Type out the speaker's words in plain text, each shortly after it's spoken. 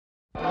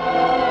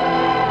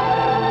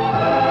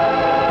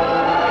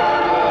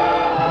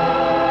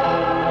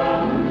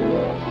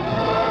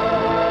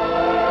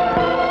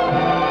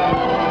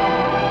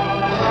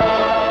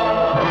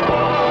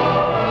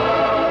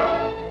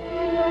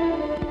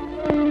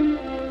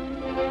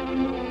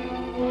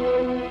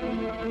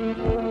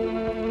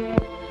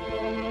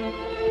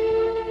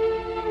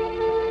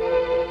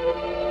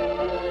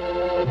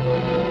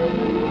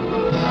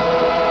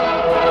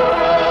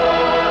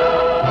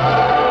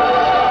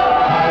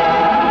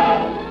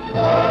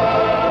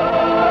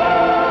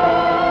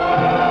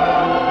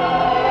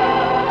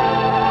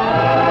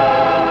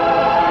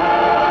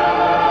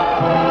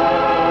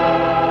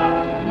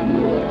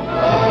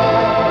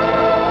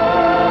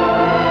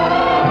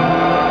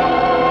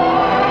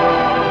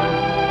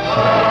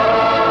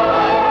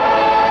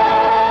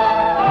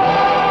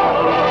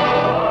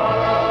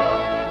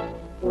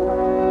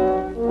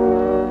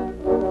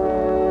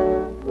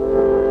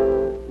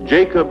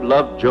Jacob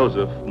loved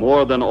Joseph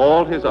more than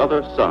all his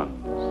other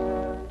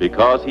sons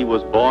because he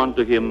was born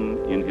to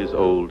him in his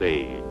old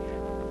age.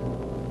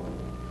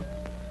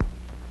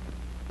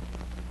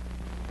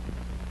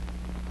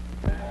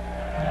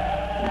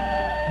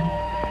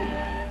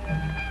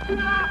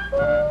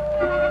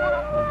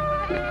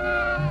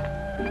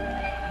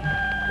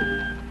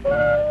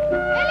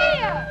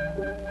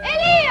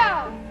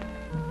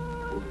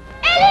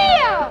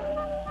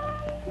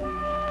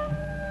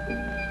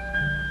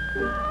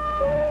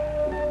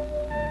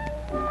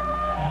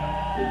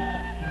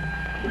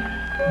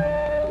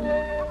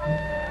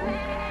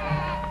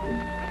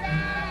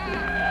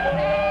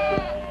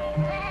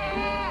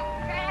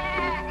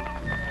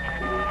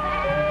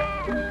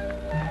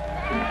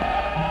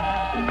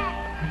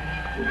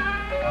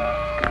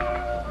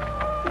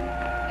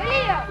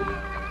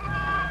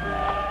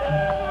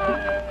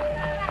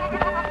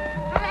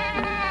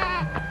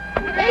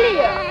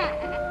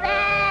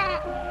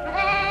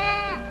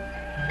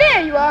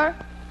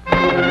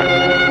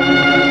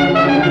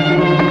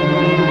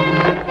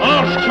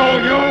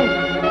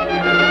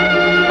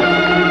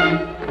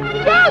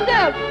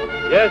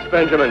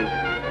 Benjamin.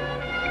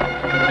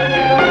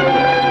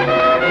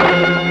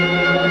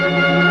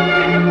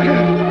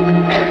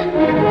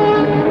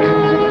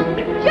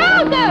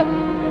 Joseph!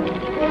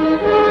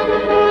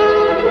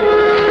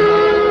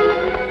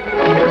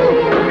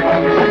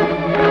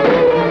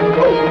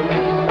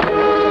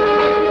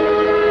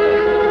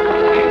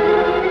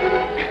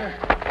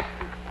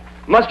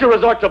 Must you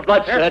resort to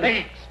bloodshed?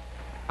 Thieves.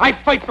 I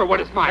fight for what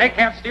is mine. They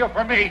can't steal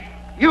from me.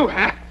 You,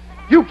 huh?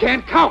 You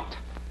can't count.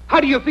 How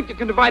do you think you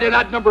can divide an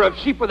odd number of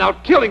sheep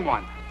without killing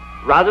one?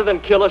 Rather than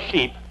kill a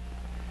sheep,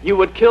 you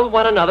would kill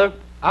one another.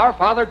 Our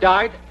father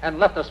died and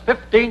left us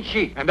 15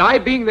 sheep. And I,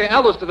 being the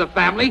eldest of the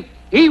family,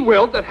 he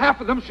willed that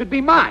half of them should be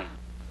mine.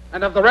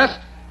 And of the rest,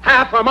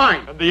 half are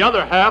mine. And the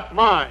other half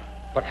mine.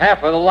 But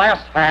half of the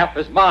last half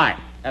is mine.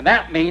 And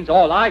that means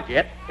all I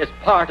get is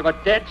part of a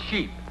dead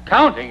sheep.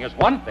 Counting is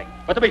one thing,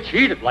 but to be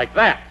cheated like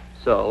that.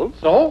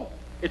 So,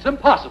 it's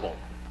impossible.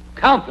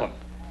 Count them.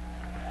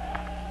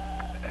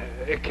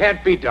 It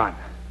can't be done.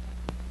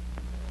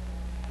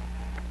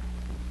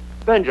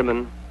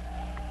 Benjamin,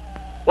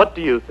 what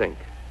do you think?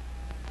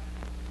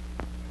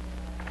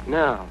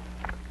 Now,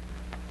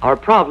 our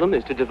problem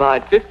is to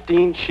divide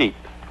 15 sheep.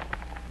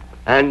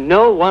 And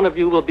no one of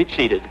you will be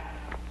cheated.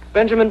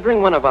 Benjamin,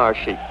 bring one of our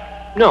sheep.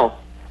 No,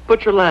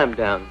 put your lamb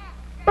down.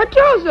 But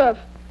Joseph,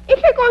 if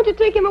you're going to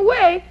take him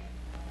away,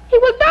 he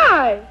will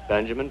die.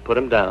 Benjamin, put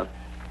him down.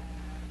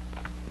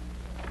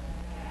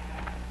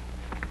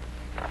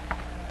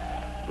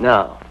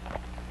 Now,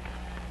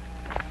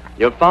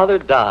 your father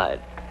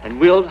died and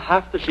willed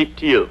half the sheep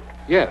to you.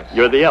 Yes.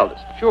 You're the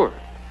eldest. Sure.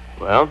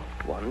 Well,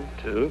 1,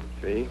 2,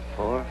 3,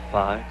 4,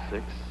 5,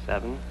 6,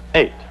 7,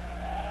 8.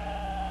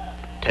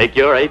 Take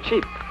your 8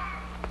 sheep.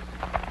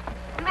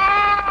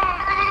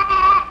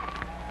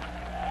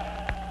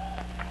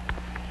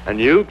 And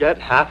you get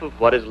half of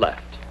what is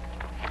left.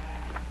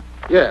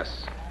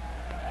 Yes.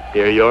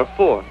 Here are your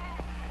 4.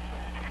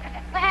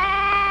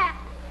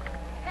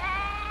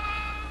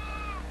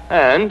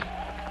 And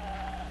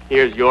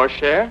here's your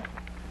share,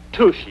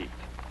 2 sheep.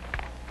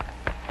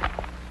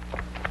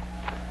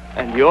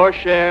 And your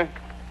share,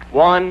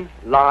 1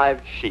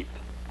 live sheep.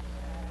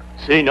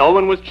 See, no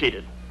one was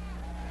cheated.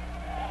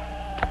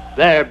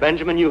 There,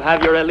 Benjamin, you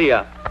have your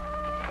Elia.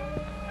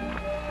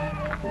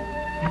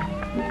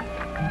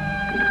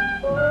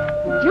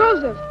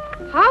 Joseph,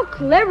 how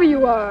clever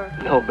you are.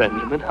 No,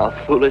 Benjamin, how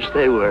foolish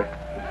they were.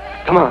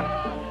 Come on.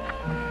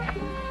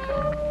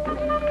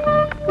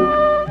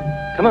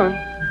 Come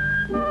on.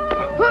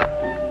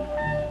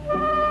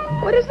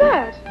 What is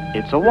that?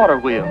 It's a water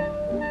wheel.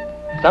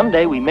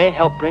 Someday we may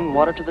help bring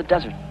water to the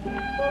desert.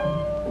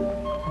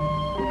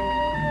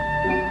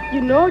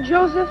 You know,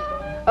 Joseph,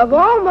 of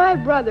all my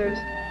brothers,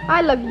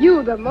 I love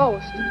you the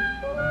most.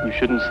 You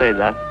shouldn't say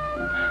that.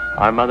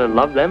 Our mother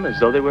loved them as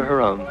though they were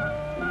her own.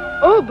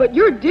 Oh, but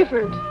you're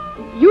different.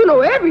 You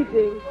know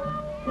everything.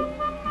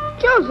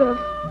 Joseph,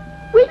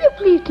 will you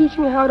please teach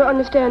me how to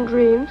understand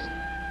dreams?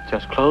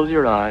 Just close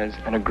your eyes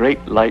and a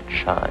great light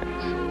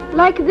shines.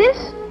 Like this?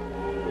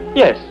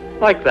 Yes,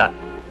 like that.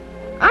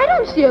 I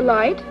don't see a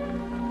light.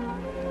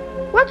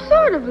 What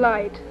sort of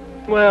light?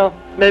 Well,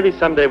 maybe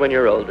someday when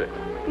you're older.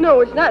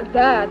 No, it's not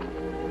that.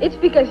 It's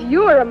because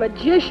you're a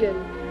magician.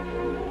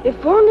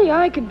 If only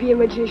I could be a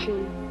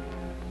magician.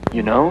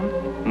 You know,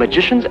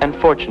 magicians and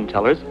fortune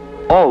tellers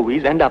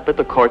always end up at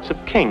the courts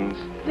of kings.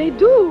 They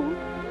do?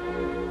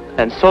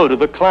 And so do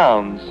the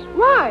clowns.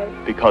 Why?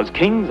 Because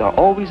kings are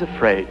always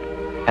afraid,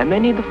 and they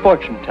need the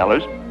fortune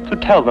tellers to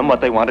tell them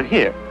what they want to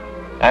hear,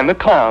 and the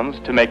clowns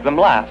to make them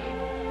laugh.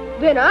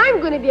 Then I'm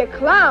going to be a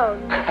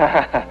clown.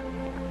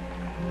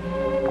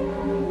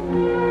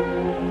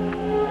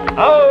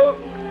 Oh!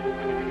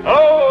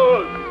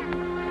 Oh!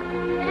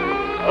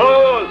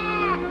 Oh!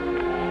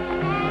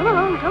 Come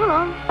along, come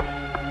along.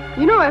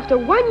 You know, after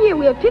 1 year,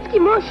 we have 50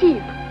 more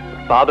sheep.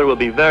 Father will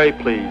be very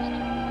pleased.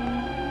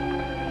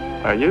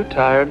 Are you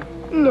tired?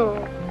 No.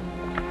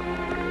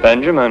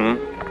 Benjamin,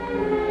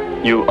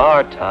 you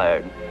are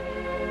tired.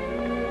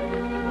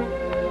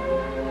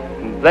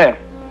 There.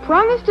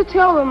 Promise to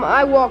tell them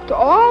I walked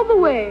all the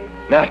way.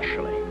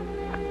 Naturally.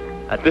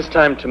 At this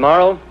time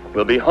tomorrow,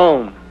 we'll be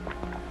home.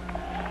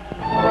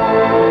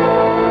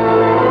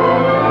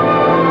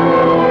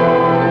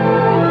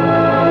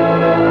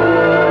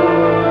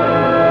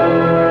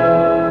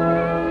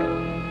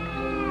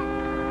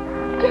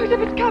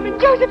 Joseph is coming!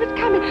 Joseph is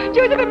coming!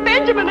 Joseph and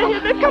Benjamin are here!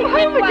 They've come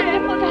home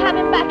again! Wonderful to have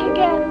him back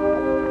again.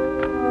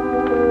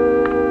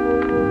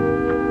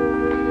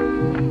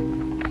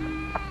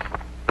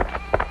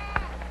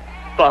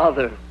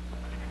 Father.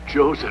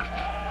 Joseph,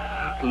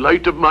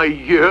 light of my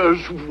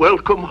years,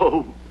 welcome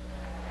home.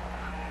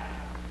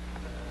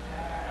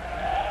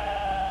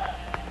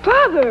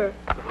 Father!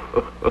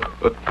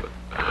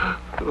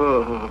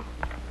 Oh,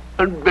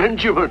 and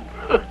Benjamin,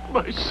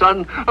 my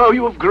son, how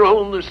you have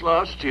grown this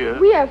last year.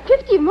 We have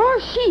 50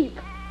 more sheep.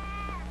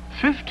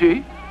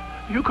 50?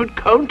 You could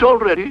count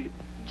already?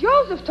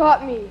 Joseph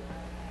taught me.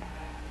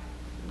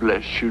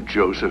 Bless you,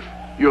 Joseph.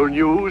 Your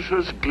news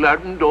has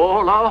gladdened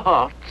all our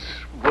hearts.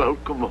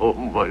 Welcome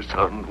home, my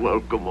son.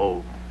 Welcome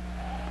home.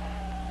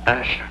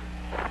 Asher.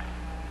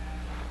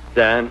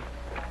 Dan.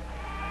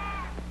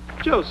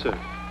 Joseph.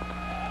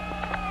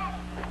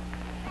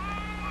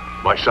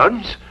 My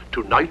sons,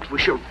 tonight we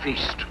shall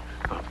feast.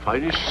 Our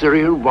finest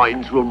Syrian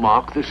wines will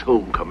mark this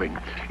homecoming.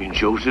 In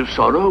Joseph's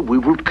honor, we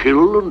will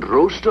kill and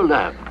roast a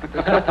lamb.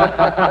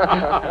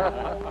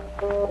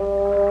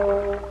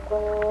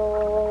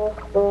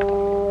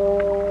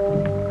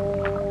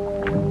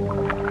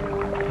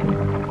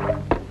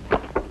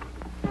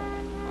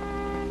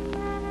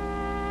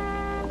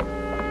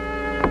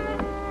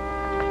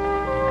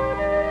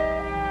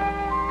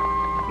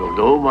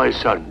 No, my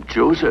son,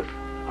 Joseph.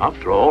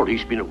 After all,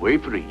 he's been away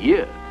for a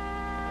year.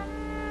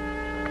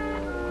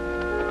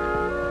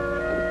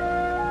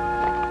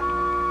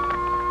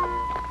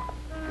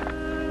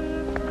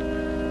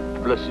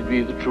 Blessed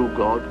be the true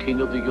God,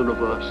 King of the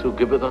universe, who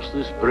giveth us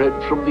this bread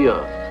from the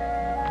earth.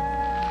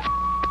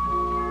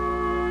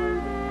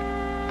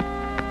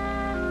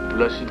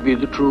 Blessed be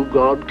the true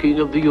God, King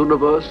of the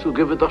universe, who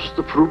giveth us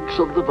the fruits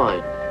of the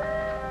vine.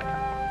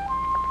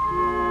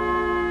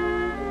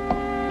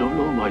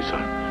 No, my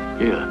son.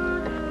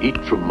 Here, eat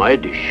from my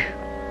dish.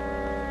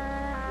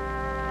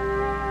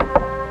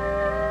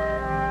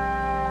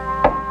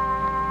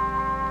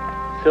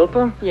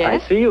 Silpa? Yes? I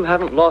see you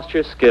haven't lost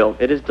your skill.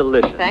 It is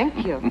delicious.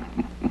 Thank you.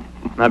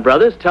 My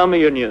brothers, tell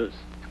me your news.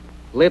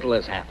 Little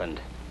has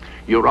happened.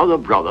 Your other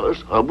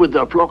brothers are with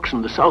their flocks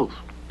in the south.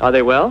 Are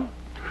they well?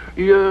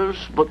 Yes,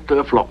 but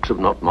their flocks have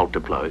not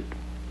multiplied.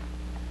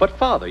 But,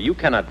 Father, you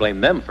cannot blame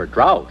them for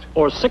drought.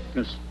 Or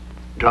sickness.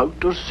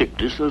 Drought or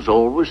sickness, there's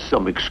always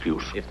some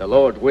excuse. If the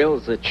Lord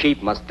wills, the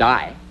sheep must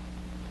die.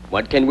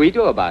 What can we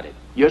do about it?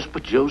 Yes,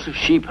 but Joseph's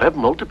sheep have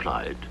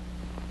multiplied.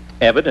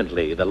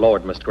 Evidently, the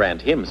Lord must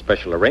grant him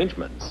special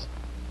arrangements.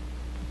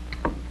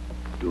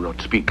 Do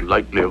not speak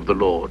lightly of the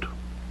Lord.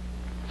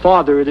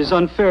 Father, it is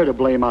unfair to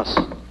blame us.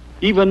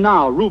 Even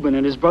now, Reuben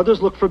and his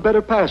brothers look for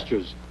better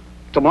pastures.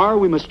 Tomorrow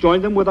we must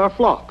join them with our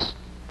flocks.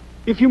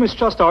 If you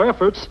mistrust our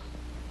efforts...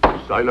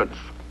 Silence.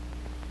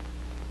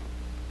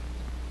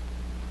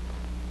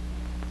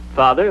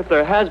 Father, if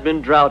there has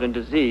been drought and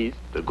disease...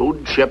 The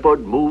good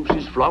shepherd moves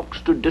his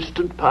flocks to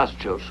distant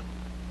pastures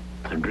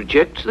and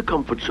rejects the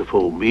comforts of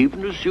home,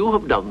 even as you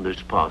have done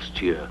this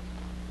past year.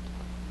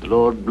 The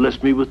Lord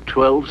blessed me with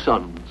 12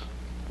 sons.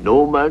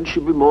 No man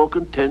should be more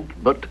content,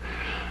 but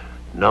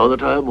now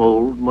that I am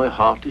old, my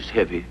heart is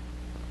heavy.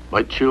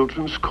 My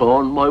children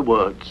scorn my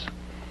words.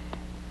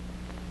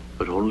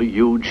 But only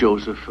you,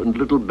 Joseph, and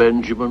little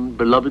Benjamin,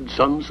 beloved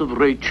sons of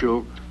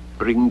Rachel,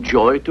 bring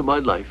joy to my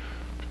life.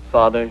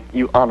 Father,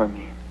 you honor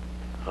me.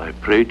 I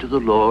pray to the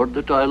Lord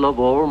that I love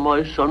all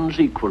my sons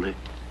equally,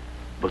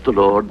 but the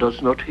Lord does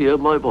not hear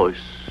my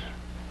voice.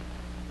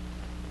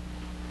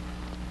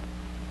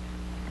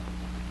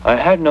 I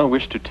had no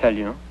wish to tell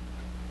you,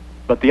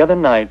 but the other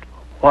night,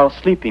 while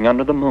sleeping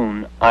under the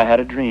moon, I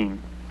had a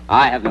dream.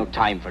 I have no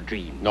time for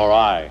dreams. Nor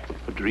I.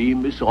 A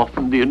dream is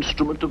often the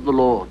instrument of the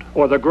Lord.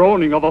 Or the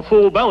groaning of a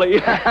full belly.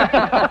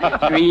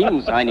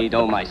 Dreams? I need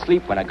all my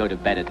sleep when I go to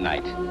bed at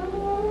night.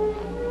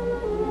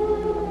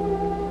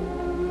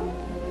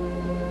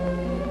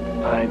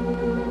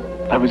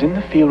 I was in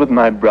the field with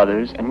my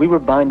brothers, and we were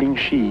binding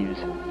sheaves.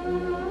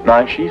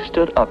 My sheaf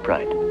stood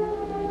upright,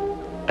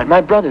 and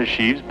my brother's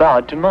sheaves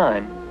bowed to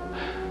mine.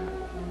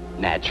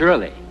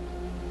 Naturally.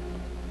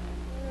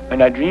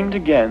 And I dreamed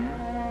again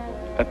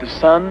that the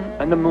sun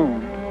and the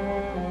moon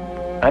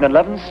and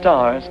 11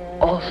 stars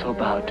also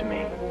bowed to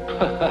me.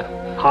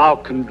 How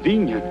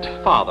convenient.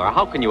 Father,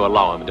 how can you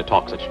allow him to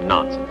talk such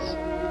nonsense?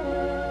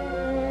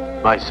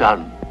 My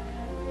son,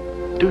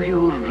 do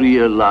you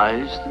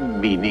realize the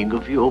meaning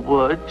of your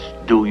words?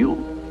 Do you?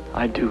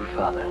 I do,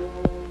 Father.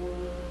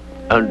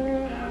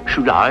 And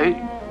should I,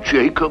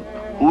 Jacob,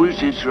 who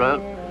is Israel,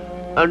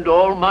 and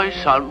all my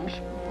sons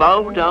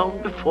bow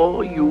down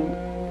before you.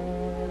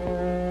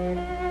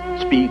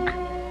 Speak.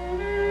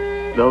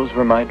 Those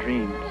were my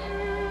dreams.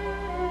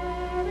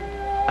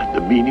 And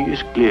the meaning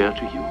is clear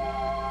to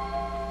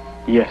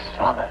you? Yes,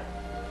 Father.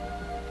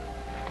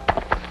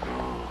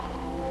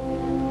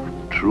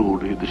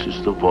 Truly, this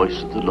is the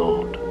voice of the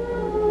Lord.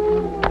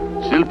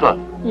 Silpa.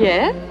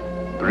 Yes?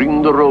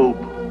 Bring the robe.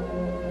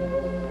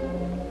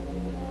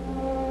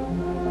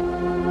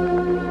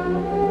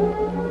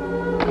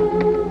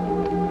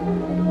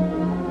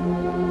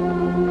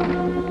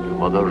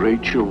 Mother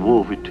Rachel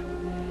wove it.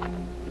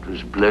 It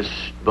was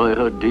blessed by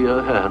her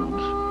dear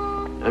hands.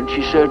 And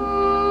she said,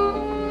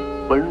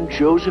 when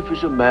Joseph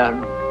is a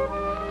man,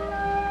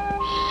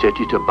 set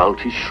it about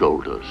his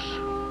shoulders.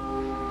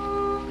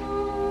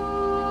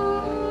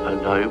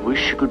 And I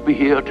wish I could be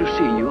here to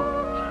see you,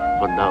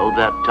 for now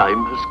that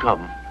time has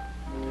come.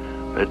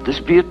 Let this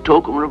be a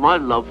token of my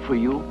love for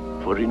you,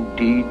 for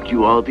indeed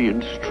you are the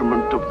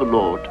instrument of the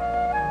Lord.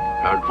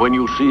 And when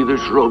you see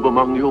this robe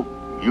among you,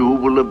 you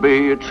will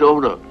obey its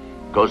owner,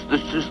 because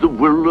this is the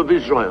will of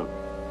Israel.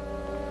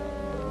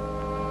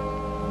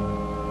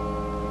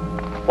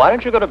 Why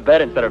don't you go to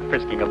bed instead of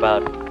frisking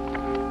about?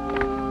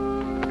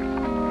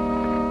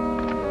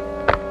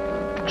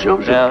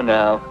 Joseph.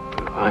 Now.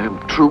 I am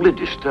truly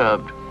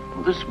disturbed.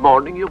 This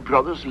morning your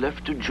brothers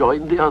left to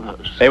join the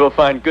others. They will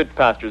find good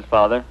pastures,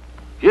 Father.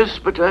 Yes,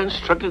 but I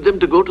instructed them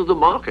to go to the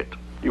market.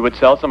 You would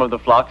sell some of the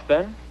flocks,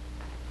 then?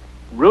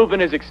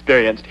 Reuben is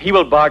experienced. He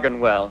will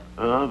bargain well.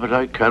 But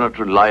I cannot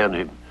rely on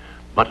him.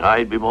 But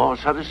I'd be more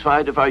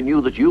satisfied if I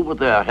knew that you were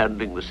there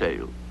handling the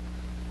sale.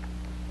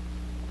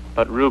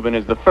 But Reuben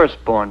is the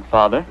firstborn,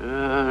 Father.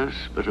 Yes,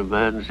 but a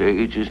man's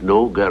age is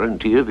no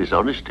guarantee of his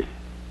honesty.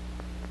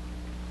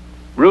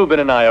 Reuben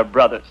and I are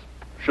brothers.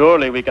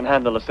 Surely we can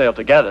handle a sale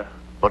together.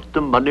 But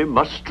the money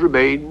must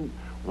remain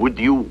with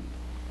you.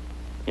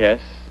 Yes,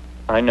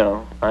 I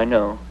know.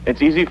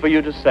 It's easy for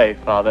you to say,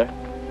 Father.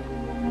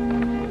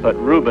 But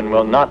Reuben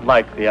will not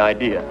like the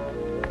idea.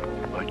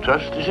 My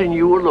trust is in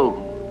you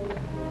alone.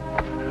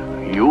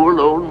 You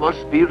alone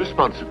must be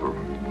responsible.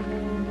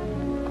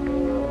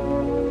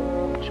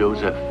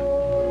 Joseph,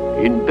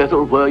 in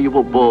Bethel where you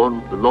were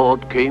born, the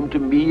Lord came to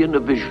me in a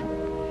vision.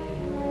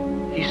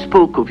 He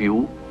spoke of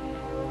you,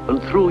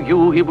 and through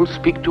you he will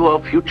speak to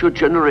our future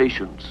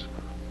generations.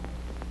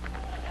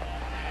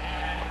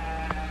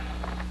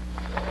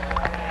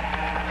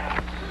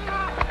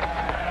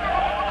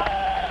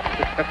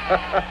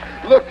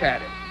 Look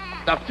at him,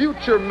 the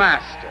future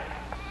master.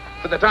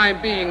 For the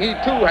time being, he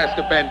too has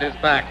to bend his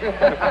back.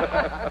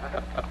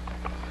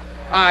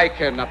 I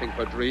care nothing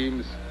for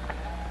dreams.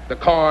 The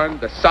corn,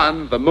 the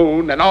sun, the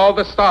moon, and all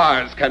the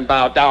stars can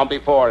bow down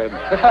before him.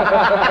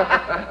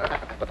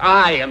 But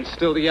I am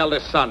still the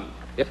eldest son.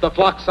 If the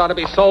flocks are to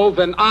be sold,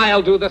 then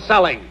I'll do the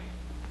selling.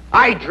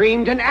 I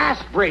dreamed an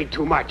ass brayed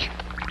too much,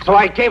 so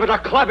I gave it a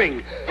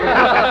clubbing.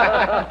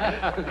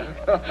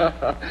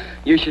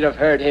 You should have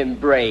heard him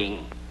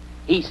braying.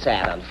 He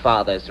sat on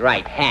Father's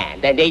right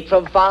hand and ate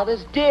from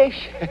Father's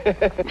dish.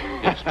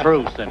 It's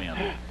true,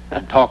 Simeon.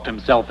 And talked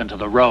himself into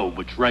the robe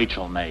which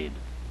Rachel made.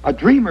 A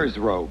dreamer's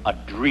robe. A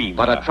dream.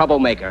 But a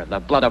troublemaker.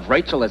 The blood of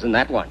Rachel is in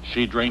that one.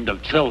 She dreamed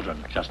of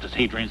children, just as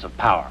he dreams of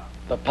power.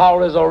 The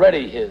power is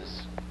already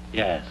his.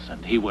 Yes,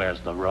 and he wears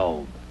the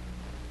robe.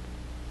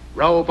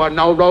 Robe or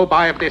no robe,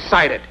 I have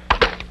decided.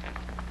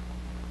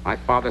 My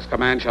father's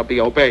command shall be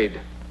obeyed.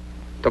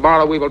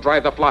 Tomorrow we will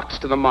drive the flocks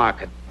to the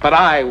market, but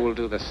I will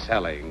do the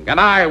selling, and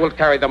I will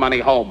carry the money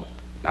home.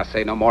 Now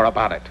say no more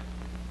about it.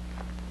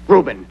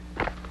 Reuben,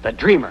 the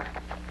dreamer.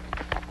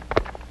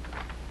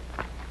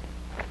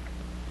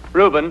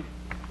 Reuben,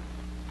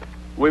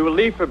 we will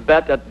leave for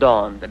Bet at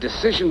dawn. The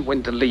decision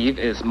when to leave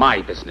is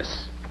my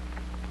business.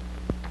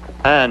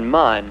 And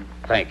mine.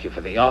 Thank you for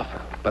the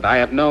offer, but I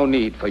have no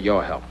need for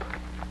your help.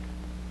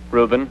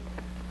 Reuben,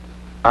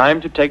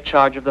 I'm to take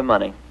charge of the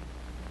money.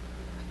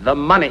 The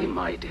money,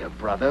 my dear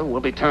brother, will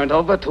be turned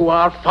over to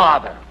our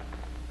father.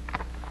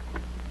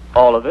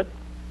 All of it?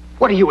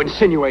 What are you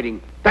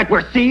insinuating? That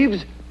we're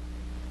thieves?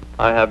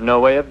 I have no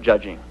way of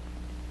judging.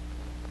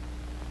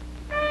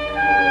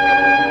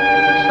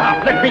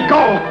 Stop! Let me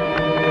go!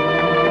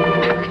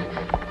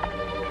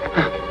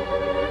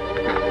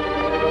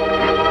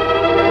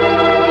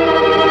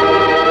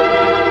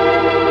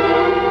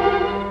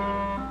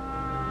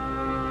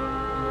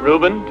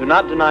 Reuben, do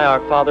not deny our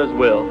father's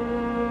will.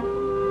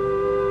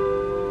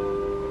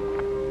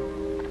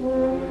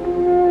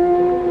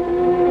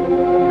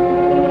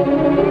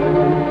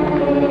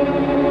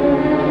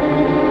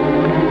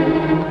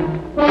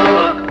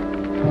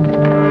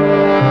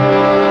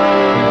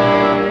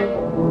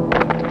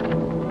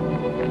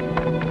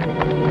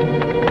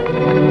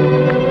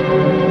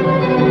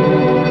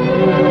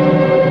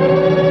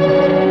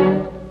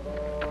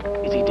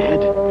 Is he dead?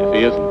 If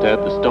he isn't dead,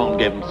 the stone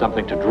gave him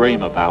something to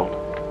dream about.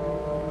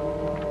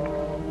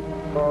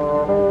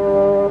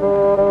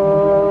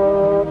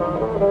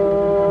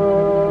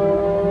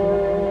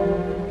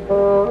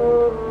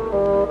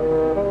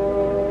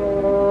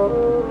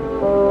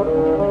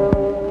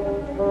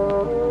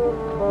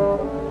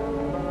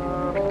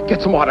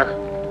 Get some water.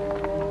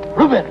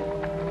 Reuben!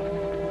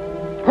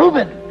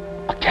 Reuben!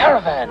 A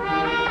caravan!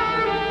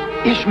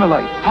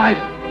 Ishmaelites, hide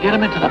him. Get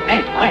him into the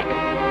pit, quick.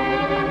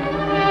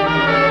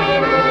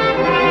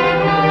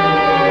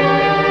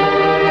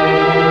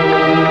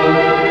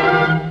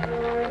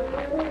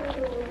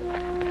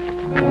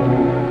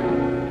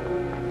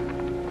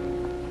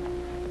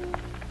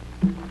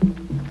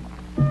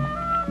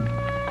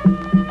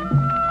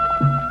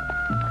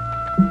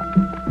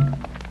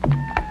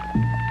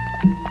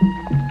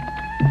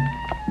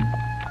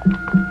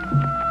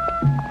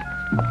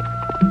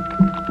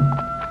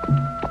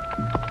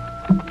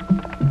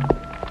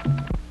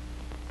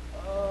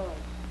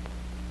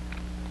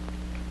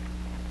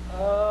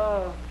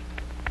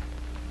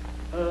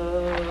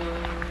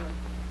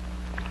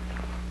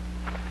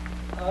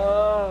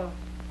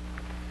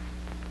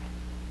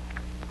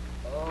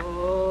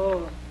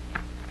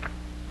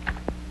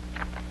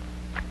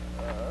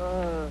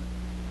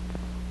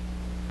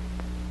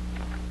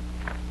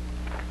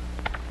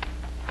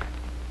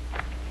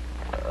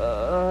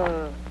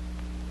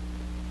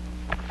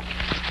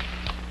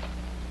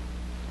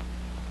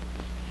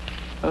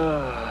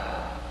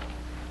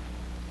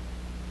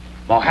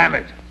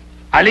 Mohammed,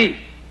 Ali,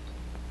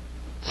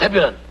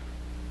 Zebulun,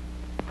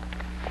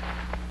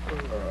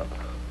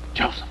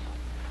 Joseph.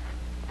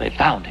 They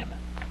found him.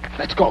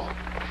 Let's go.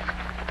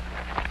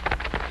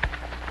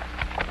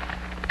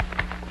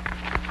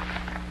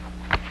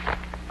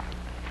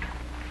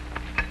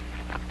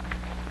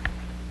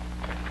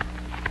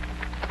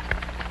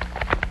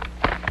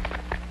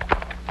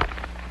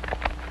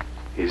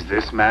 Is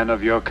this man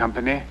of your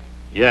company?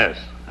 Yes,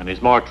 and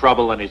he's more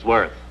trouble than he's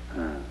worth.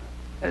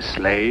 A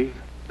slave?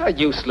 A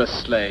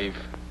useless slave.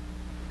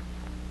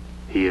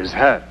 He is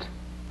hurt.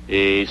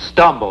 He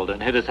stumbled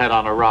and hit his head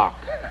on a rock.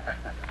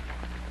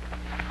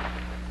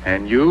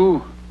 And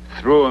you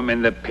threw him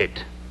in the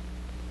pit.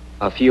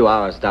 A few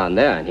hours down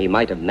there, and he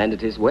might have mended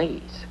his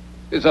ways.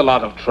 There's a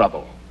lot of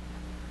trouble.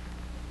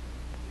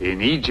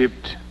 In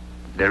Egypt,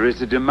 there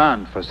is a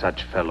demand for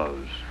such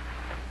fellows.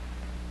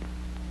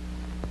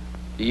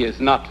 He is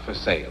not for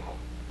sale.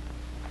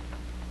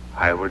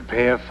 I would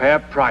pay a fair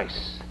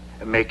price,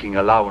 making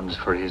allowance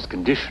for his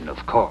condition,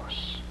 of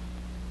course.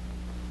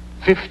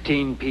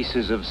 15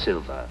 pieces of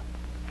silver.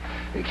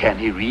 Can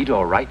he read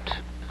or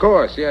write? Of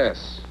course,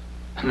 yes.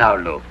 Now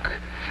look,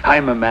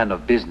 I'm a man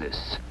of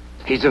business.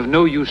 He's of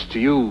no use to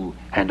you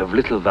and of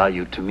little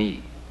value to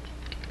me.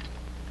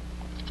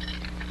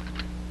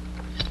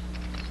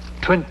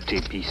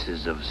 20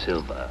 pieces of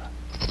silver.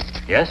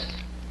 Yes?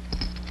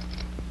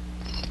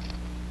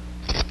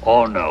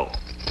 Or no?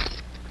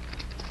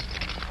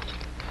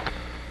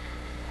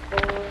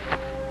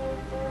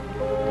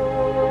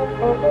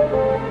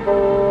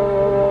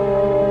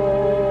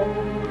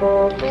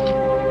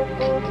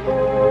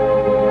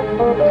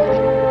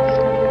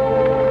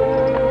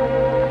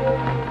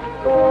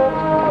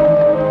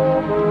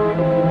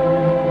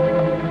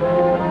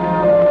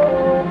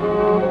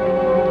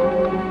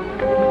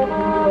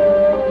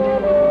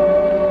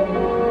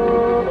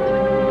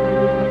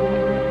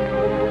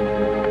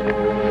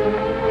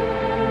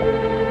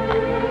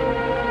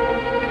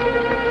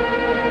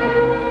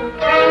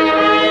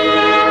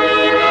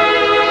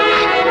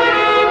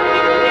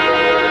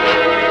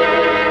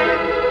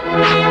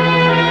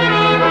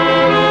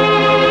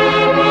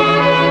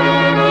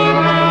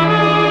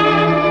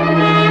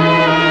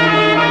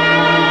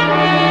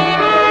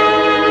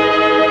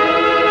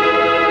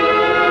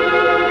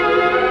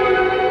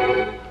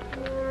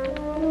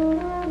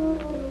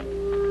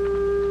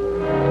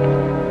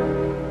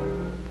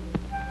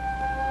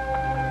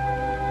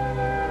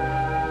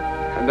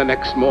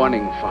 Next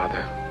morning,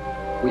 Father,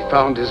 we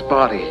found his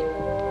body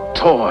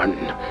torn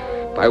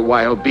by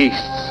wild beasts.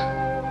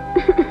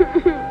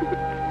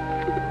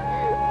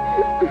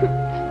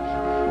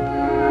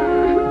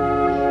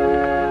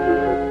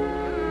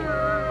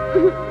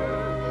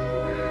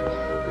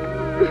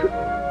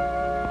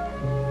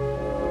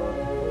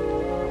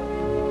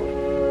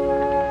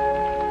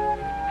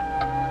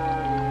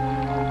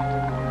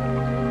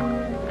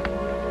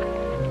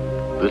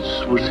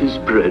 This was his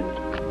bread.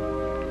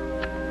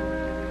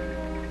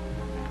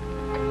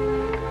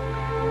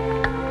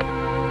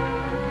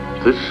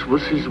 This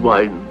was his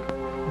wine.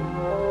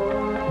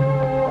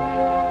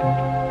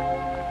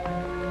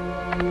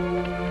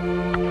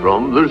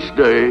 From this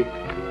day,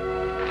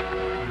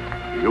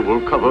 you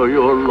will cover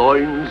your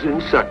loins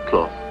in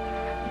sackcloth,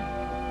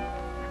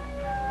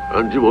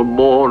 and you will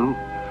mourn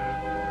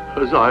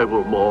as I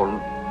will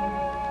mourn,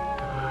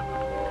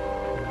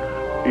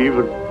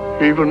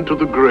 even to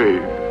the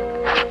grave.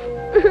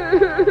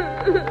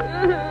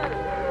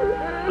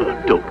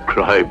 Don't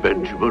cry,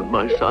 Benjamin,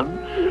 my son.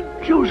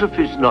 Joseph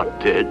is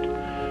not dead.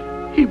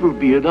 He will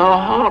be in our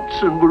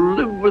hearts and will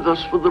live with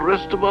us for the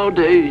rest of our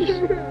days.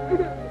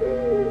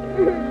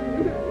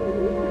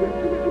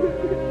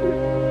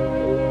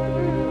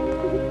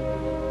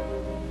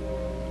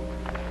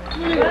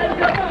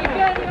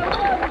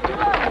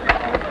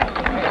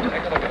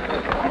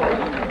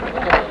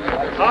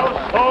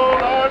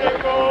 Household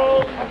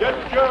articles,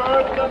 get your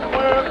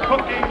earthenware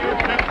cooking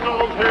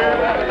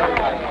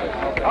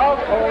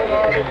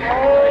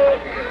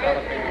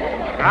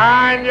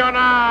Find your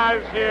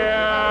knives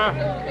here.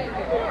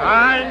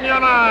 Find your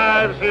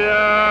knives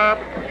here.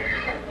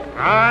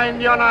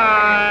 Find your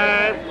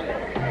knives.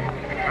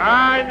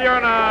 Find your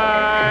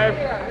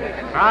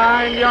knives.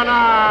 Find your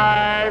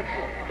knives.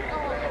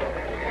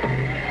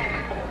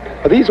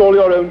 Are these all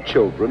your own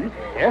children?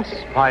 Yes,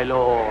 my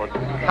lord.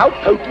 How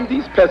potent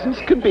these peasants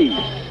can be.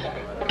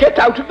 Get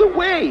out of the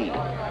way.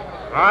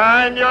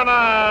 Find your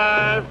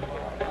knives.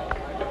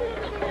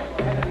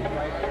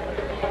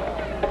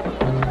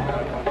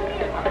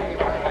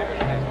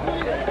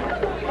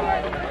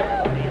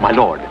 My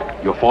lord,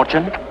 your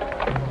fortune?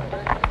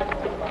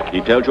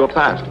 He tells your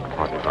past,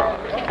 Potiphar,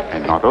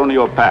 and not only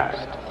your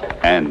past,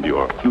 and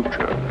your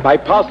future. My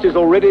past is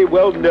already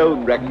well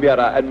known,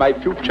 Rekmira, and my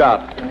future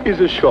is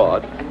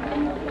assured.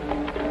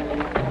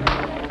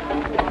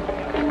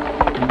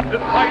 The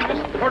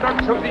finest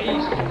products of the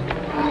East.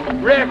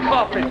 Rare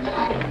carpets,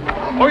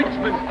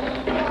 ointments,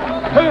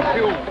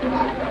 perfume.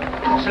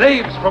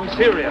 Slaves from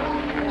Syria,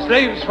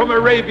 slaves from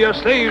Arabia,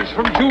 slaves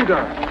from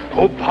Judah.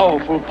 O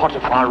powerful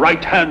Potiphar,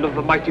 right hand of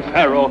the mighty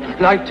Pharaoh,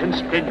 light and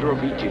splendor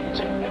of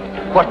Egypt.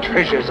 What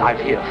treasures I've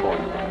here for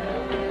you.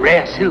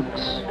 Rare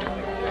silks,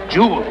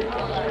 jewels,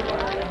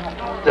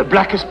 the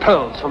blackest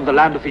pearls from the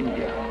land of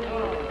India.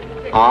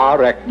 Ah,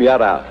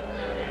 Rekmira,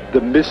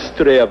 the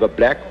mystery of a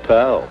black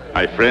pearl.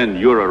 My friend,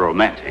 you're a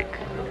romantic.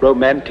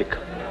 Romantic.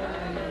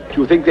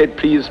 Do you think they'd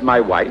please my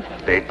wife?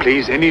 They'd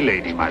please any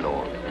lady, my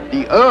lord.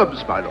 The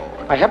herbs, my lord.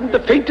 I haven't the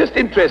faintest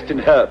interest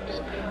in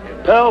herbs.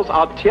 Pearls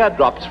are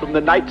teardrops from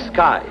the night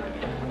sky.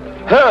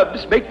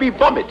 Herbs make me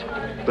vomit.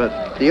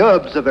 But the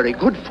herbs are very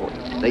good for you.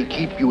 They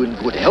keep you in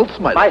good health,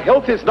 my lord. My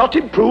health is not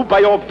improved by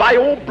your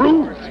vile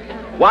brews.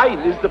 Wine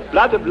is the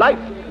blood of life.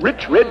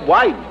 Rich red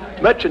wine.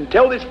 Merchant,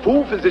 tell this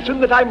fool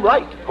physician that I'm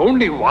right.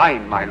 Only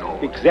wine, my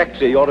lord.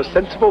 Exactly. You're a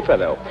sensible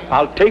fellow.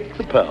 I'll take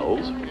the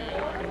pearls.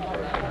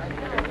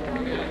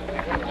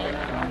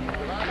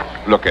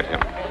 Look at him.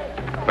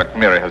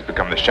 Rekmira has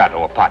become the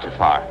shadow of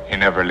Potiphar. He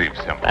never leaves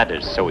him. That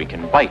is so he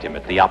can bite him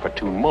at the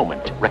opportune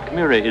moment.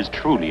 Rekmira is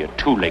truly a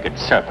two-legged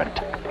serpent.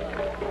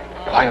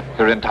 Quiet,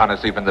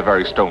 Firentanus, even the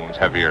very stones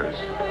have ears.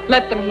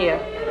 Let them hear.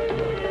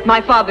 My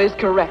father is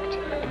correct.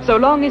 So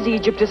long as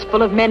Egypt is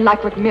full of men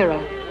like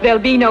Rekmira, there'll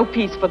be no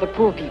peace for the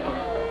poor people.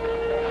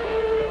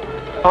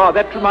 Ah,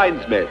 that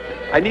reminds me.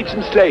 I need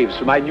some slaves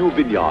for my new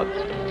vineyards.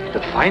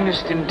 The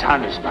finest in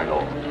Tanis, my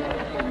lord.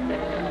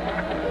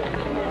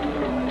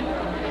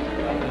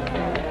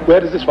 Where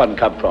does this one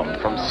come from?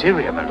 From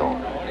Syria, my lord.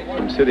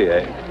 From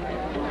Syria, eh?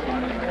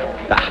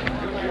 Ah,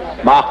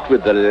 marked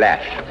with the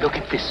lash. Look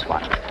at this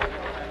one.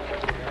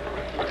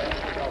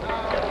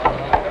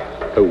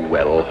 Oh,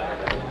 well.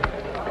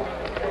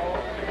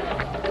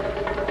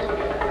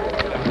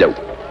 No.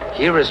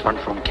 Here is one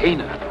from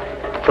Canaan.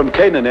 From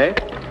Canaan, eh?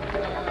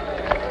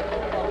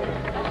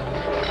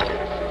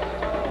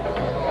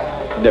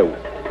 No.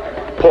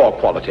 Poor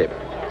quality.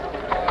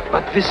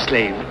 But this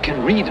slave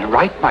can read and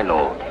write, my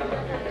lord.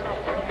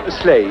 A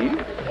slave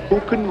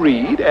who can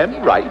read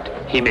and write?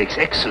 He makes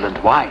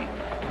excellent wine.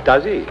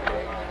 Does he?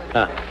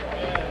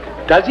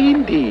 Does he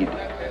indeed?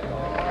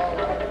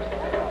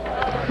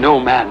 No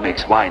man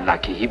makes wine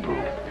like a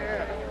Hebrew.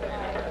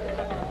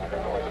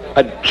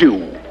 A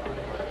Jew.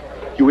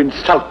 You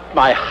insult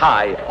my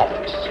high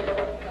office.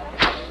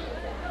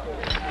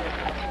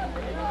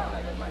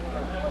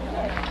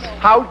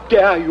 How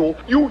dare you?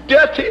 You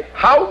dirty!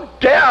 How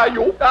dare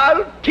you?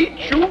 I'll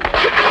teach you.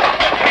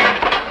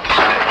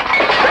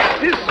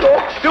 This so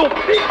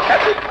filthy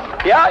habit.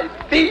 Yeah,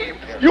 thief!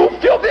 You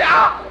filthy!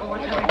 Ah!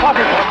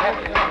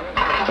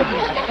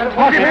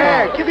 Give him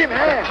air! Give him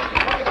air!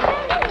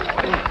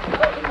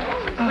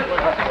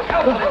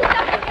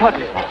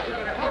 Potiphar!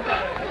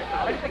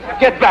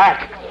 Get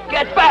back!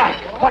 Get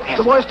back! It's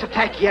the worst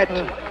attack yet.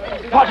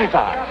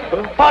 Potiphar!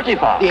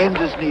 Potiphar! The end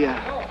is near.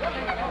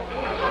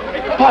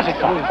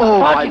 Potiphar!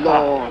 Oh, Potiphar. my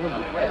lord.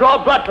 Draw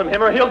blood from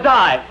him or he'll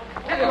die.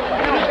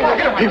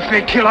 If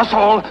they kill us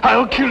all,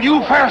 I'll kill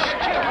you first.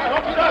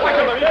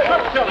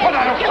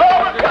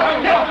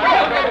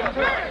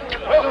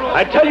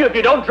 I tell you, if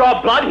you don't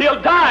draw blood,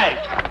 he'll die.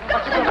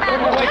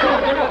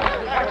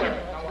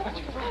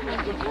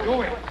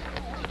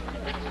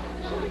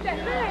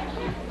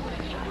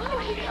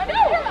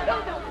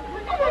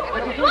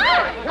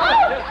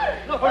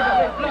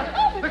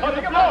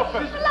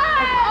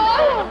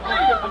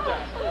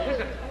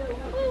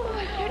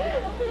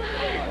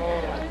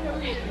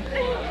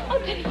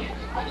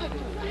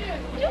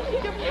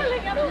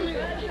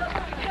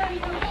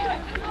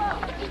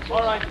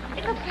 All right.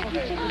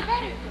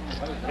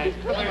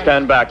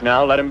 Stand back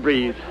now. Let him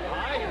breathe. Stone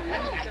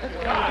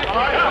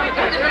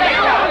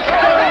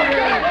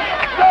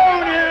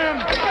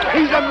him!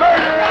 He's a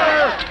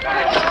murderer!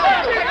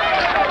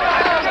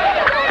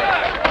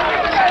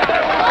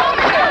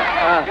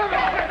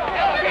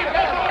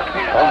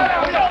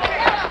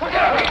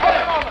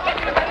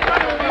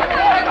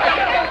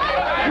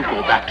 You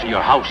go back to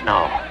your house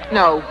now.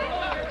 No.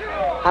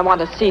 I want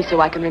to see so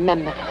I can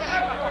remember this.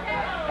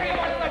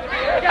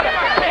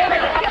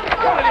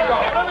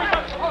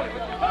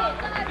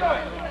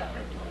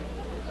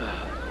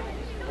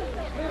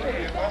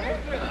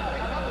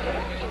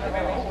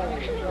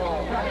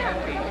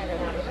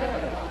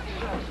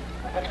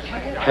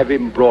 Have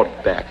him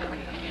brought back.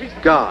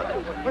 Guard.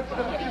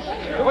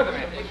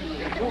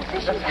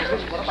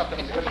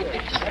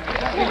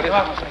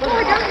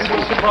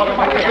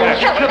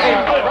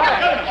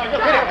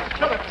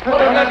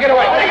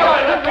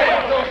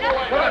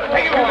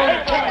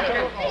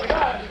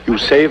 You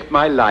saved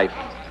my life.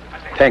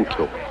 Thank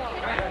you.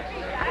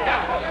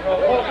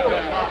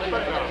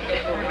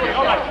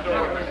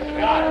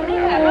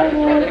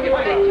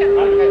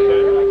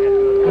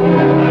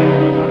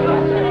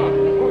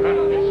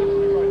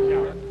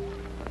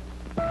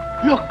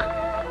 Look!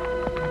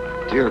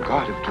 Dear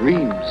God of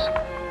dreams.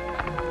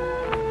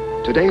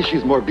 Today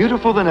she's more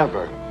beautiful than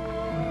ever.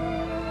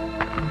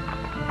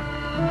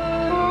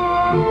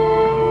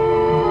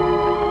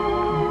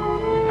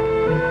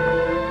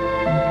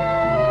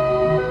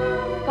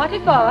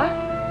 Potiphar?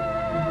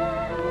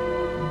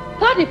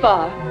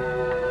 Potiphar?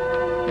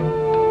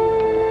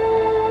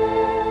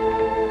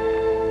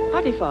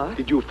 Potiphar?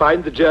 Did you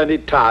find the journey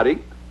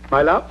tiring,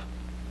 my love?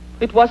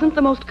 It wasn't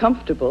the most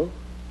comfortable.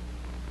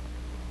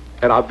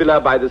 And our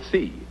villa by the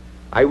sea.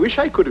 I wish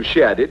I could have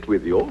shared it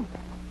with you.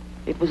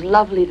 It was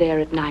lovely there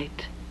at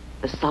night.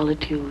 The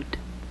solitude.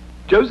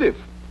 Joseph.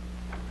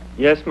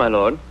 Yes, my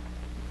lord.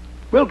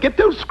 Well, get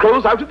those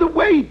scrolls out of the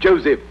way,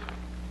 Joseph.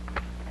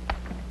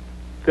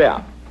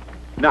 There.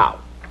 Now,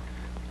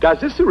 does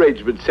this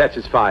arrangement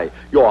satisfy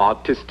your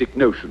artistic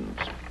notions?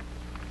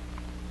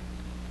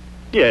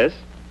 Yes.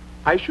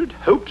 I should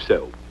hope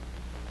so.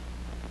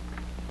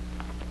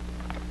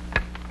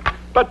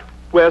 But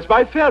where's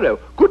my Pharaoh?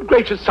 Good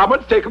gracious,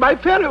 someone's taken my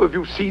Pharaoh. Have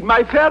you seen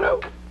my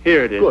Pharaoh?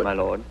 Here it is, Good. my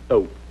lord.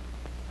 Oh,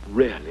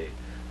 really?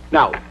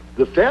 Now,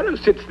 the Pharaoh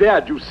sits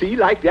there, do you see,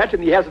 like that,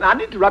 and he has an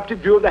uninterrupted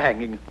view of the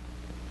hanging.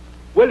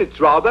 Well, it's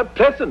rather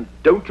pleasant,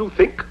 don't you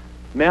think?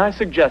 May I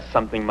suggest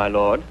something, my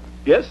lord?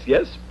 Yes,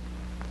 yes.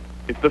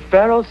 If the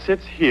Pharaoh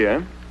sits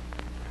here,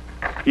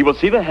 he will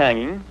see the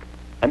hanging,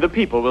 and the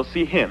people will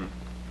see him.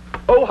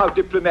 Oh, how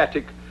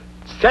diplomatic.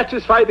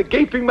 Satisfy the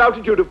gaping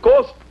multitude, of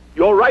course.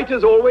 You're right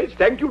as always.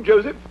 Thank you,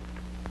 Joseph.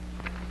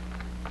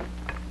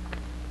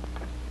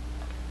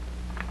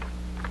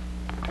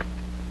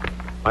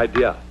 My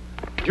dear,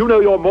 do you know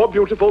you're more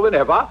beautiful than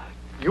ever?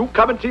 You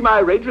come and see my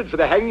arrangement for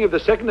the hanging of the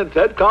second and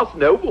third class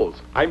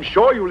nobles. I'm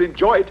sure you'll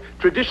enjoy it.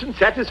 Tradition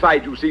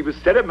satisfied, you see,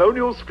 with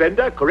ceremonial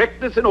splendor,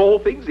 correctness in all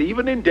things,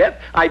 even in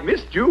death. I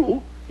missed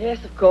you.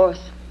 Yes, of course.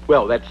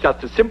 Well, that's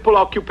just a simple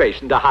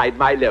occupation to hide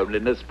my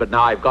loneliness, but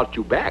now I've got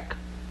you back.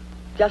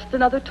 Just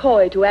another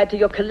toy to add to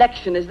your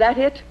collection, is that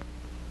it?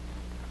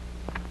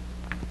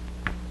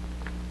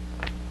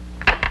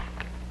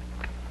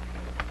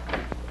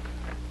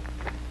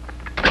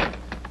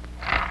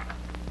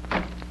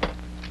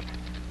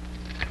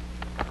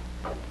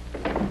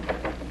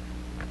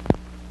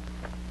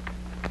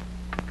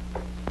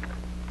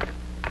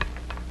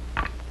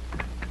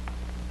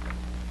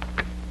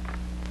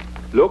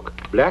 Look,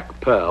 black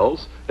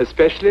pearls,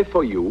 especially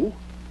for you.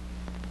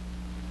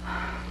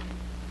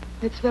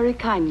 It's very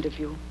kind of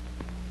you.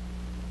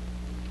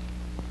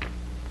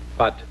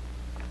 But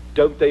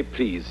don't they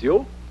please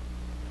you?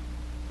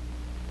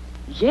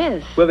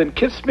 Yes. Well, then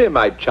kiss me,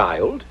 my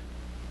child.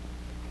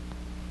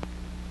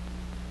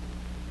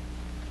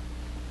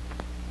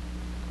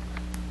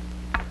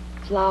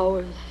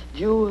 Flowers,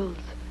 jewels.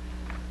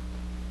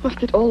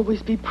 Must it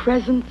always be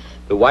presents?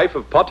 The wife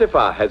of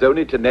Potiphar has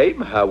only to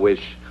name her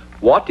wish.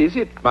 What is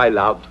it, my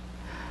love?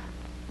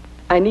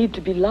 I need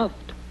to be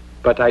loved.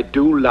 But I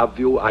do love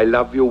you. I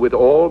love you with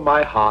all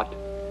my heart.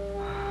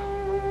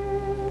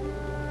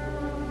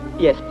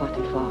 Yes,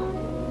 Potiphar.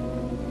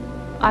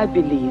 I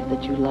believe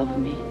that you love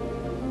me.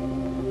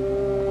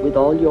 With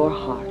all your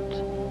heart.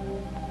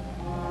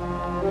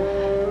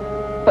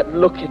 But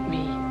look at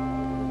me.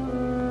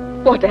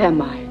 What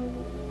am I?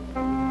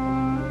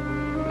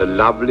 The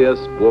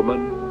loveliest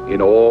woman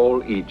in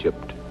all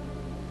Egypt.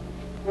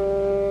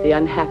 The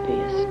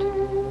unhappiest.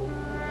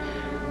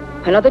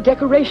 Another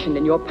decoration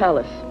in your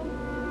palace.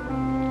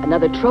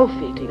 Another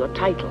trophy to your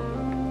title.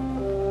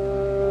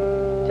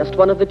 Just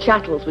one of the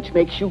chattels which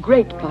makes you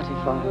great,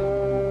 Potiphar.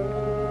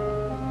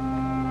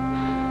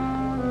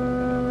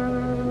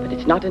 But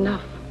it's not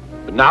enough.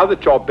 But now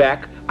that you're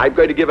back, I'm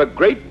going to give a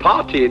great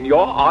party in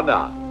your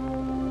honor.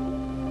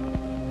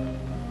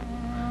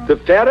 The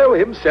Pharaoh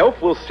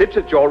himself will sit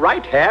at your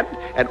right hand,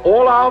 and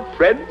all our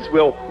friends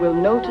will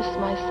notice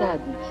my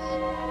sadness.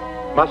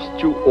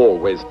 Must you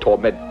always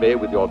torment me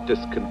with your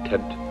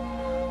discontent?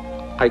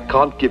 I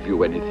can't give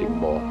you anything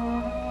more.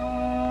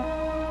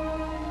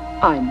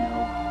 I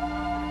know.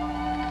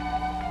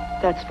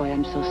 That's why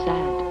I'm so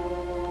sad.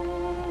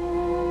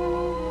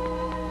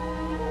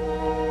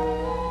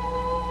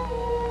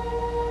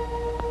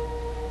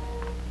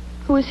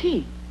 Who is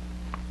he?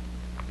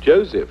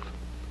 Joseph,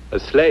 a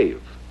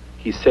slave.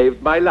 He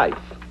saved my life.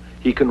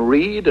 He can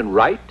read and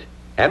write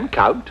and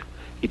count.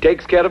 He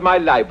takes care of my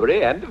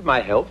library and of my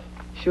health.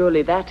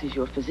 Surely that is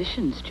your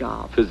physician's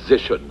job.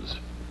 Physicians.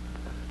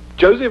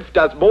 Joseph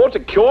does more to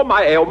cure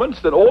my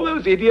ailments than all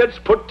those idiots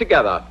put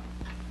together.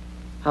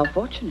 How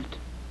fortunate.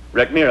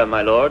 Rekmira,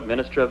 my lord,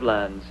 Minister of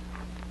Lands.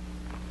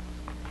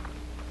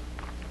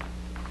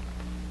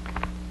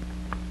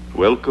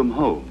 Welcome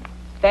home.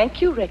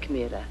 Thank you,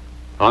 Rekmira.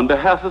 On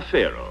behalf of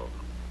Pharaoh.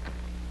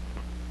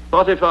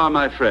 Potiphar,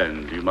 my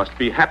friend, you must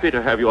be happy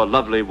to have your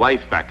lovely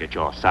wife back at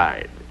your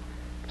side.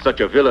 Such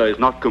a villa is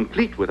not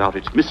complete without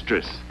its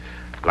mistress,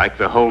 like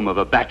the home of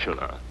a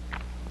bachelor.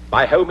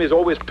 My home is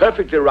always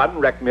perfectly run,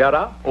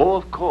 Rekmira. Oh,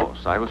 of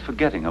course. I was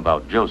forgetting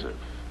about Joseph.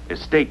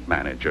 Estate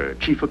manager,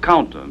 chief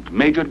accountant,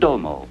 major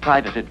domo,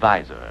 private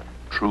advisor.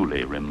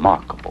 Truly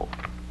remarkable.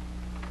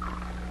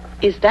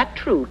 Is that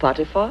true,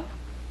 Potiphar?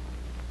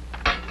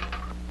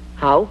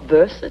 How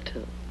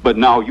versatile. But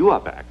now you are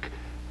back.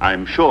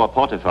 I'm sure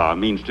Potiphar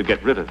means to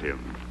get rid of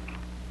him.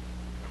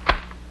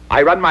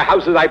 I run my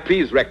house as I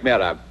please,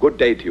 Rekmira. Good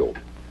day to you.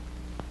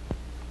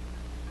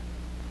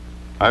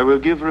 I will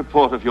give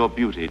report of your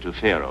beauty to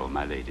Pharaoh,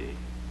 my lady.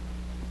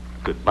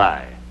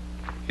 Goodbye.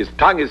 His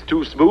tongue is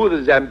too smooth,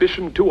 his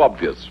ambition too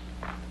obvious.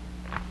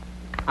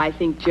 I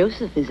think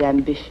Joseph is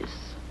ambitious.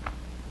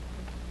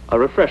 A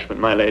refreshment,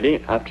 my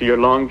lady, after your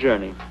long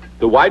journey.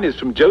 The wine is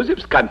from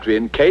Joseph's country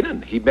in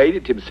Canaan. He made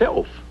it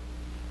himself.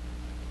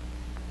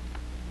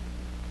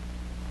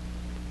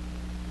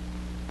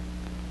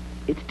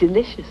 It's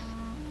delicious.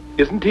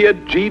 Isn't he a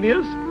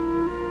genius?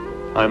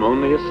 I'm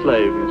only a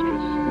slave,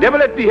 mistress. Never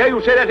let me hear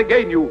you say that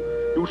again.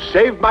 You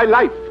saved my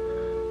life.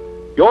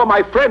 You're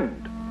my friend.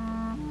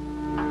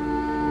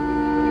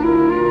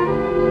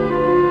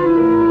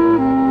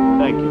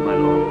 Thank you, my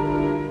lord.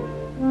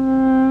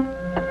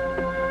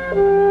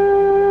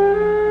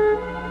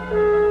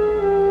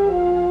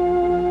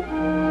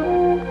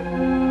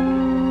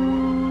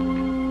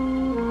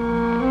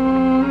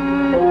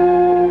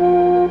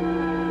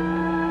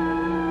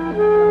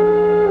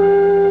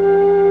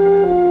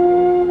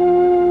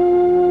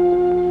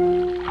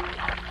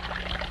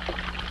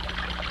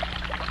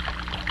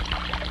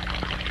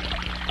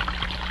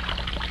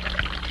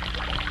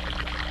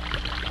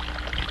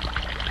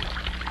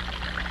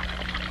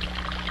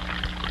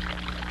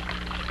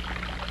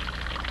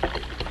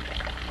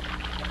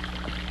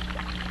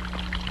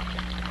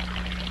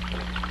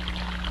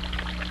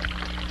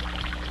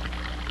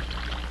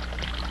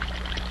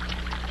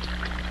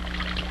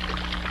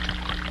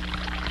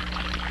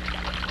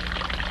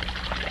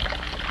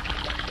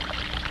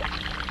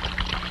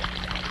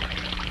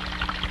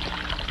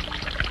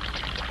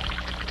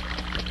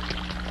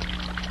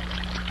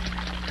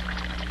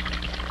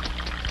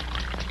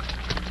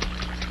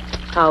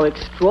 How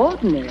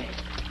extraordinary.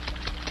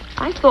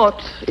 I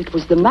thought it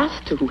was the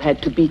master who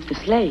had to beat the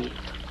slave.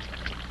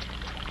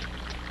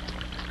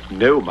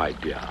 No, my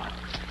dear.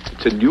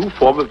 It's a new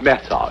form of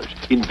massage,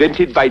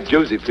 invented by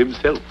Joseph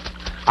himself.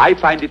 I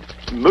find it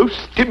most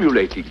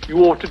stimulating.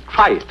 You ought to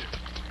try it.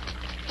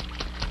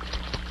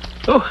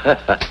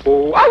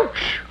 Oh,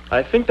 ouch!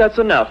 I think that's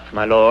enough,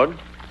 my lord.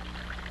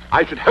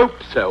 I should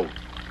hope so.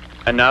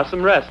 And now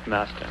some rest,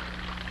 master.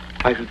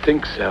 I should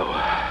think so.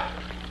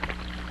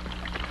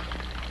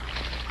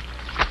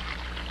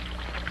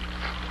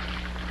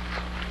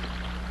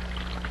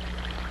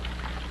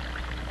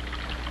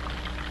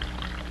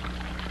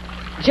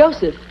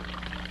 Joseph.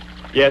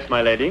 Yes,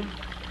 my lady?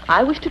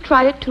 I wish to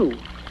try it too.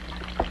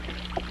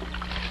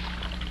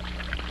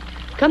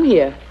 Come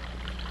here.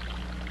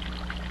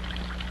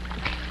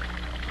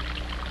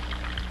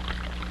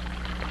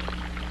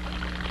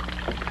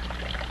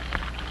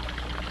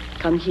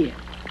 Come here.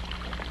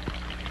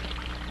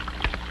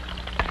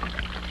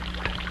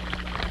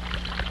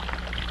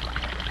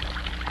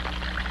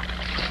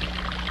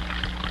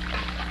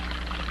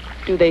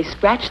 Do they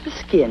scratch the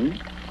skin?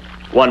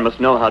 One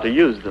must know how to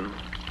use them.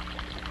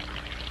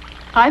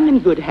 I'm in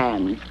good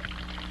hands.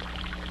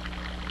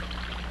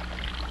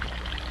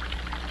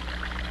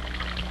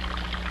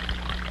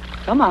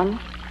 Come on.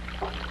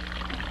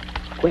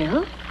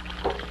 Well,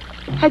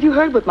 have you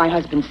heard what my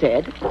husband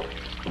said?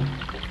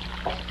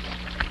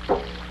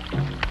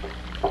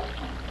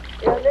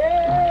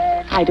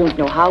 I don't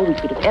know how we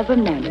could have ever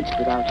managed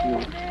without you.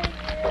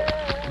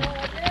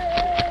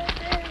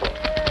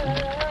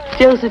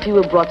 Joseph, you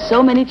have brought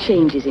so many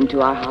changes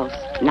into our house.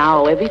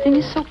 Now everything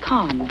is so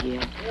calm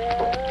here.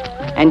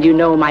 And you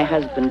know my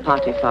husband,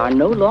 Potiphar,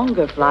 no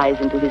longer flies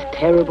into his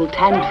terrible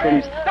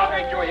tantrums. Stop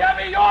it, you hear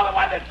me? You're the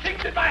one that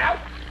sings in my house.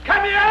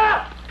 Come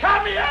here!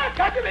 Come here!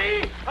 Come to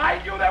me! I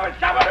knew there was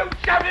someone who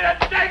shouted and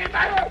sang in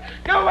my house.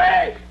 Go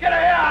away! Get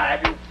here! I'll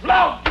have you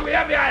flogged! You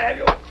hear me? I'll have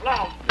you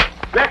flogged!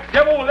 Black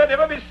devil, let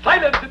never be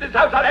silence in this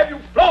house. I'll have you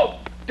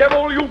flogged.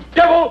 Devil, you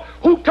devil!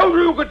 Who told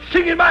you you could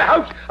sing in my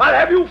house? I'll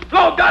have you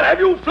flogged. I'll have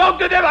you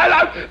flogged. And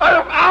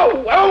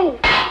ow! Ow!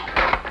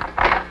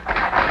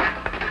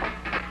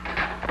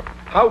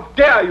 How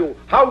dare you?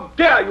 How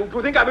dare you? Do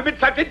you think I'm a bit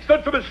such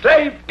insolence from a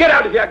slave? Get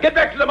out of here. Get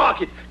back to the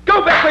market.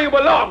 Go back where you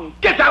belong.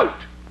 Get out.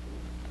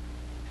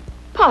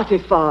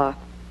 Potiphar.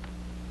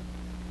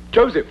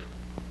 Joseph,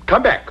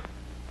 come back.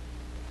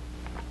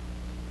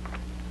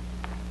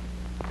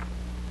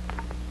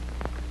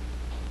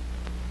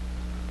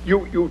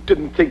 You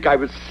didn't think I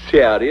was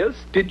serious,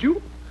 did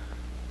you?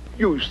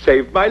 You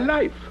saved my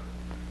life.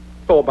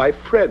 Or my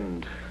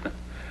friend.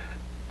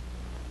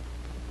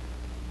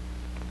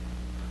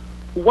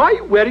 Why are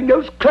you wearing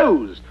those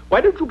clothes? Why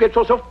don't you get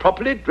yourself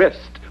properly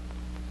dressed?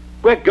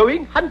 We're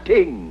going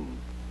hunting.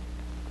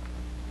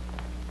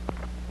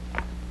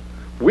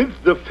 With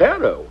the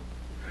Pharaoh?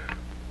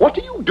 What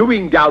are you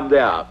doing down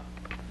there?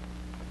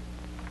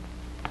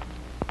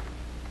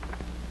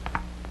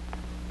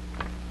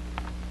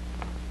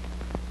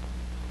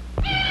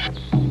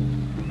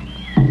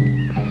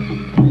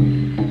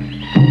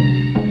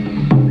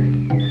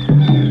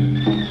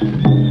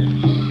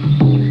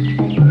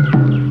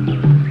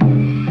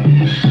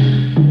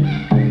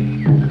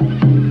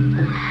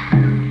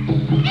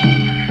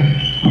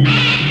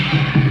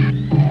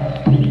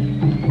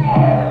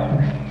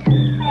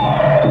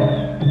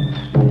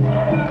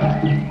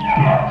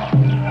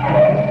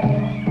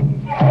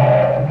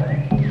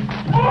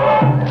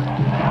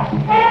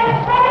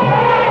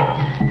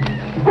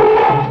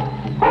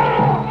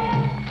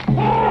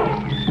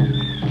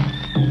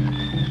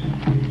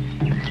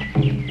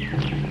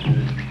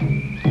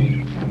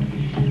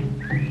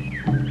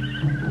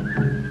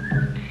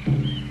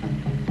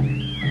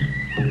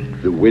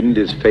 The wind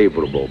is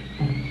favorable.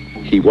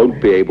 He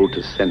won't be able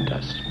to scent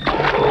us.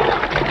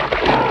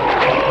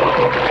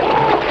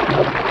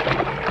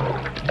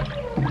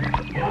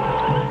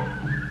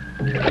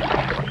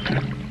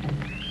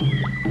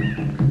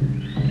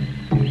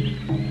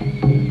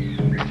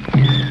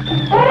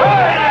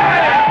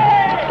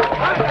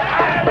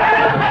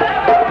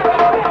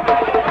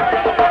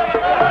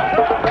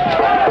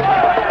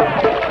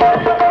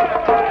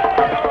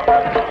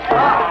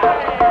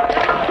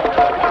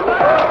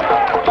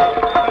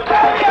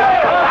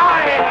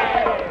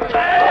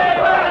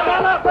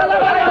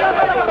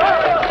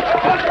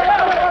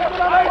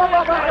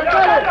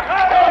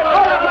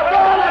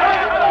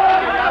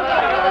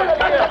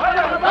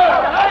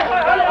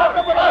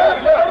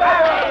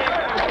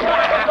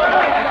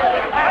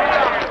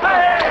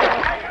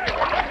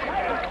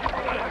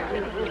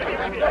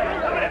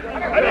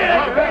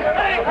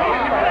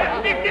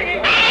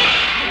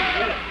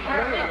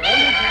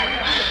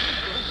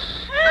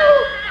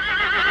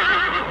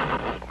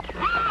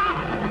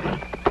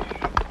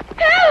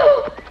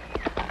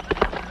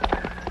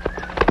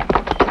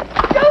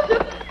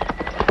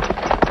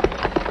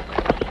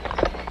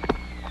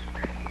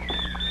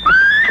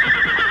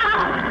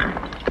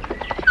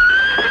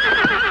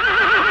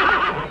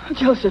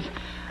 Joseph,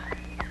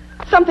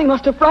 something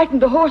must have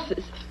frightened the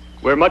horses.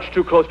 We're much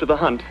too close to the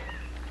hunt.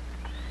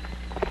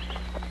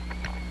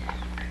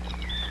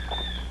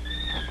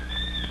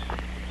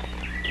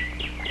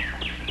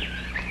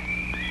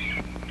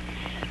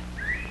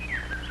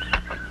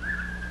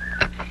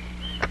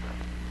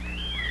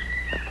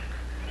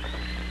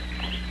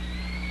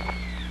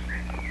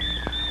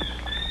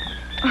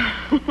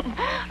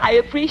 I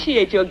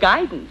appreciate your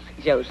guidance,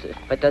 Joseph,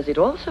 but does it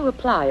also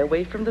apply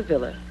away from the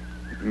villa?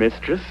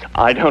 Mistress,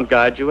 I don't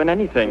guide you in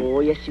anything.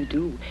 Oh, yes, you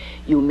do.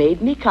 You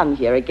made me come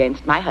here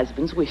against my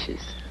husband's wishes.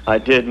 I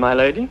did, my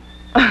lady.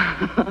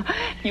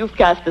 You've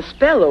cast a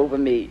spell over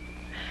me.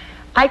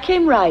 I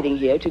came riding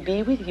here to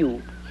be with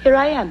you. Here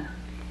I am.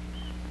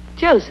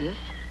 Joseph,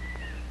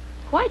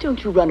 why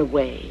don't you run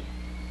away?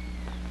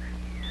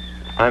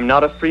 I'm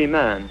not a free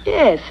man.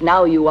 Yes,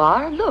 now you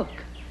are. Look,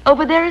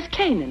 over there is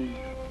Canaan.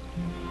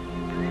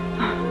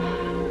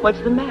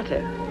 What's the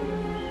matter?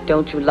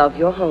 Don't you love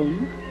your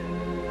home?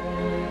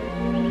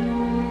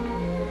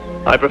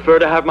 I prefer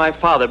to have my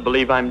father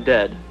believe I'm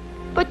dead.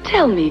 But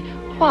tell me,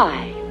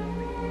 why?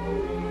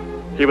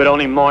 He would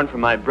only mourn for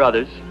my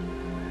brothers,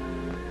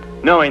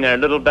 knowing they're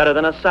little better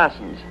than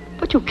assassins.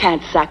 But you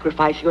can't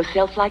sacrifice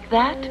yourself like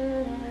that.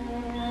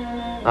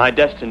 My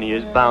destiny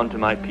is bound to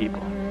my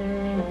people.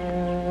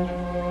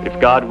 If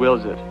God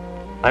wills it,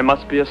 I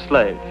must be a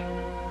slave.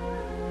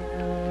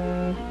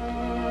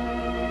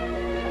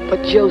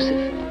 But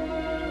Joseph,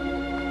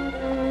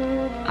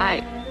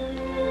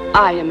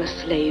 I am a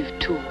slave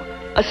too.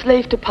 A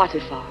slave to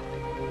Potiphar.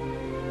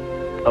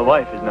 A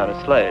wife is not a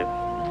slave.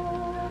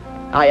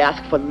 I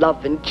asked for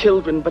love and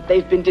children, but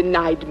they've been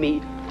denied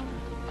me.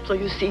 So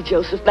you see,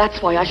 Joseph,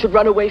 that's why I should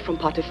run away from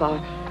Potiphar.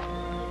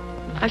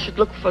 I should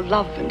look for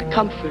love and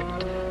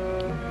comfort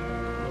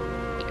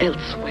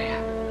elsewhere.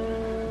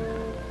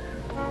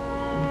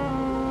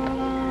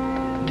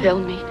 Tell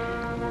me,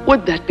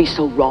 would that be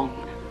so wrong?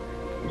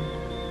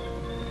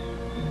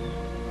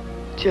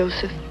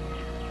 Joseph?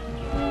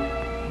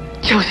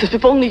 Joseph,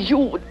 if only you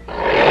would...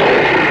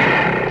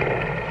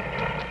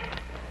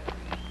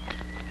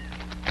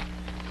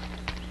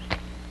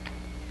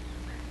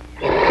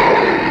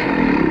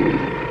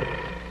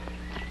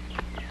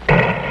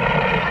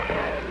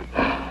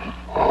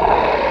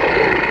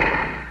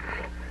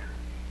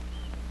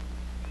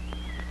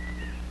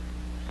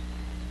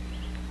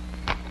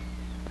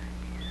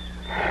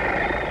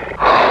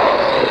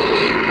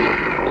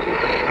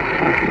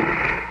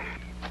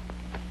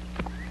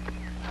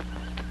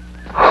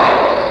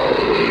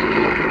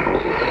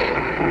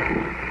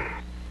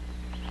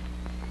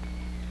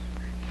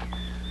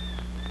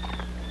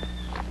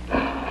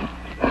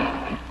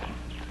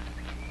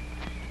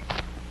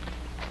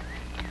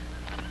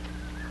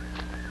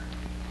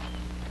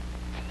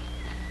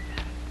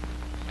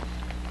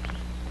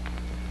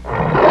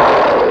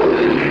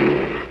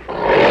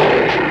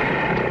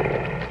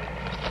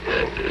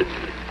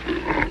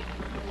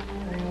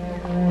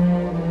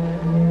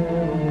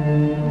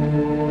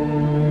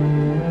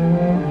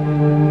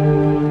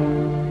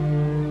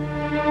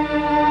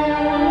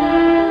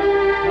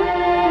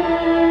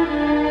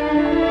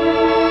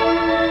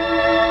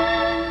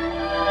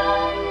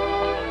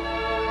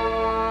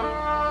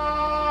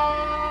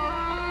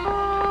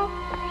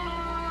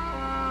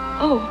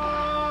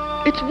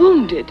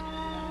 wounded.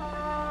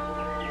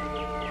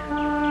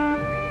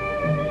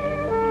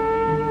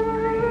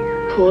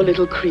 Poor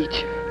little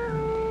creature.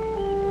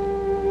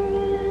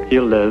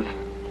 He'll live.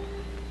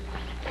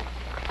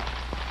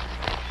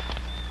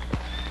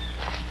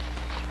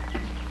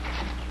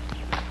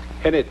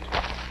 Henet,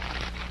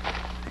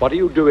 what are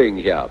you doing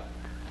here?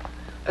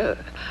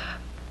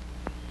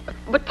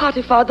 But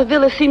Potiphar, the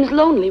villa seems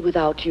lonely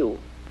without you.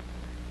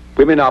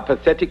 Women are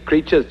pathetic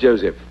creatures,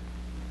 Joseph.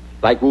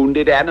 Like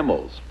wounded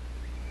animals.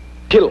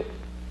 Kill.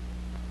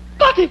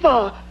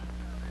 Potiphar!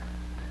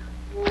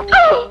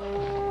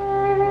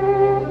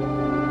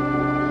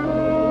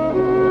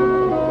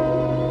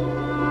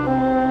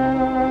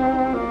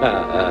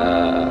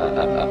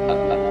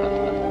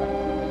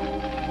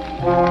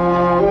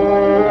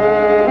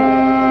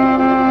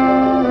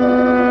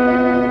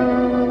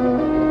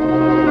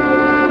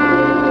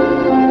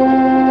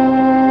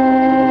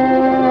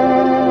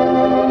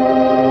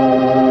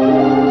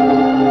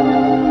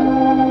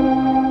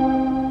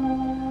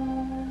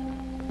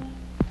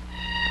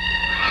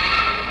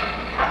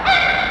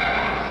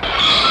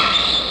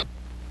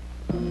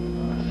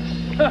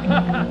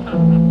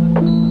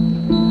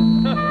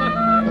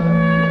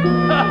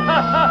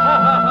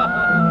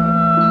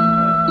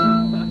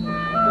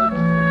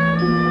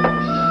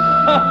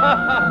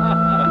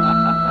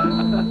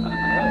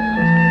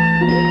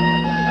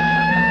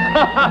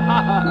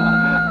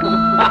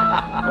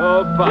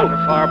 Oh,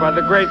 Potiphar, by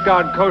the great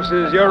god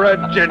Koses, you're a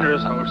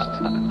generous host.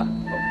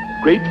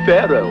 Great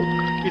Pharaoh,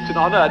 it's an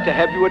honor to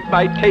have you at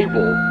my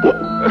table.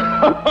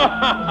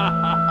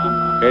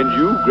 And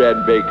you,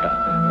 Grand Baker,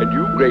 and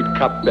you, Great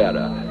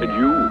Cupbearer, and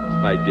you,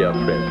 my dear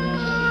friends.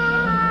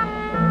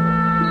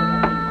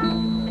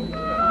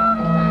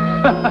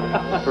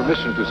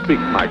 Permission to speak,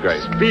 my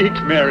grace. Speak,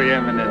 Merry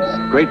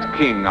Eminence. Great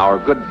King, our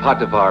good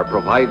Potiphar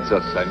provides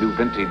us a new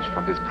vintage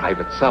from his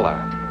private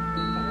cellar.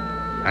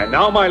 And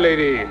now, my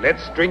lady,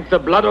 let's drink the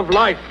blood of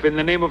life in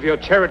the name of your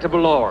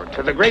charitable lord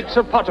to the great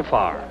Sir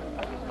Potiphar.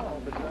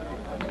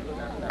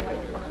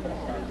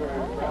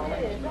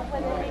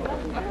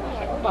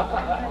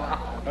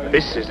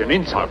 This is an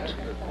insult.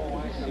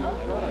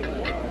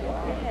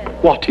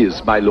 What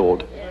is, my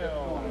lord?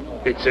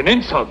 It's an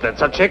insult that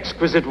such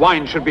exquisite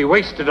wine should be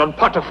wasted on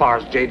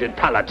Potiphar's jaded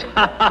palate.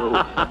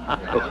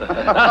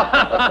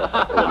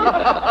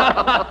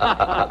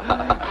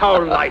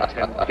 How light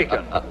and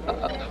piquant.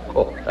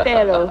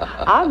 Pharaoh,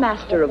 our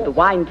master of the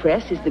wine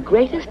press is the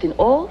greatest in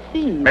all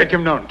Thebes. Make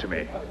him known to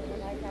me.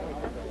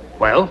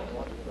 Well,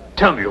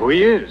 tell me who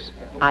he is.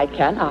 I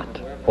cannot.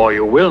 Or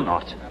you will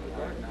not.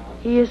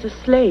 He is a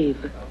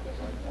slave.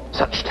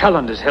 Such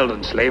talent is held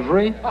in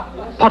slavery?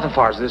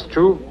 Potiphar's this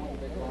true?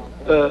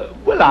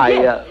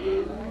 Yes.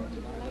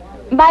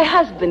 My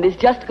husband is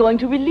just going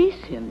to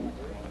release him.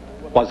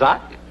 Was I?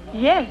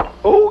 Yes.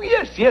 Oh,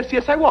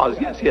 yes, I was.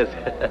 Yes.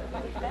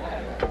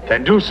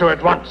 Then do so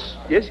at once.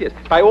 Yes.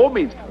 By all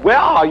means. Where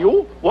are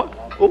you? What?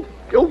 Oh,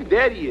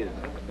 there he is.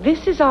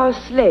 This is our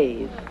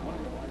slave.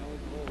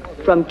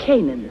 From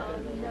Canaan.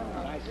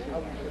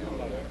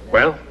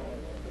 Well,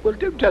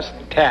 don't just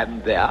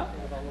stand there.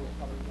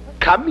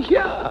 Come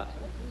here.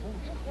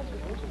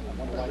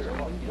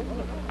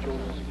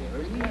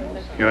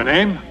 Your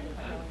name?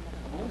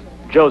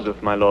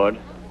 Joseph, my lord.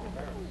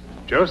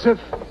 Joseph,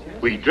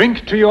 we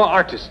drink to your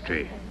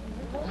artistry.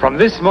 From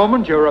this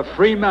moment, you're a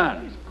free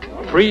man.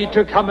 Free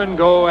to come and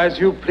go as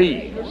you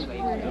please.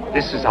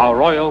 This is our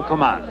royal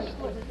command.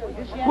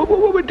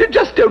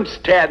 Just don't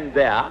stand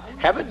there.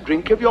 Have a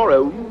drink of your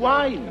own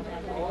wine.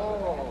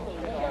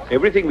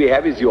 Everything we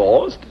have is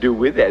yours to do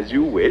with as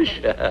you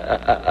wish.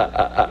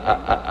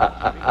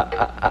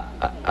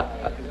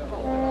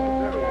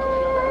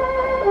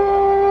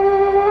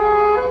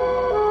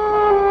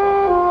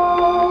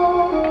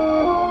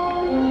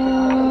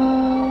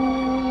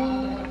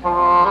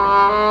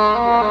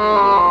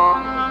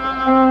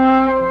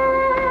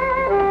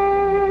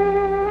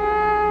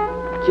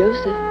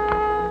 Joseph.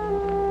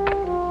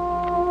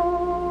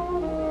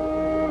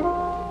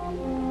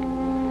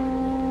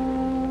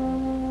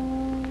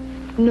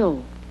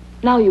 No.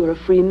 Now you're a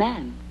free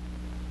man.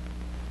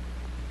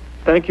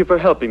 Thank you for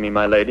helping me,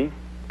 my lady.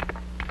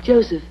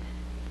 Joseph,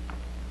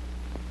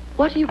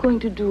 what are you going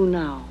to do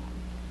now?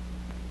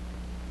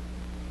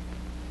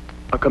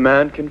 A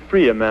command can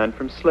free a man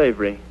from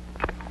slavery.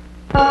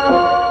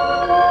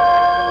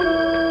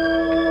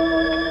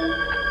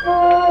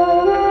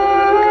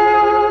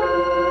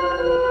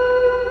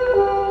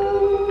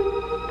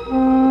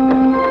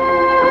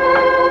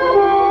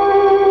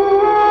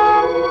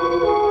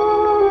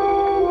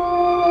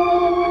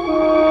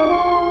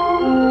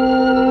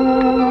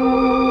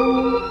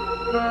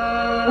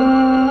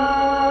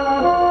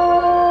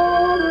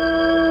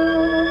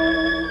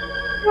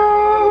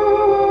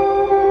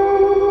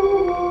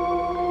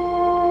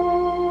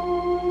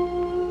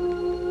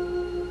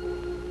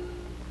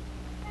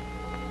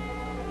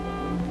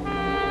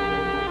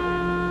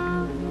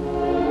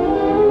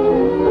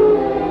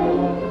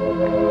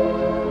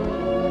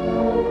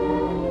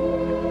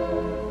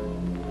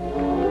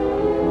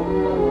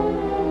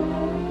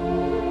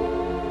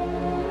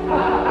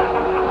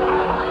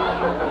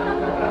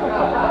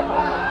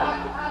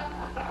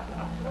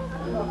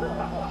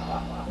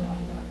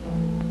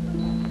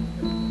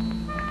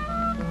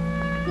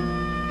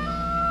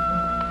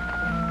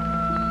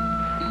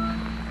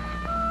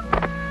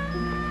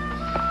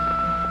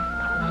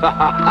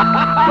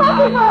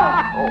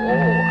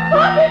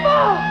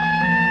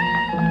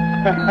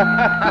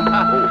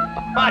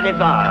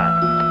 Potiphar!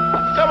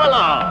 Come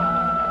along!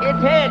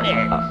 It's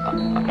Henet!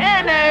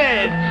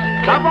 Henet!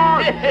 Come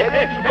on!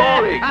 Henet's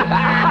calling!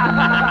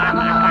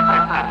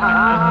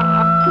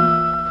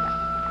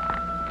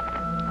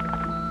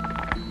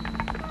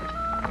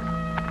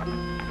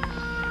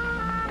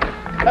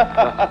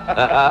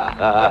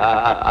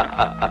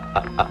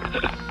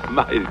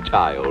 My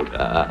child.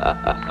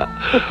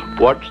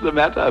 What's the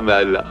matter,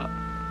 my love?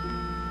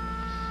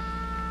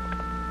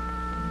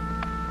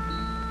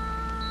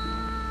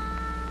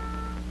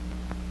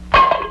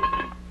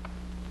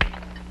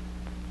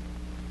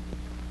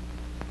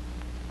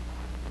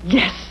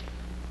 Yes,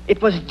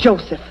 it was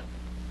Joseph.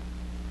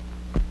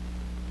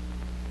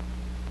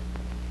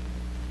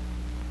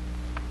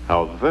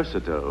 How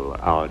versatile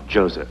our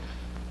Joseph.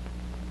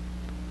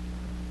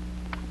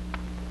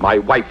 My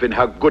wife in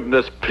her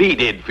goodness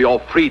pleaded for your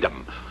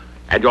freedom,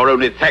 and your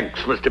only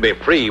thanks was to be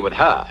free with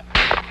her.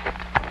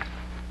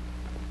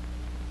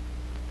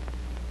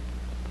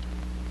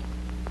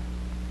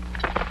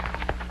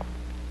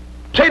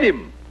 Chain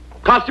him!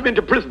 Cast him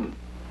into prison!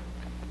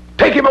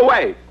 Take him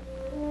away!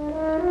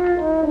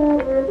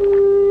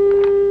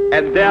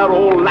 And there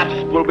all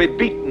lust will be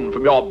beaten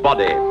from your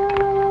body.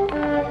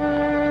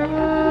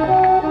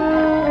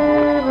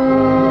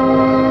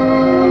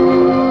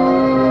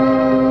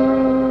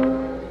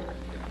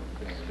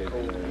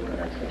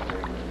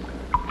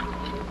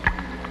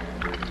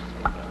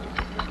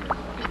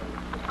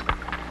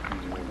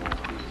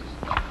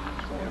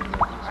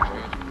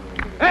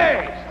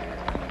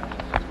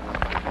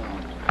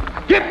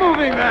 Get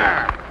moving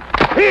there!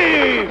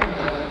 Heave!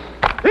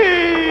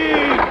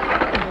 Heave!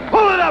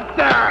 Pull it up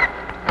there!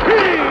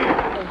 Heave!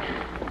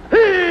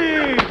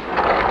 Heave!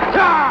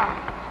 Ah!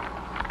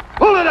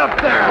 Pull it up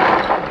there!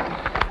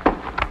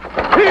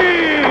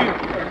 Heave!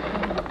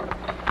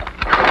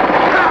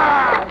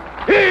 Ah!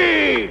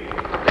 Heave!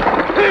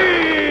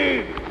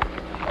 Heave!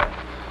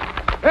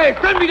 Hey,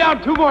 send me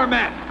down 2 more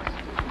men!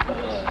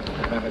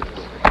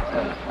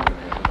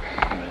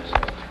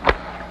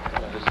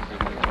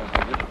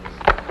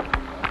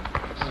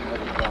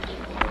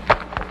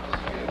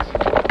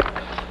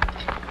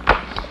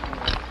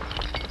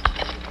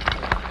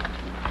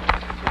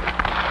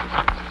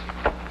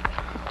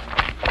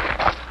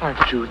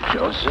 Aren't you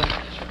Joseph?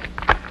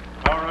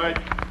 All right,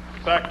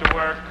 back to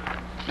work.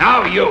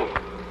 Now you!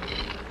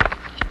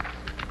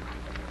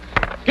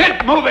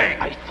 Get moving!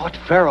 I thought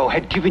Pharaoh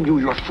had given you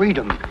your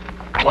freedom.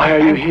 Why are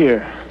you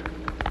here?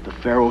 The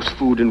Pharaoh's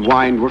food and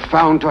wine were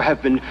found to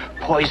have been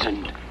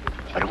poisoned.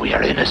 But we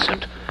are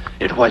innocent.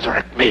 It was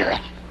Rekmira.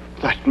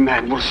 That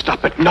man will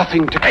stop at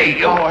nothing to Hey,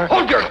 you!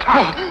 Hold your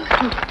tongue!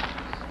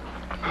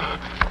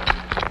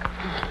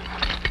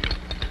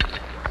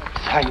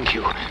 Thank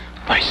you,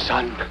 my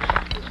son.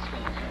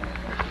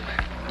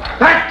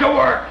 Back to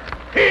work!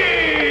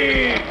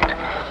 Heave!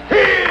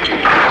 Heave!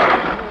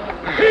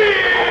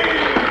 Heave!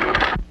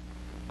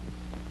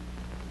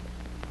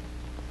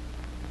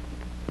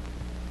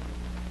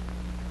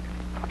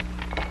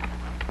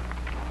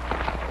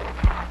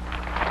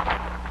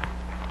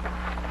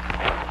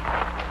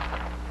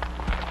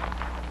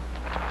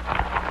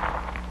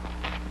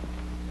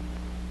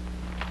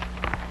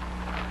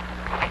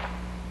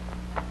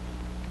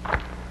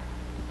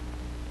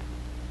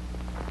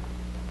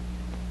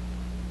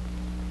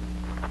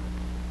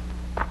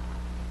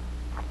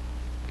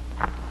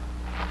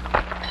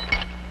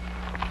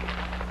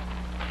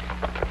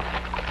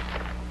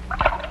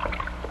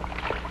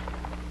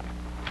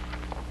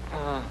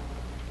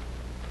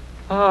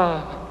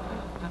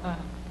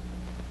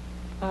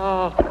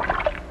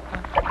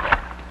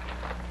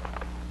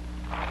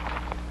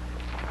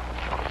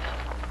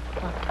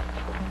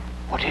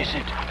 What is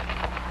it?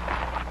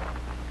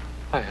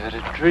 I had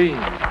a dream.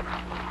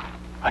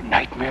 A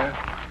nightmare?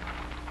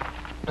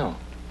 No.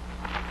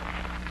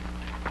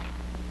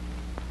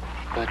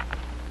 But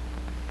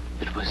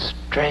it was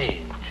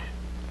strange.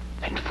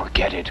 Then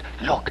forget it.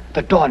 Look,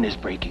 the dawn is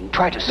breaking.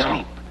 Try to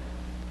sleep.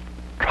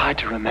 Try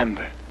to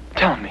remember.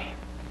 Tell me.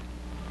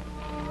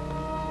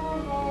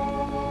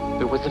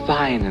 There was a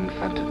vine in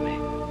front of me.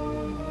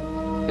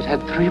 It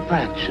had 3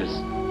 branches.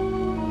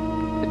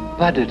 It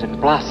budded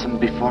and blossomed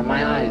before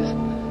my eyes,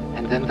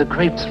 and then the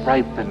grapes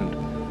ripened.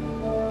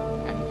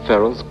 And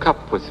Pharaoh's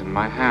cup was in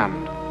my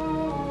hand,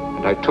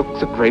 and I took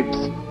the grapes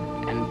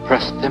and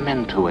pressed them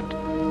into it,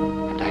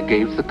 and I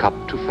gave the cup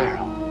to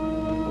Pharaoh.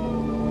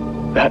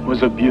 That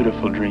was a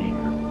beautiful dream.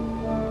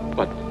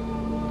 But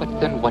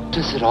then what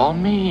does it all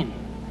mean?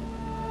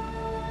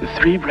 The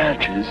 3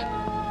 branches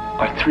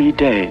are 3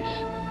 days.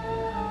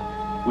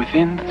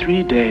 Within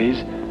 3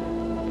 days,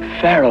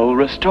 Pharaoh will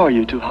restore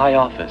you to high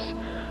office,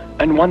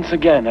 and once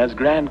again, as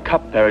Grand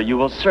Cupbearer, you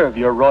will serve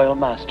your royal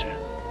master.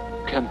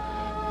 Can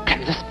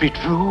this be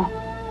true?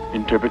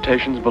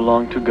 Interpretations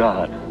belong to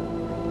God,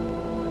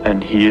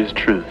 and He is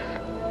truth.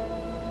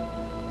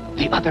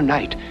 The other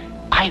night,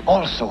 I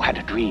also had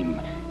a dream.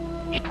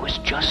 It was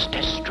just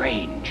as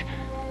strange.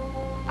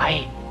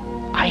 I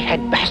I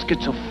had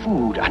baskets of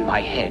food on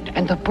my head,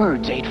 and the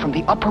birds ate from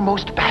the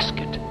uppermost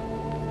basket.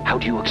 How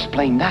do you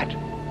explain that?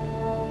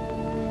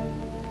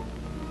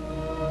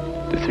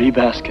 The 3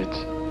 baskets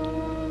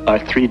are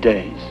 3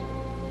 days.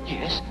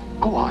 Yes,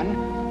 go on.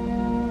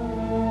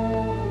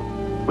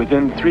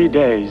 Within 3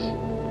 days,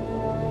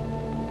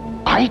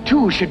 I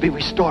too should be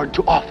restored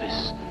to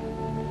office.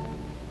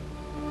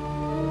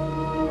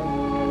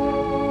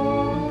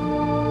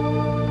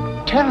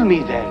 Tell me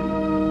then.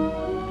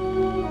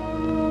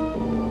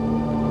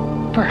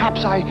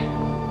 Perhaps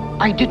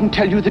I didn't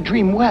tell you the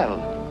dream well.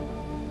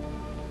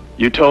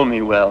 You told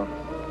me well.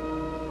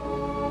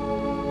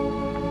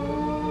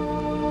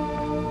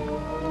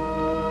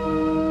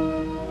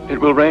 It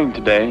will rain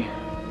today.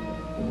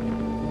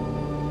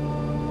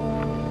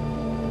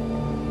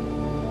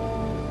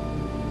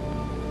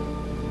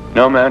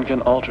 No man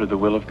can alter the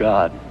will of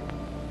God.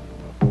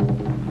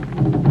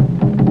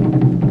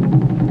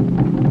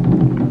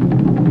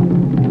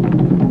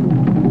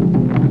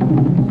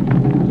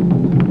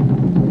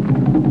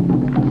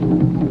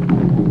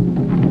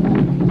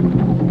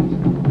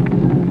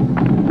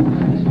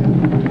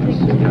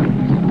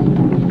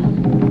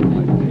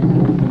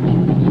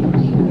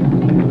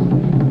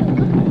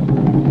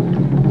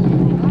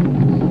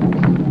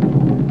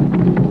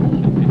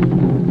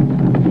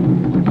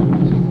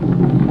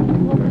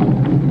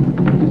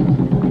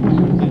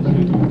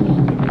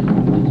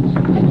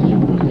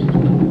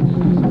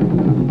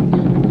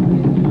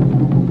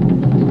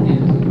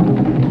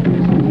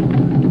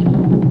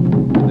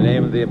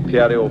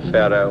 Imperial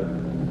Pharaoh,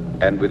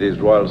 and with his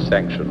royal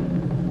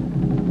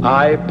sanction.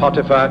 I,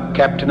 Potiphar,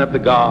 Captain of the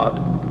Guard,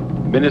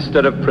 Minister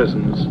of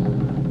Prisons,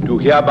 do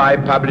hereby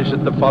publish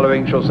that the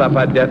following shall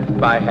suffer death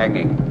by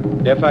hanging: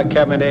 Tthe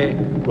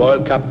Kamene,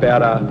 Royal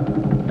Cupbearer,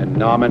 and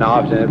Naaman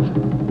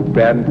Asenath,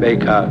 Grand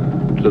Baker,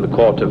 to the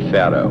court of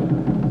Pharaoh.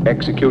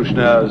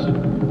 Executioners,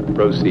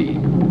 proceed.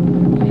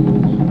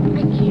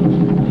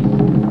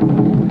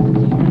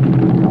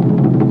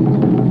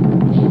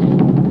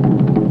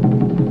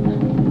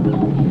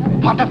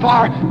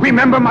 Potiphar,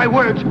 remember my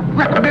words.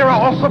 Rekmira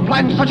also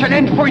planned such an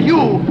end for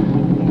you.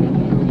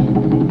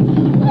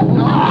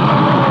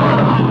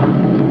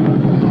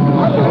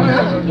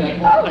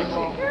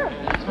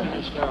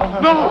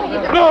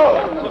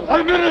 No!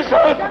 I'm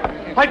innocent!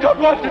 I don't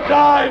want to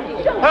die!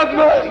 Have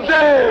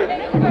mercy!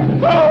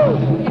 No!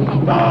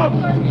 Stop!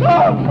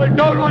 I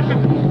don't want to...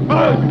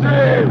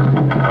 Mercy!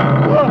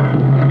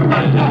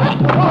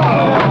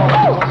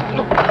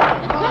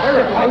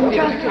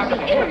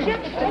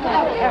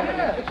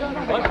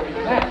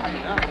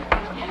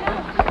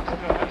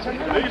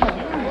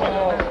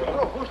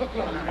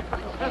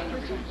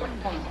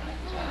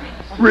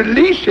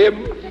 Release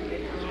him!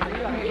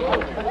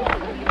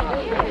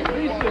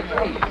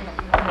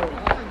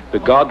 The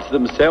gods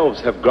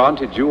themselves have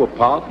granted you a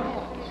pardon.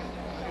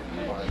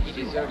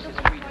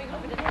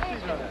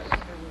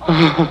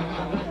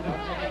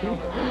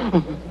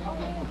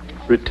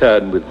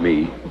 Return with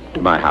me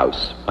to my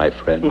house, my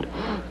friend.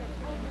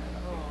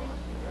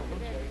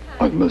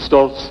 I must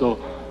also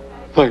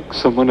thank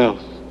someone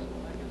else.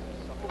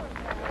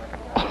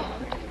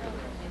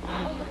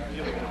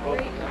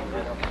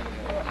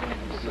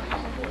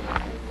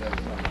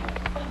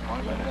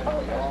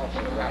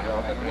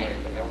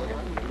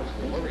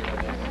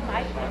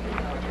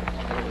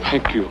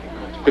 Thank you.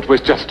 It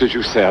was just as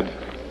you said.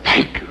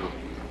 Thank you.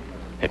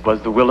 It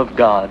was the will of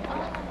God.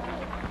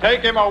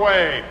 Take him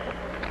away.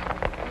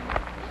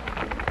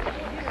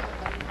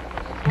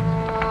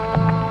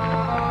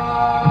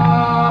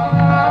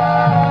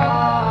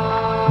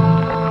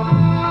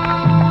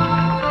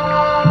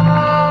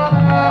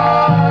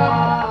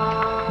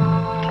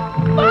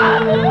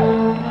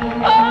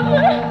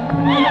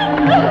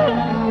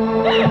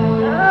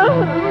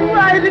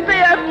 Why did they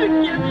have to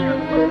kill you?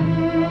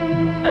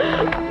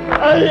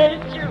 I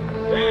hate you.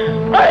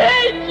 I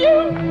hate you.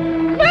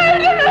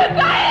 Murderers,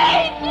 I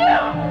hate you.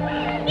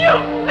 You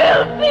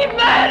filthy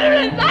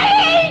murderers, I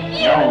hate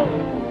you.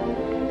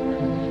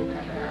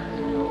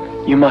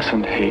 You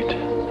mustn't hate.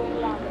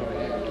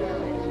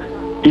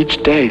 Each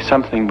day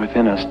something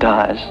within us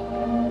dies.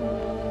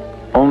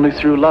 Only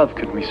through love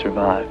can we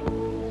survive.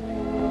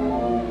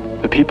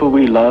 The people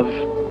we love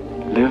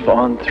live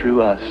on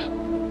through us.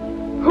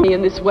 Who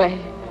in this way?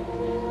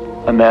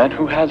 A man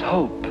who has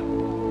hope.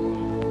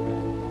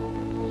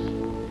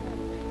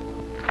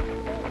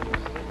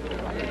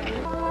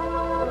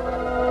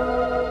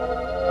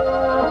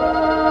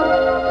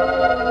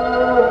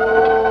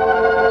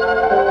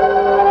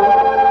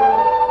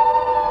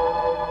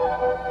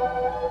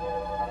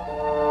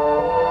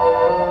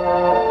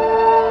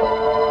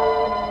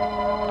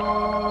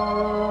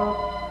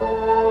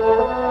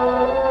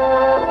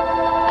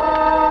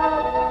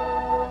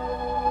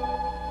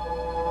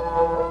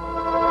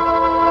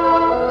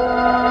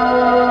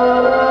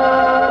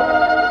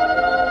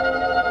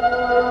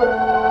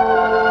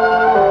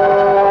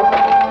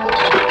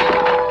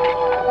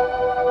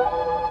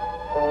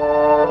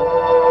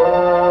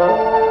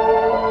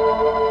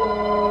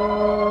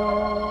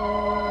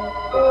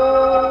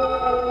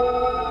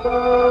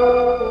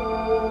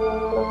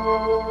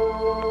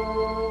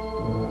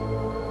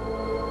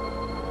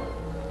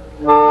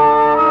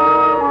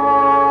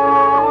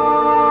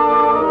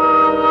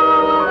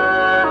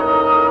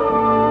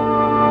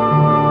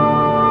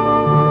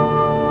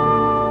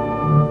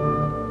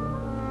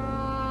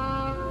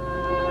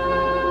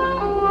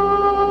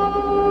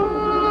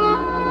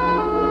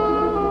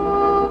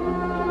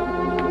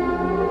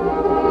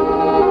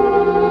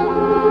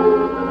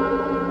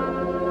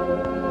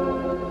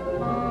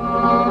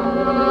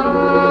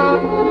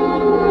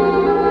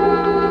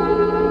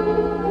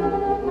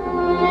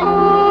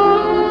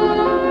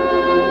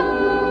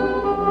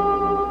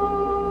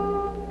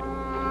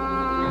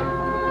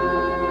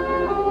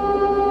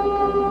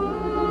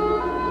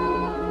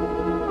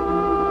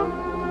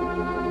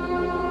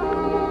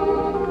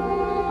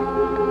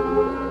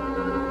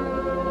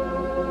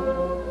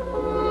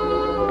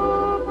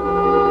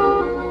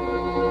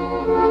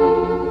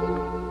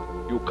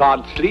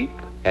 can't sleep,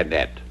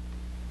 Henet?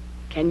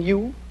 Can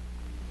you,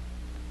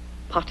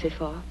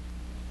 Potiphar?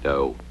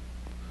 No.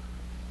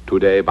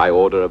 Today, by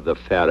order of the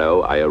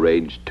Pharaoh, I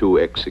arranged 2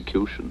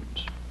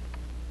 executions.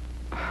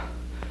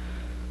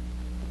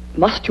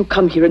 Must you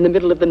come here in the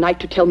middle of the night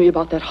to tell me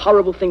about that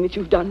horrible thing that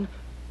you've done?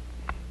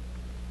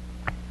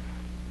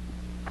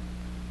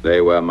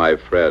 They were my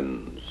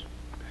friends,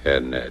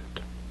 Henet.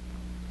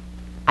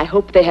 I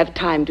hope they have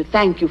time to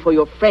thank you for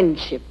your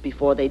friendship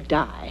before they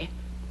die.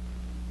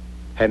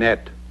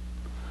 Henet,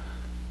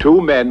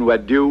 2 men were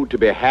due to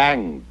be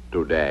hanged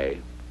today,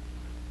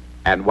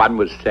 and 1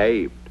 was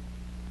saved.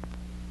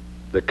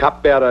 The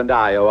cupbearer and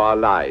I owe our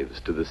lives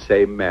to the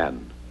same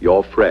man,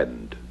 your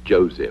friend,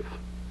 Joseph.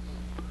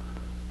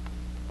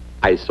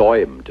 I saw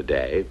him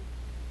today.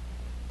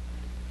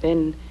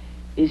 Then,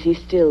 is he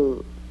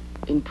still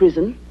in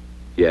prison?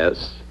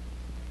 Yes.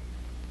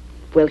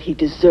 Well, he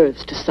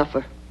deserves to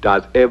suffer.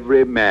 Does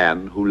every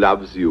man who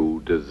loves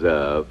you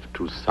deserve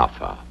to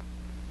suffer?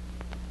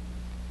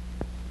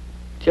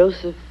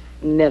 Joseph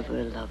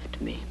never loved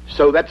me.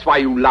 So that's why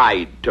you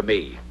lied to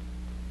me.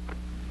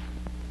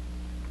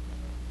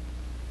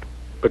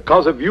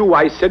 Because of you,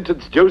 I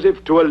sentenced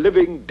Joseph to a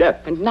living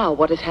death. And now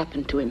what has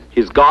happened to him?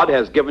 His God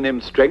has given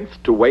him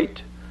strength to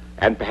wait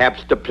and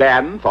perhaps to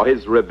plan for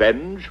his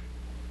revenge.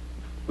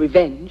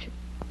 Revenge?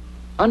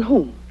 On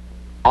whom?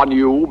 On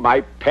you,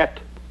 my pet.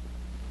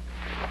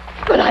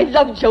 But I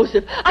love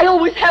Joseph. I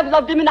always have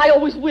loved him and I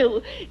always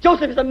will.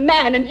 Joseph is a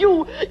man and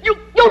you're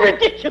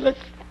ridiculous.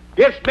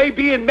 Yes,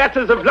 maybe in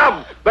matters of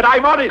love, but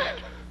I'm honest.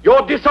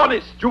 You're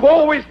dishonest. You've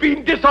always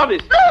been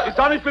dishonest.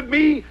 Dishonest with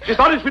me,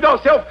 dishonest with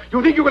yourself.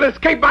 You think you can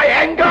escape my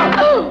anger?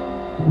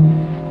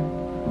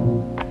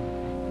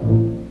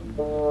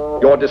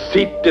 Your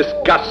deceit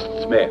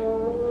disgusts me,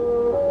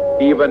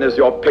 even as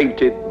your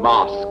painted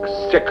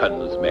mask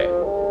sickens me.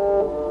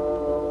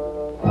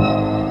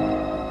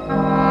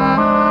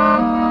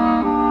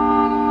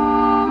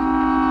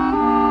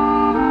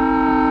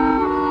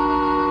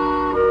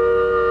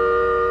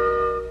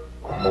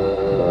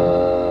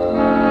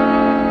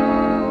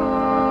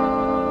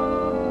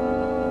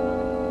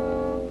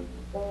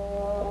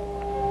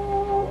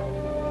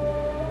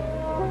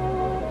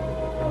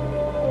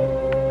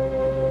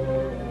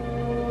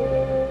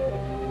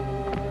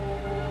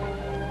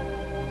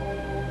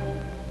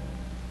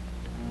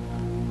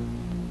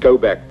 Go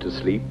back to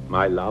sleep,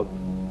 my love.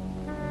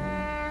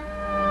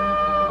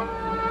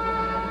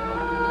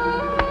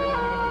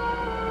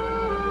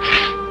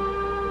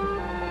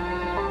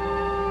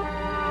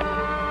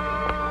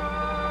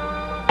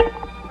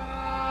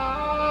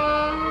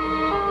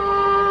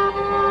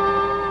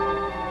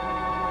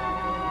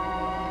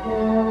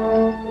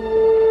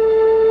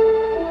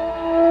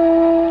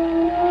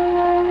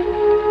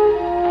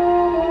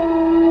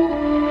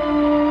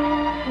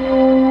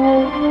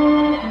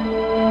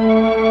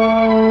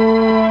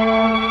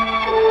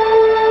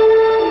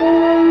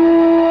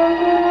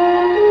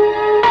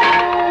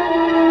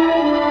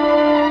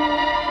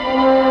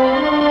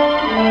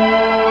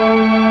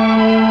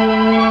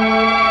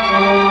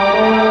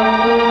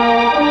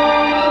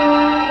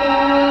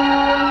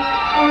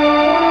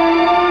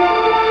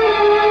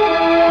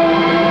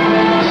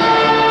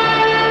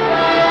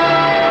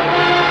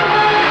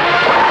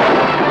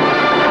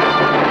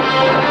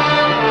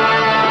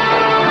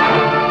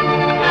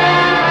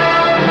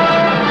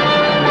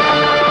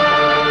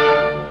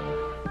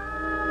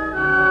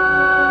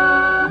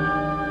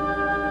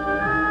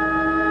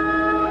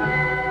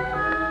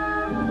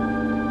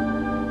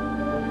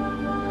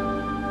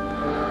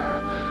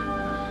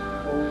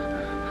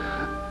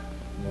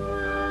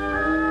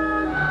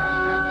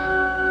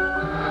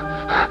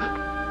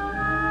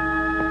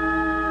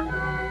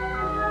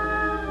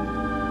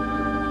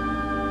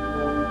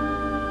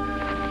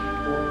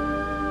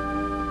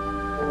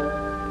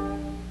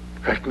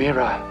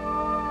 Rekmira!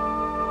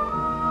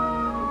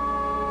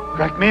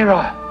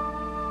 Rekmira!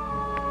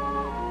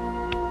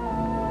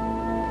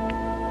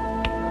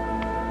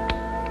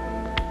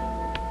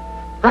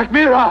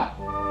 Rekmira!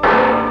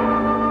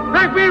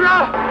 Rekmira!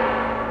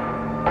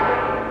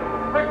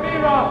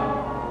 Rekmira!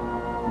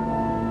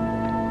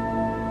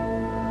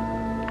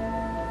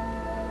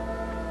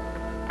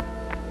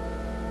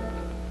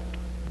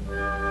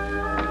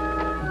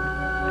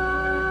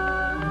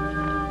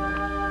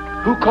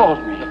 Who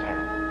called me?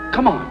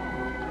 Come on.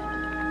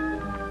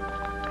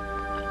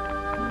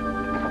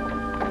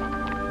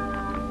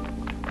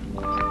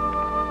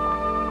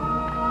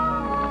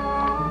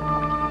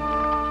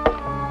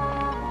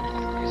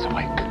 He's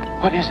awake.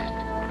 What is it?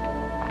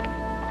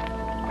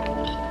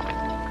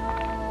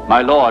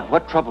 My lord,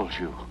 what troubles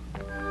you?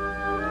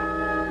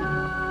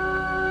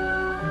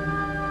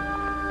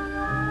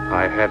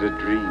 I had a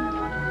dream.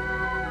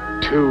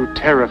 2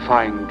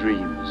 terrifying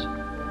dreams.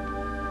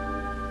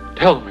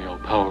 Tell me, O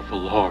powerful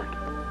lord.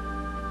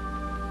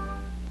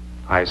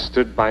 I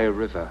stood by a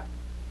river,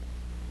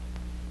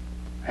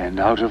 and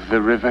out of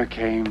the river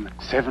came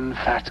 7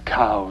 fat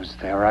cows,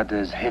 their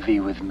udders heavy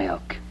with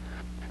milk,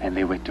 and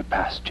they went to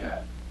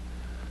pasture.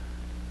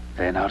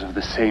 Then out of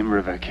the same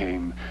river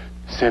came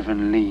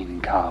 7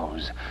 lean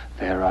cows,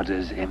 their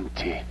udders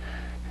empty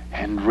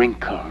and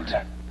wrinkled,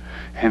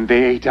 and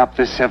they ate up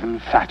the 7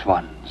 fat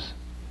ones.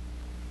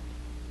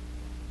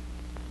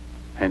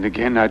 And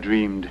again I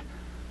dreamed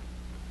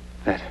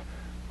that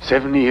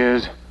 7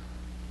 ears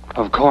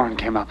of corn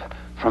came up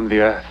from the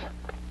earth.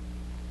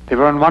 They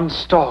were on one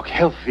stalk,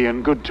 healthy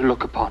and good to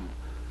look upon.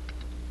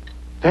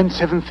 Then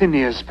 7 thin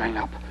ears sprang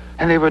up,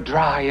 and they were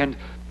dry and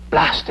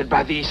blasted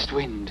by the east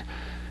wind,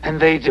 and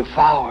they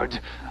devoured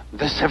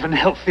the 7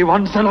 healthy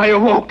ones, and I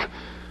awoke.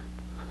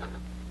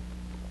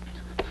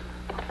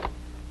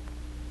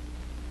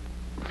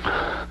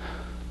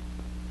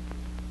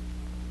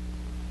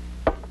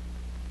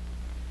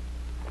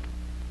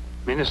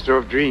 Minister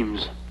of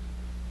Dreams,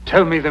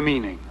 tell me the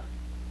meaning.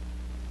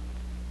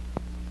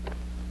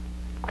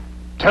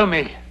 Tell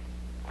me.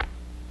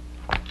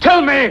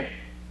 Tell me!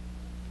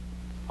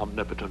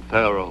 Omnipotent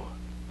Pharaoh,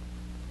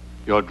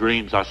 your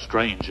dreams are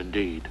strange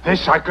indeed.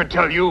 This I could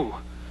tell you,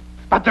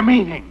 but the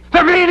meaning!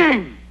 The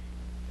meaning!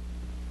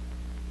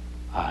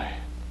 I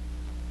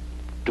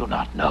do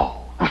not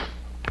know.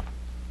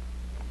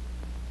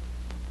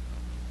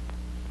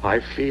 I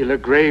feel a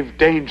grave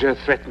danger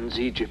threatens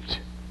Egypt.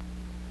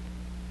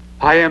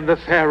 I am the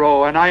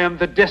Pharaoh, and I am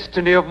the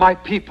destiny of my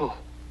people.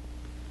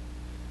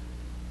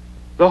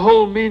 The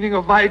whole meaning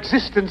of my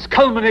existence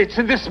culminates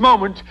in this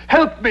moment.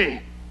 Help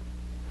me!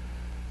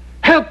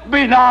 Help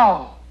me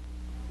now!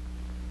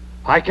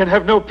 I can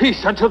have no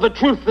peace until the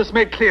truth is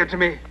made clear to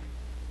me.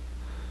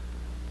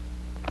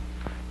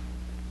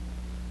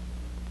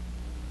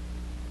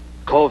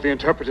 Call the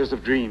interpreters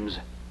of dreams.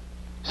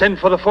 Send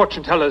for the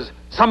fortune tellers.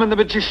 Summon the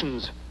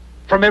magicians.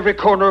 From every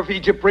corner of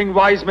Egypt bring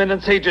wise men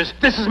and sages.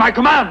 This is my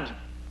command!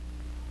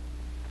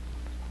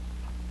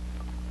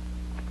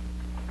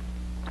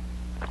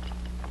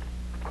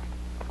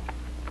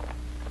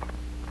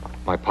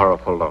 My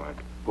powerful lord.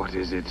 What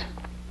is it?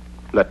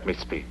 Let me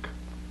speak.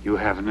 You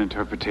have an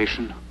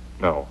interpretation?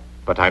 No,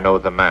 but I know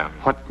the man.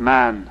 What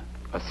man?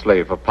 A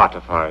slave of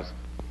Potiphar's,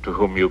 to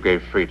whom you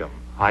gave freedom.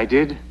 I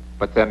did?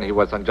 But then he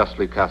was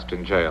unjustly cast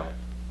in jail.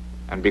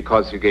 And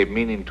because he gave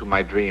meaning to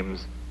my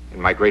dreams in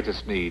my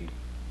greatest need,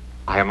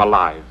 I am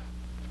alive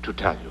to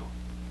tell you.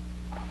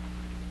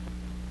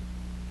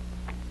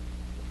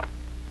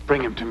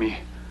 Bring him to me.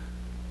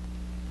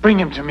 Bring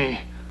him to me.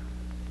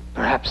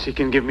 Perhaps he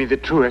can give me the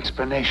true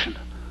explanation.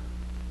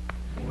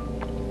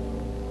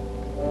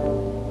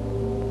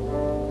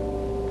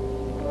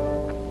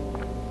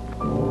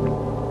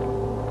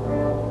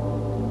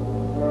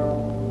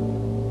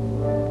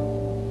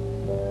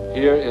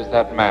 Here is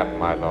that man,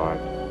 my lord.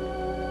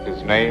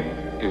 His name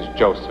is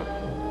Joseph.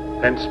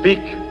 Then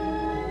speak.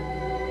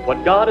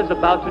 What God is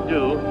about to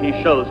do, he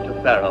shows to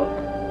Pharaoh.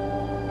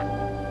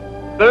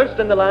 First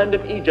in the land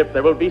of Egypt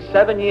there will be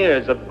 7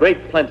 years of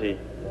great plenty,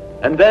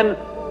 and then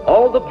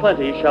all the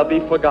plenty shall be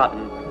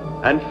forgotten,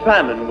 and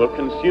famine will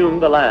consume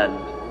the land.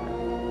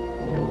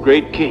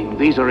 Great king,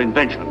 these are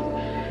inventions.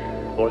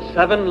 For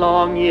 7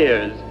 long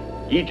years,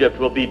 Egypt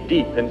will be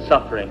deep in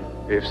suffering.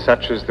 If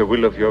such is the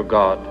will of your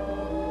God,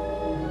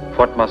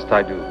 what must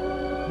I do?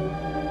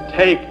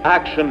 Take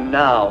action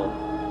now.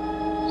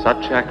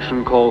 Such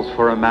action calls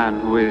for a man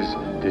who is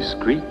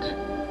discreet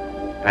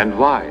and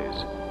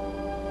wise.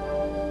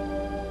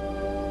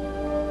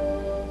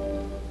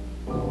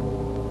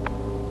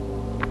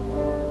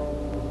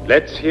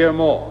 Let's hear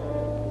more.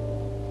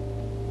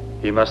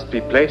 He must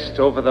be placed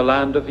over the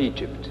land of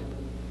Egypt.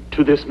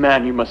 To this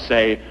man you must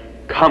say,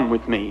 "Come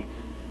with me,"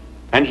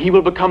 and he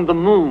will become the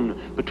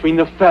moon between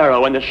the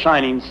Pharaoh and the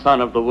shining sun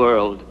of the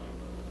world.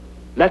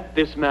 Let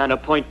this man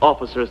appoint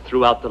officers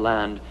throughout the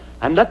land,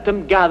 and let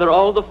them gather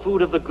all the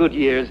food of the good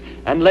years,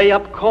 and lay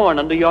up corn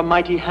under your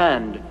mighty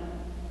hand.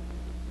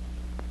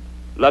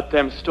 Let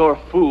them store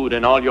food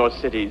in all your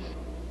cities.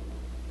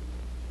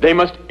 They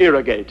must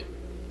irrigate,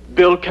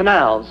 build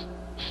canals,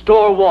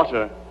 store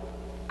water,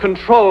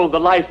 control the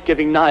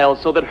life-giving Nile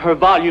so that her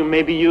volume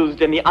may be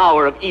used in the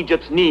hour of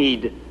Egypt's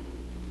need.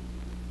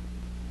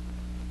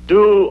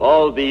 Do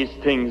all these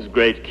things,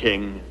 great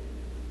king,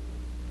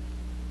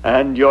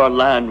 and your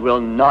land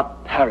will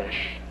not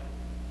perish.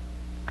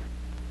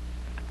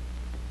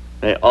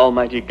 May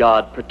Almighty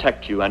God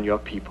protect you and your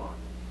people.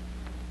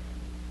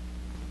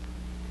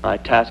 My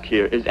task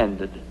here is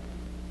ended.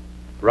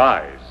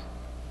 Rise.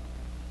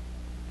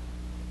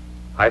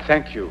 I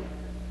thank you.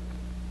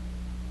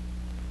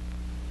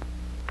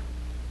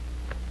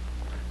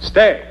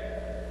 Stay.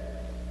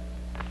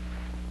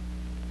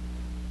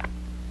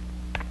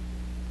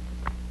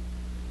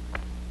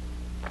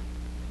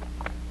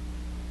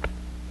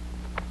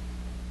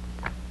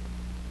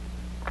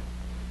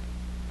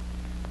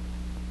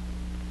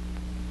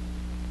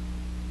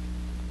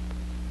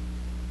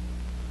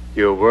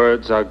 Your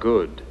words are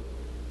good.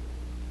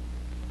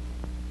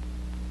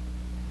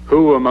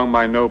 Who among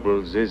my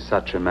nobles is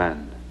such a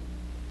man?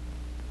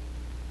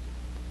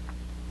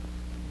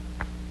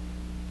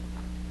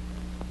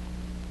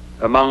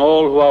 Among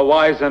all who are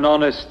wise and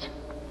honest,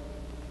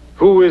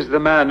 who is the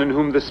man in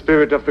whom the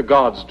spirit of the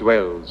gods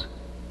dwells?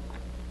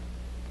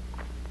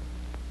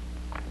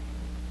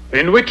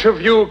 In which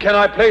of you can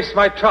I place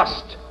my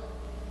trust?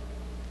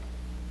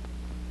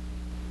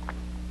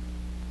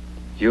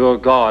 Your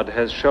God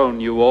has shown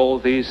you all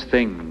these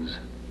things.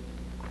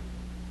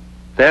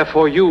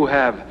 Therefore you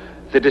have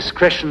the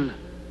discretion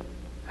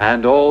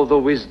and all the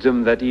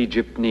wisdom that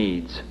Egypt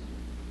needs.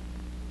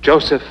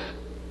 Joseph,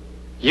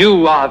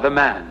 you are the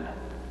man.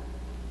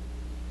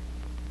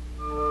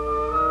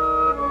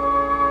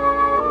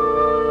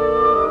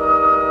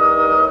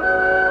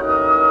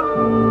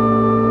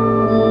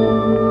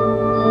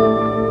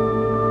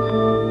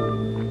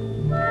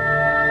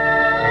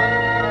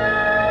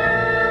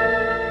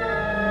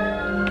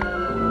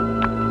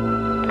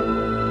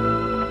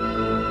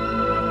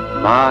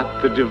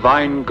 Maat, the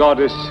divine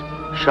goddess,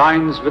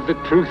 shines with the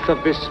truth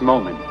of this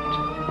moment.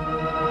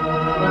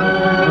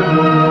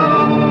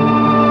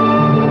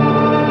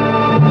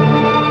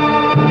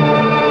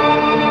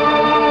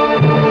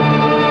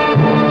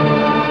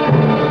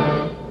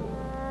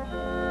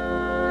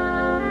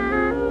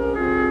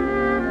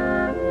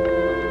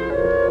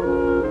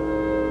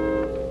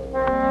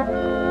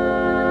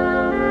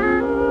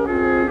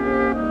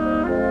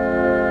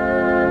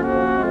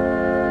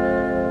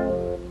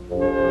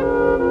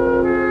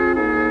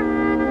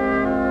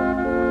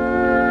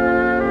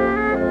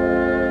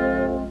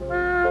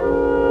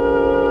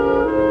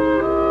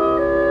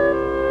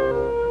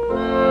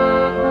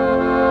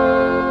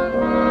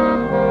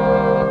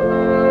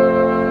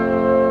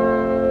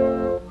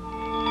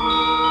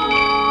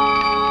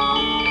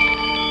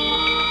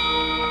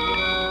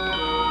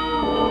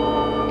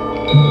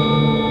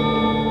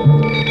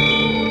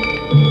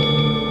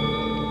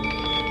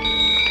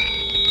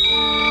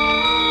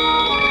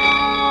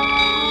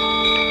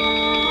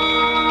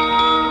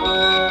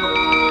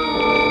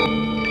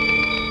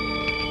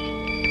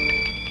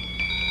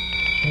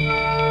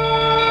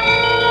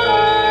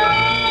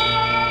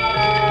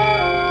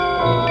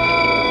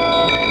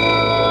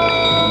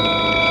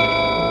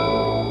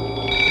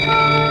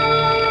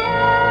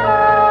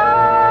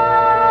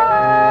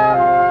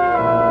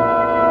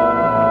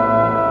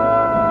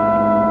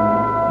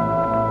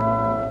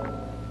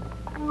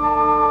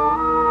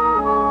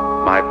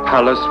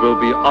 Palace will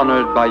be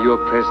honored by your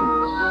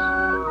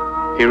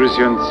presence. Here is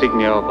your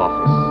insignia of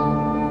office.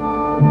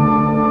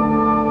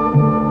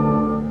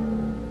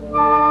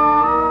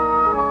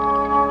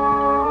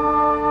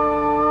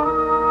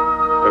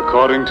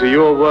 According to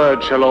your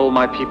word shall all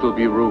my people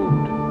be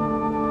ruled.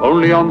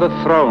 Only on the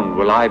throne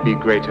will I be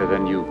greater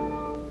than you.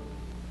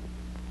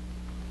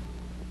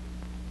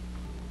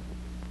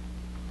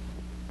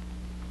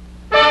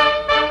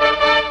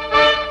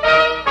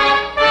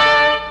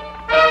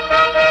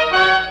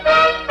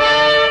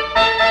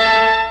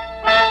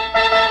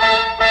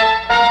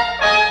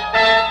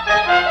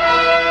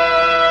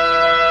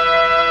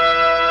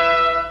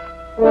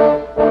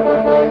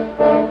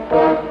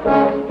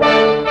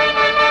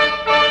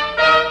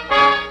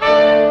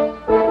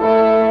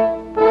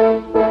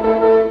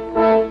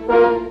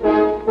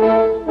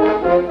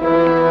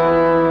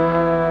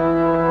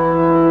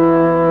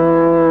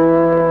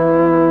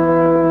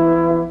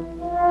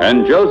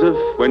 And Joseph,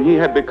 when he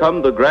had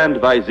become the Grand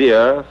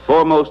Vizier,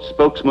 foremost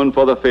spokesman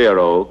for the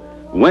Pharaoh,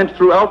 went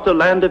throughout the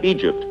land of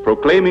Egypt,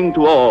 proclaiming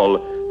to all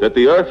that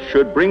the earth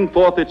should bring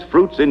forth its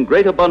fruits in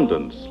great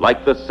abundance,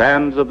 like the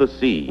sands of the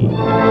sea.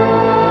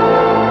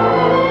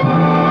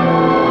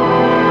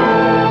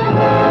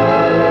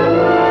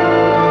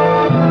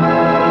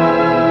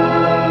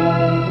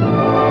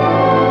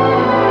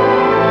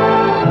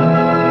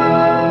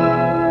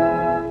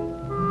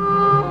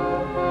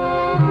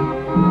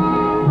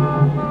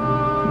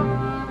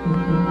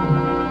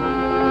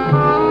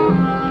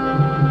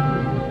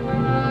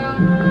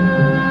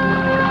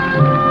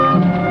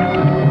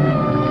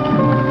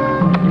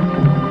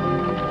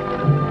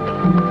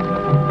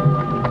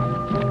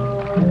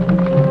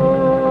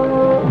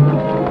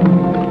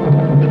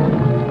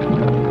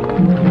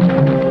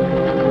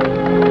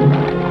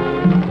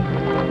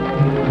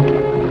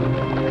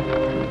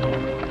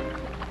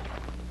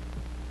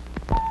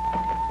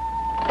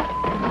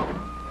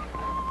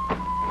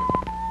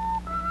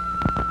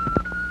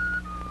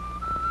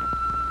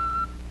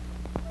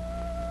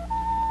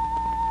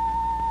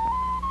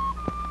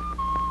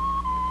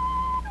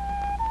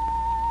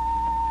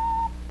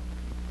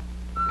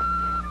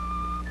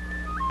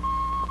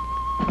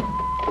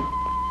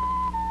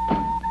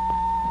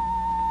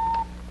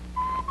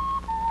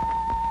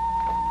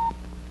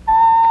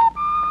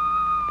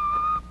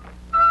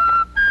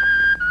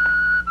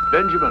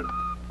 Benjamin.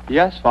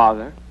 Yes,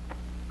 Father?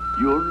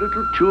 Your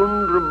little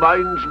tune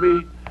reminds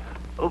me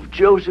of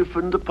Joseph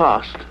in the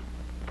past.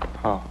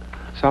 Oh,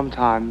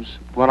 sometimes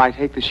when I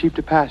take the sheep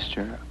to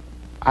pasture,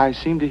 I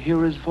seem to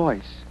hear his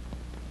voice.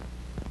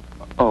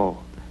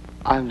 Oh,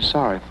 I'm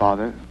sorry,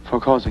 Father, for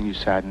causing you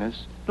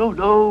sadness.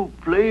 No,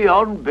 play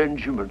on,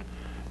 Benjamin.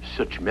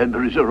 Such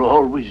memories are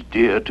always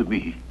dear to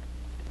me.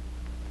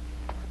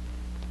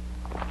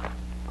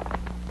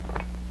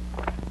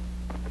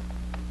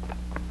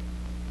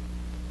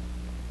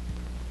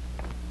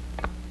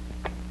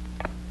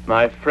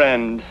 My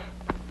friend,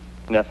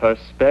 Nefer,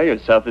 spare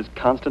yourself this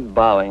constant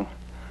bowing.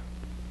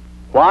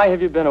 Why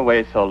have you been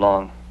away so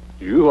long?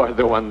 You are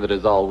the one that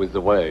is always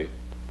away.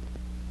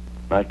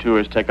 My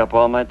tours take up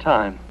all my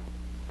time.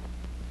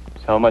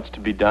 So much to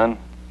be done.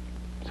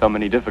 So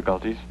many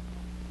difficulties.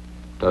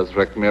 Does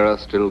Rekmira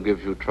still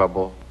give you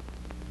trouble?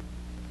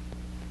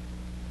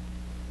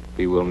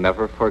 He will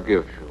never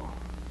forgive you.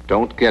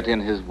 Don't get in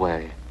his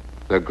way.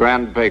 The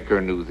Grand Baker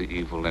knew the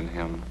evil in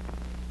him.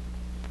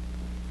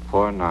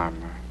 Poor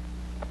Narmer.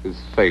 His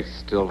face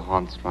still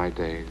haunts my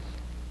days.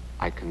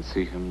 I can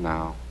see him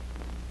now.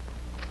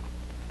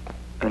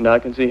 And I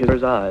can see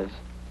his eyes.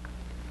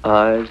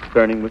 Eyes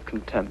burning with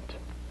contempt.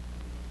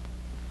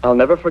 I'll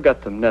never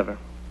forget them, never.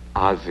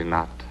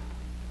 Asenath.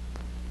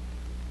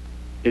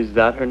 Is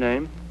that her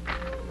name?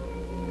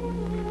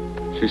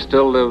 She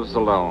still lives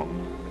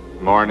alone,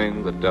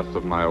 mourning the death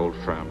of my old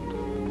friend.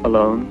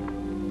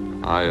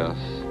 Alone? Ah, yes.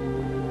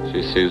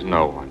 She sees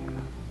no one.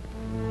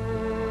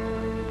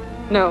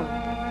 No.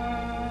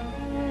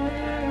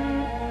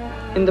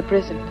 In the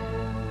prison.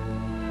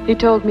 He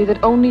told me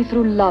that only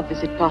through love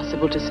is it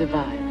possible to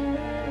survive.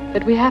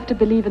 That we have to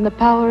believe in the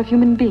power of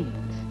human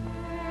beings.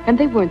 And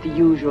they weren't the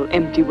usual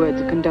empty words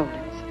of condolence.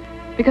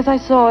 Because I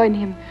saw in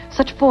him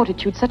such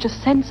fortitude, such a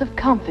sense of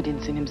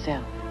confidence in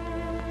himself.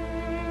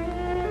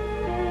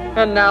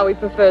 And now he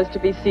prefers to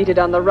be seated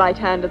on the right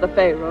hand of the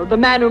Pharaoh, the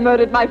man who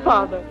murdered my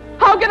father.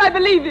 How can I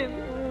believe him?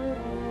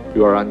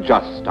 You are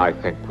unjust, I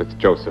think, with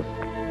Joseph.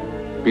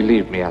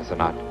 Believe me,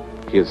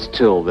 Asenath, he is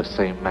still the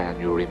same man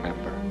you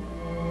remember.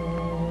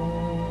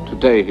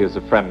 Today he is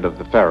a friend of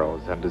the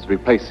Pharaohs and is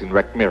replacing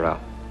Rekmira,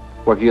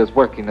 where he is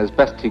working as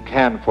best he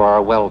can for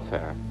our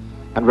welfare.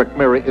 And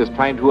Rekmira is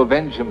trying to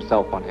avenge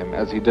himself on him,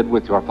 as he did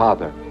with your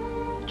father.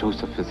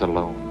 Joseph is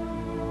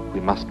alone.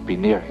 We must be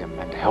near him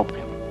and help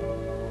him.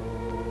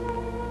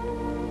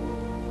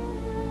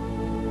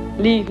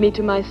 Leave me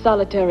to my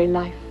solitary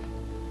life.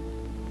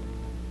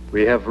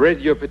 We have read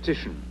your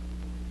petition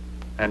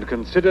and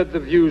considered the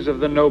views of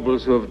the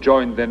nobles who have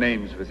joined their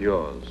names with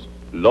yours.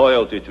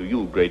 Loyalty to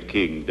you, great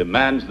king,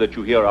 demands that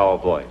you hear our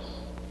voice.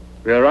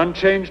 We are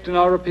unchanged in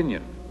our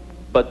opinion.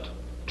 But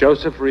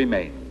Joseph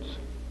remains.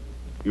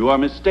 You are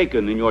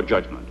mistaken in your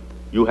judgment.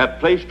 You have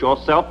placed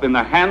yourself in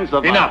the hands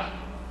of... Enough!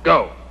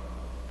 Go!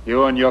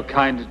 You and your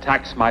kind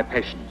tax my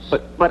patience.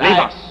 But leave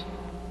us!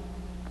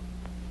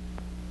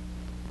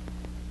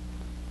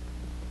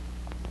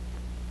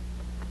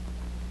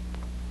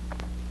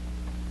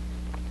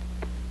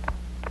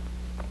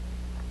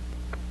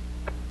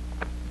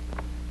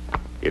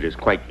 It is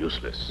quite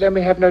useless. Then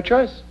we have no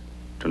choice.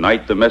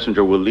 Tonight the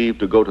messenger will leave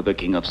to go to the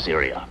king of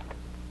Syria.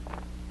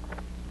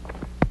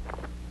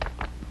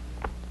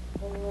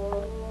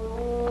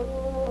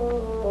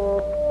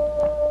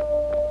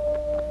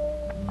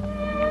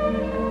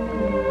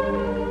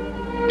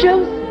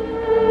 Joseph!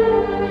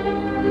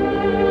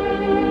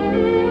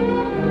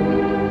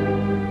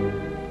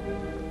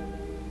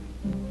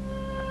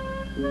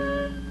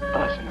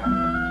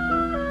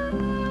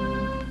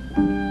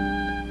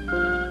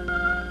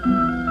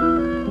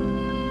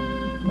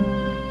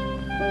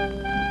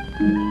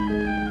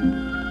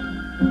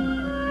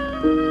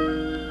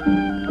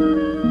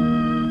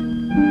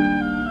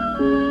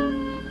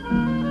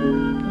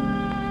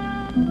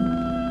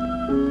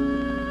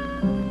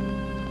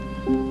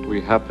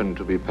 Happened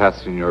to be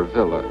passing your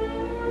villa,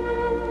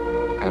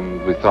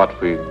 and we thought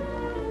we'd...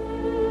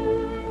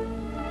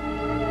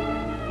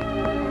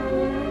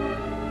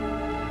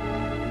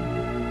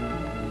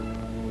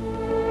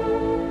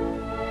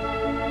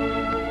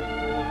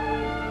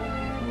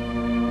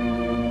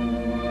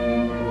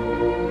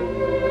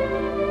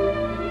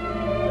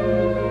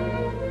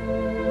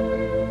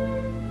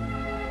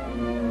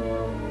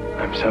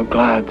 I'm so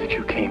glad that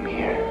you came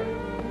here.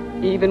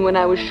 Even when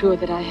I was sure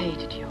that I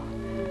hated you,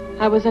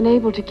 I was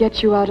unable to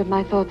get you out of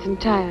my thoughts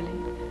entirely.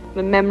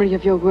 The memory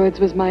of your words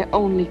was my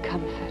only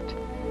comfort.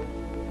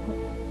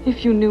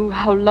 If you knew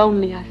how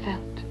lonely I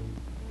felt.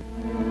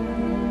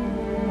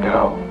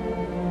 No.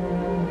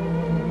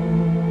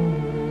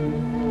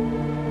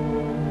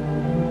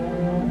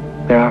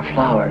 There are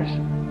flowers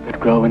that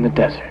grow in the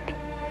desert,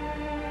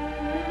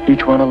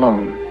 each one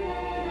alone,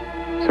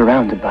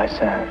 surrounded by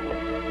sand.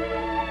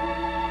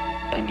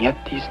 And yet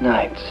these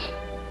nights,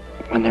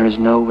 when there is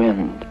no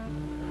wind,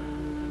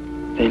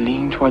 they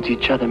lean towards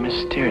each other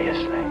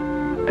mysteriously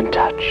and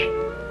touch.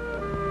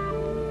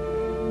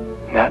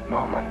 In that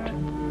moment,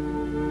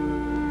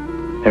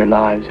 their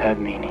lives have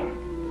meaning.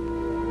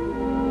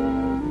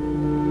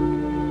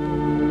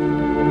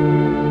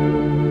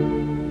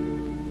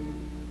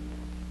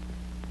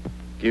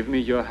 Give me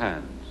your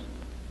hands.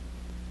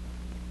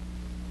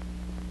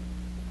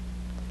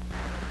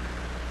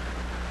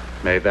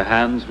 May the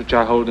hands which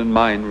I hold in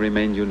mine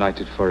remain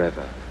united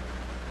forever.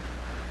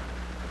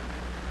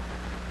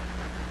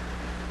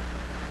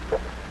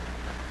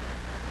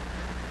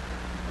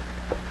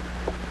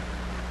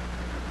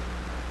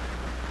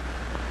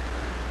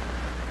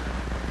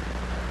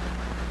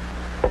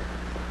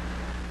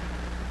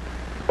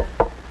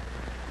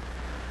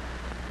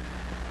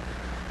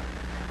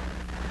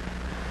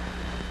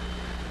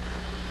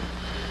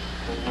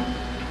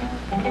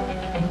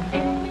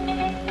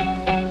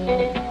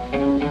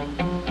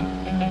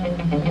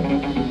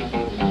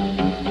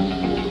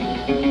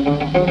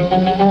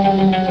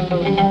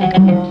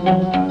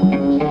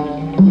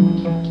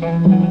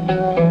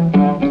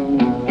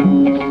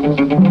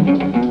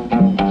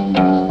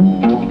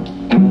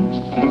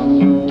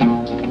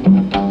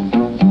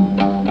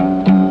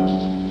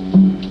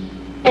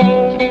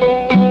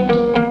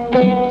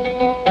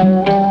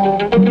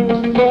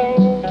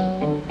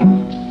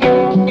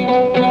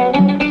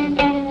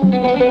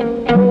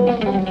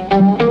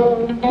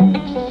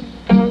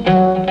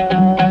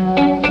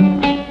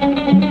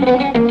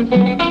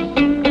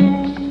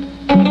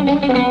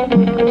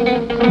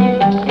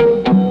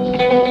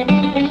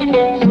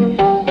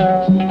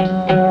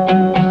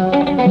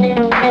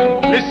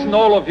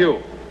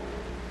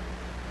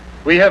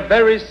 We have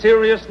very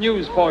serious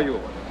news for you.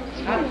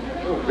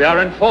 We are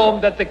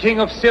informed that the king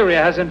of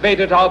Syria has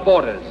invaded our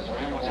borders.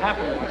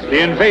 The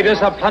invaders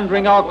are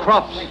plundering our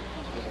crops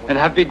and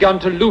have begun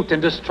to loot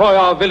and destroy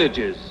our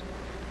villages.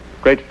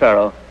 Great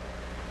Pharaoh,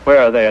 where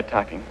are they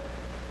attacking?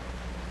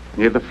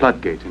 Near the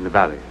floodgate in the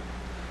valley.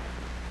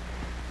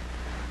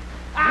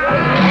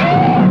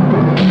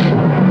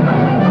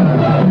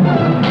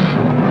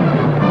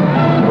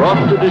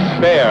 Brought to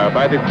despair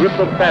by the grip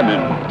of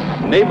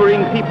famine,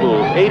 neighboring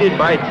peoples, aided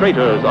by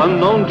traitors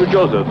unknown to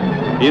Joseph,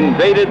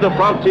 invaded the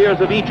frontiers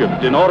of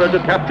Egypt in order to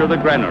capture the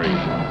granaries,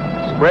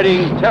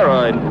 spreading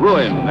terror and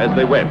ruin as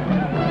they went.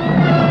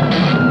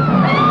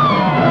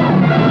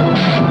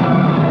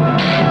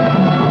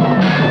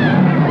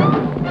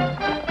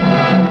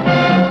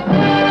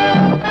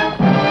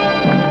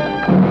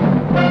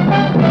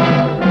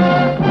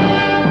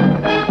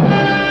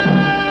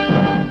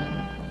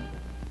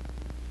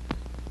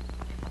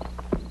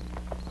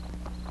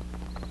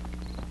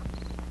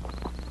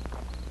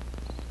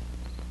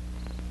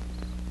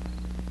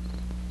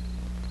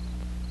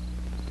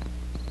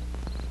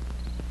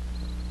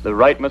 The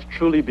right must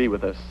truly be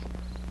with us.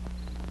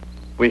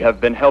 We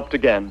have been helped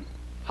again.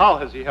 How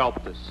has he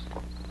helped us?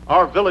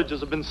 Our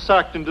villages have been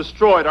sacked and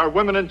destroyed, our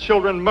women and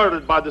children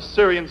murdered by the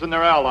Syrians and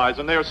their allies,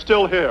 and they are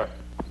still here.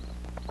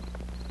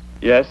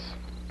 Yes,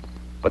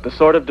 but the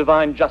sword of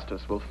divine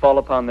justice will fall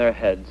upon their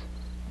heads.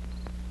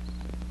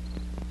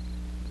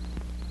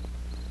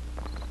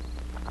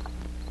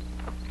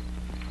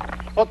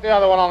 Put the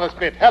other one on the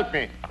spit. Help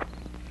me.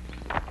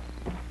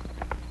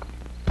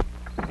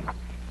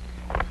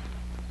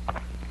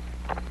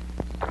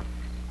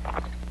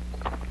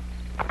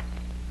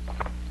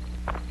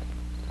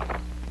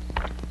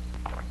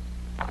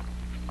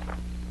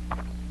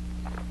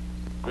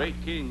 Great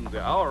King,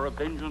 the hour of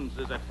vengeance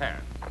is at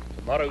hand.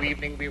 Tomorrow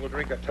evening we will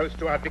drink a toast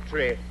to our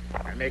victory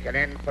and make an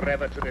end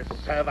forever to this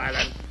servile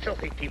and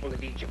filthy people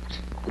of Egypt.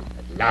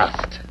 At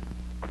last.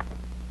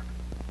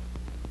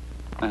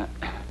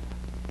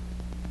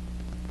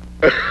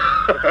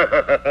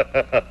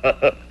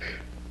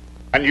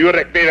 And you,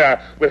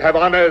 Rekmira, will have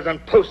honors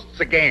and posts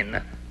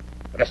again.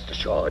 Rest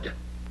assured.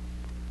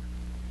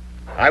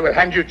 I will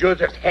hand you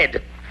Joseph's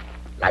head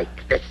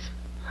like this.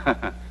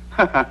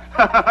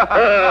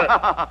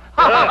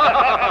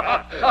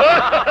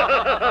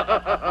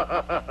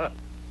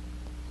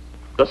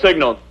 The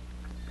signal.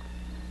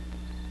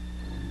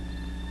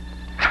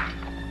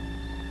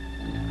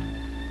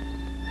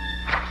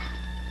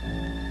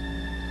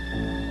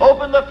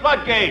 Open the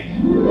floodgates!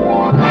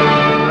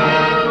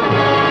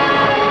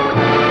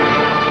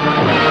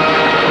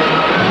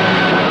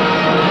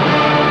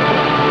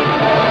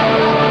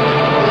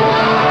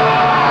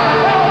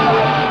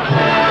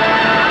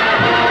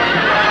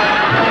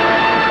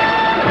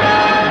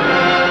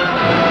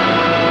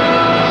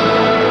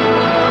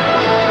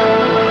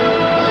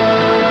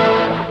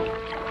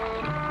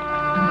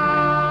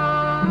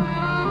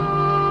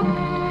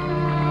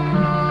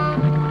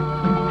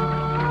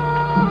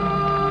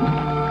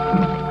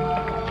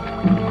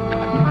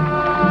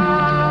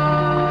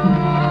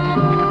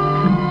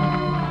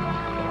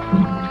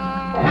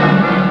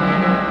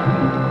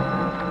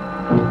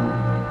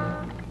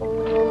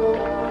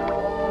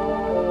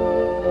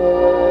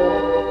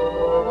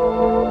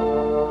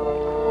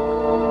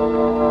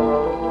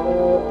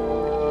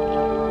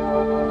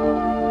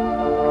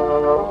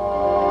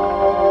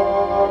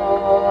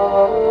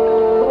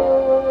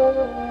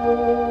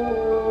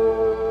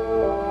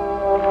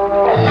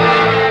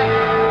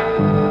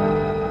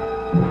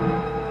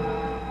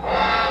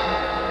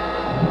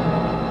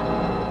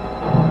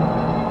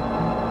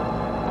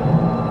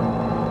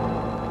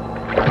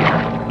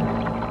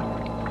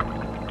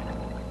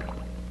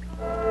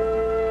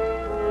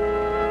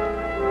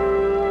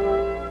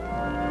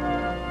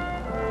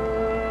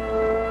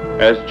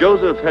 As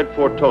Joseph had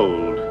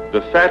foretold,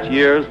 the fat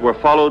years were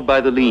followed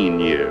by the lean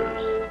years.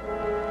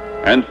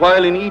 And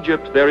while in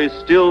Egypt there is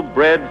still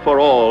bread for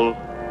all,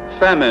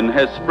 famine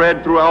has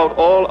spread throughout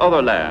all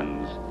other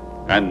lands,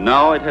 and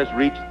now it has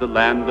reached the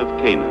land of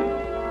Canaan.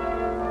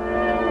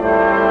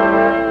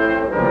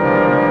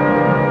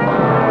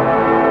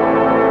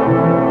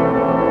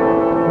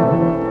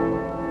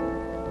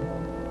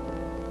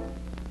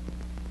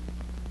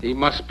 He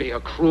must be a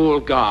cruel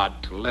God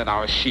to let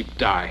our sheep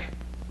die.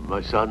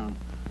 My son,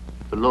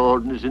 the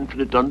Lord in his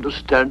infinite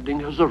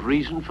understanding has a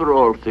reason for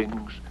all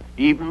things,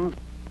 even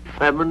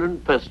famine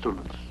and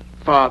pestilence.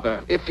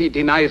 Father, if he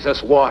denies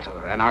us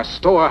water and our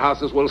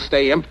storehouses will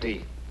stay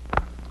empty,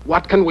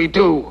 what can we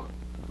do?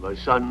 My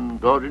son,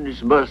 God in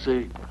his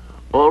mercy,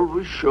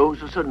 always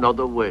shows us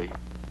another way.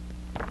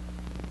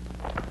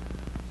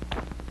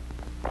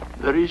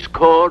 There is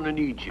corn in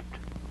Egypt.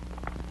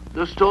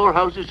 The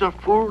storehouses are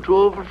full to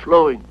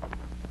overflowing.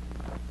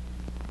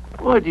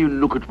 Why do you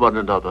look at one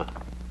another?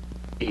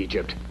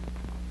 Egypt.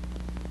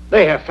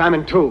 They have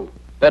famine too.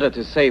 Better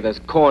to say there's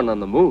corn on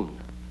the moon.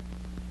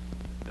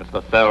 If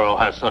the Pharaoh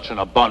has such an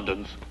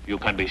abundance, you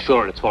can be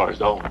sure it's for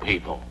his own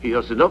people. He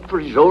has enough for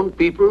his own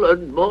people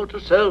and more to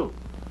sell.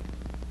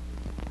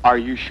 Are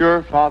you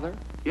sure, Father?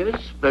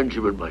 Yes,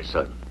 Benjamin, my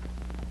son.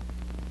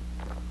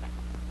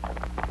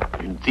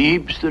 In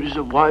Thebes, there is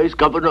a wise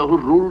governor who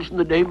rules in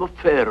the name of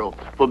Pharaoh.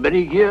 For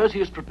many years he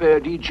has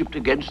prepared Egypt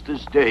against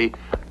this day,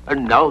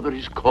 and now there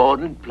is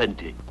corn in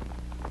plenty.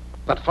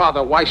 But,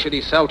 Father, why should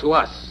he sell to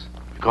us?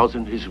 Because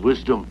in his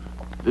wisdom,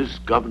 this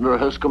governor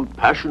has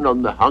compassion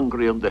on the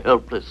hungry and the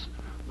helpless.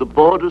 The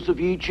borders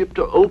of Egypt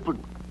are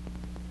open.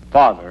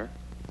 Father,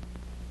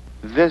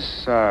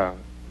 this,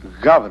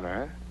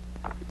 governor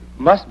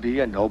must be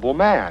a noble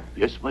man.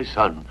 Yes, my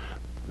son.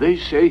 They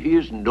say he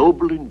is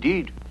noble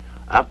indeed.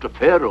 After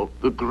Pharaoh,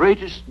 the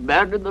greatest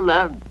man in the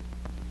land.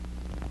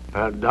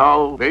 And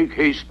now, make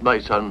haste, my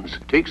sons.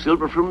 Take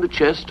silver from the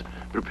chest,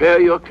 prepare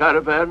your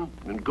caravan,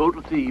 and go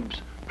to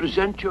Thebes.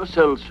 Present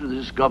yourselves to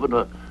this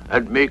governor,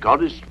 and make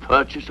honest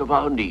purchase of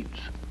our needs.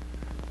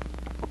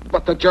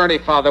 But the journey,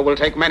 Father, will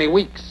take many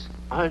weeks.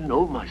 I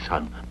know, my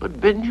son, but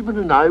Benjamin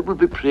and I will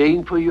be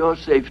praying for your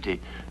safety.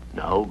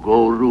 Now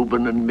go,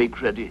 Reuben, and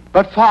make ready.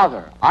 But,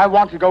 Father, I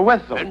want to go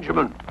with them.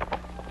 Benjamin,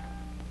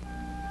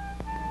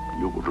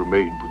 you will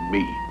remain with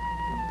me.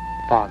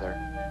 Father,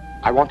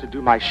 I want to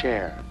do my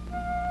share.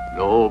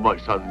 No, my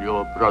son,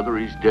 your brother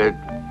is dead.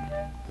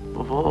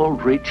 Of all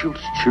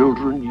Rachel's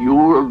children,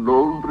 you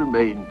alone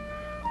remain.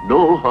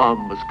 No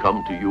harm must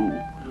come to you.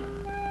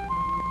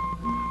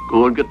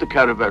 Go and get the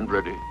caravan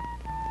ready.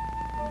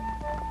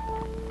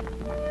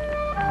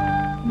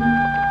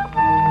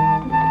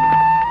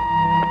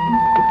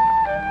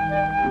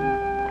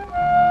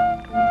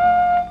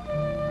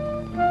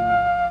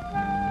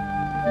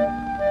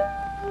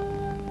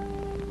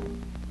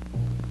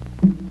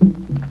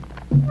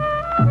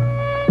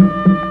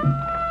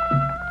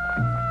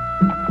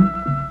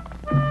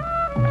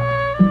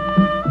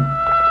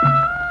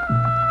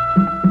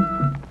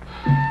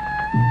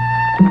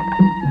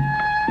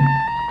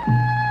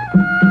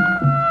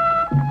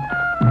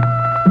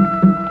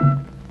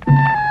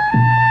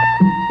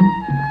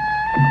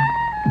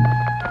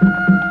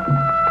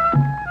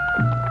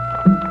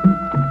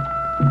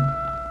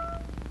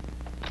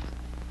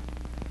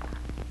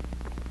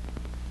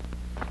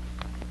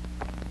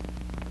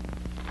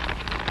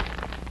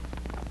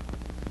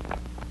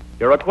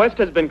 Your request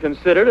has been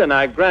considered, and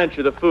I grant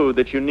you the food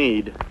that you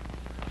need.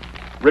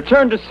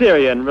 Return to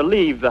Syria and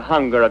relieve the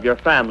hunger of your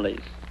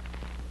families.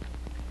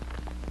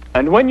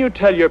 And when you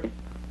tell your...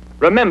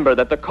 remember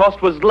that the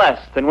cost was less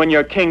than when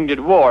your king did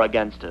war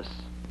against us.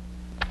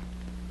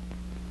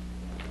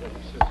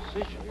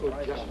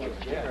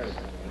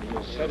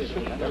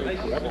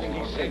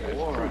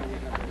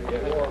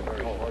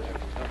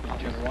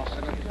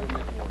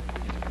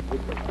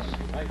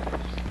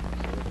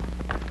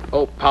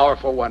 Oh,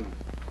 powerful one,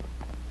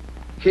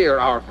 hear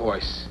our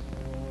voice.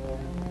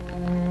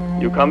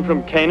 You come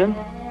from Canaan?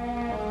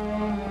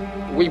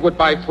 We would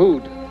buy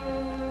food.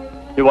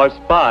 You are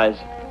spies.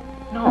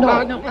 No.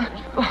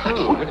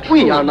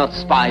 We are not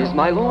spies,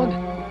 my lord.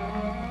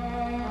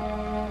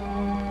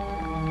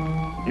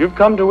 You've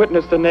come to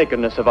witness the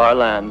nakedness of our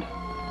land.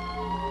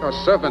 Our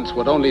servants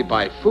would only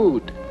buy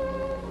food.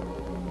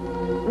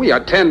 We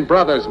are 10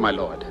 brothers, my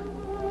lord,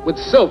 with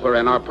silver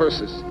in our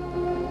purses.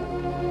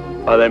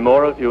 Are there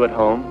more of you at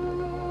home?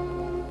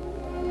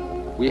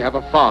 We have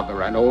a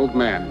father, an old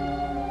man,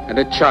 and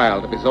a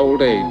child of his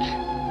old age.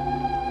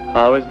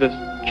 How is this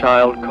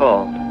child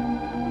called?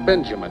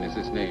 Benjamin is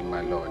his name,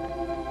 my lord.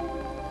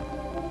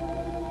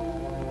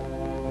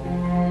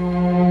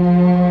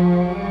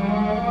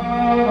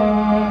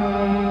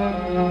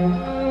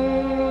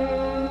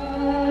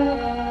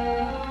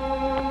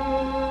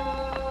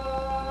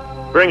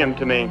 Bring him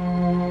to me.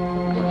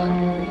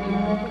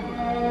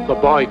 The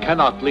boy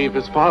cannot leave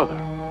his father.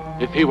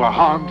 If he were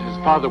harmed, his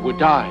father would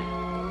die.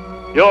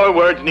 Your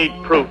words need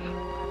proof.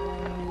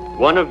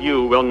 One of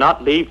you will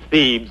not leave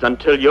Thebes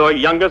until your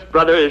youngest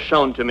brother is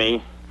shown to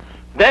me.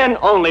 Then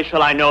only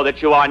shall I know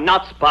that you are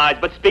not spies,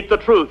 but speak the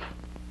truth.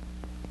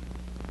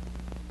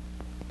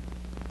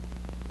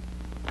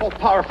 Oh,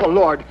 powerful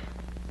lord,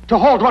 to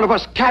hold one of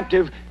us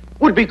captive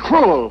would be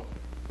cruel.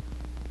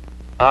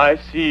 I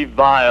see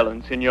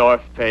violence in your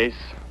face.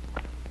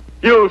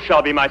 You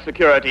shall be my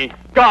security.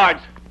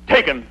 Guards,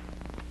 take him.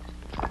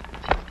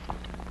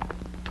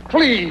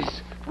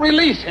 Please,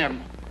 release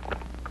him.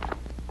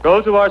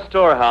 Go to our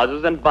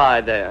storehouses and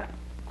buy there.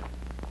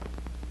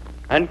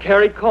 And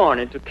carry corn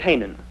into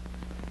Canaan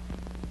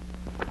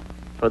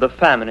for the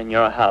famine in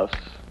your house.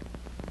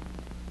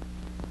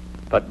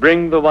 But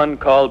bring the one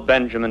called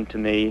Benjamin to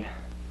me,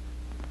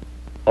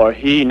 or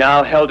he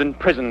now held in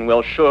prison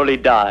will surely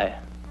die.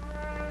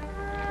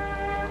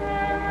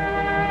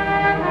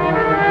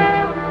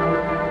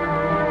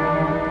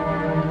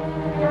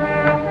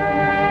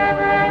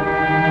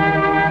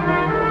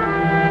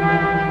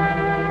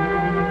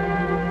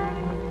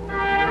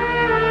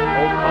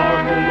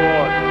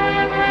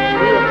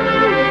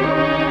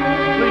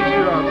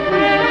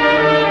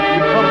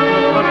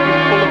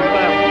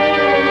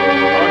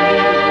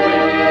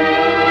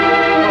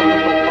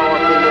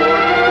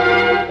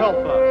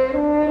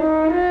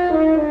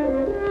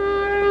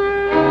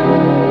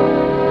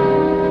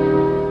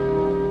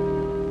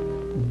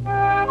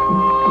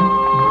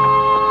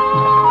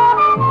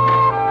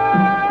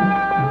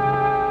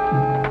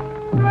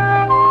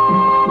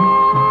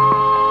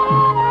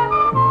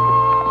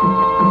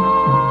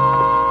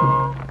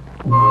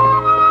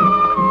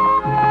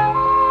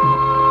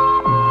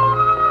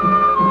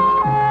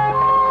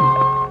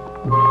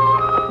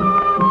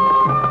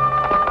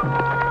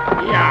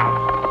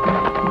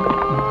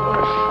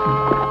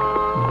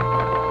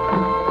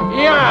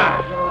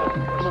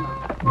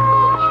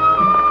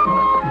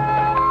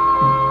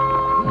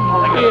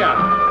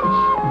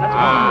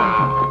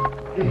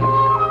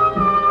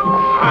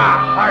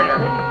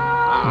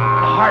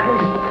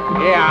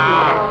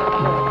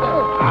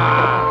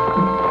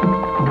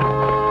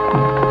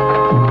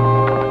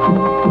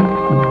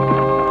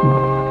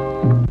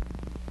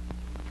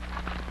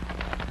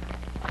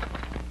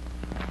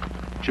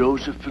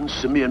 Joseph and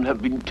Simeon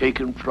have been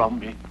taken from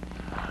me.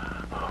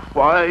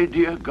 Why,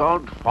 dear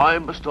God, why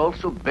must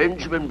also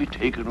Benjamin be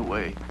taken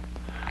away?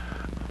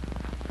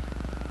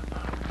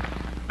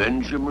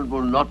 Benjamin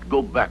will not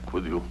go back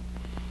with you.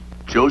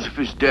 Joseph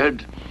is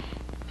dead,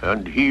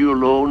 and he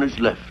alone is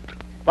left.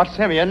 But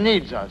Simeon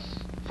needs us.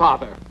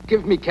 Father,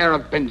 give me care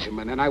of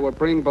Benjamin, and I will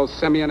bring both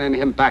Simeon and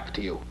him back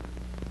to you.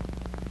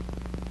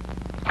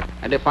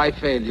 And if I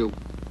fail you,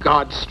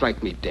 God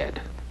strike me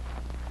dead.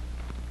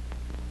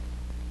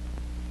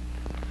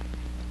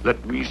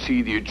 Let me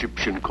see the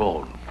Egyptian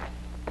corn.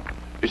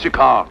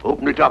 Issachar,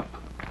 open it up.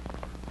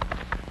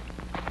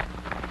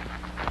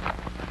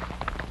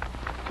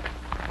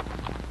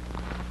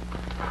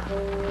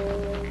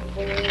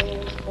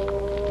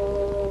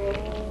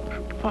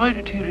 Why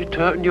did he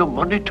return your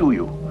money to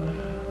you?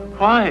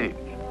 Why?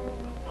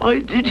 Why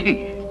did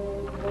he?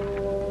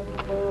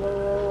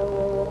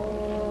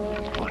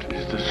 What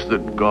is this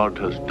that God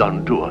has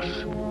done to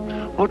us?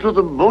 What are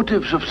the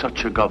motives of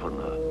such a governor?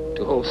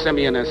 To hold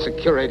Simeon as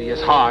security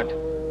is hard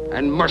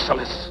and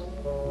merciless.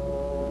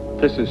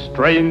 This is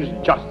strange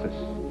justice.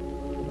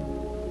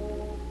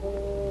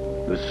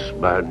 This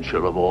man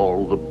shall have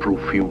all the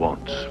proof he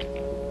wants.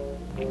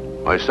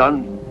 My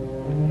son,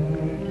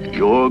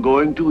 you're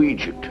going to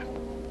Egypt,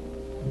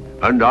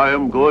 and I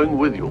am going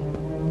with you.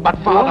 But,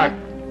 Father...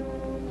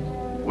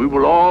 We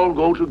will all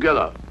go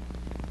together.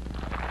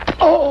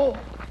 Oh!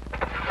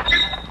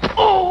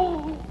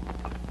 Oh!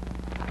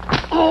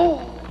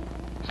 Oh!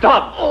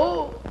 Stop!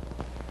 Oh!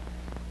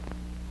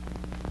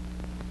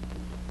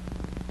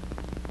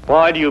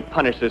 Why do you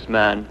punish this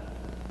man?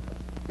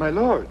 My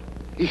lord,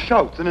 he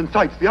shouts and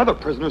incites the other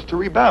prisoners to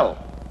rebel.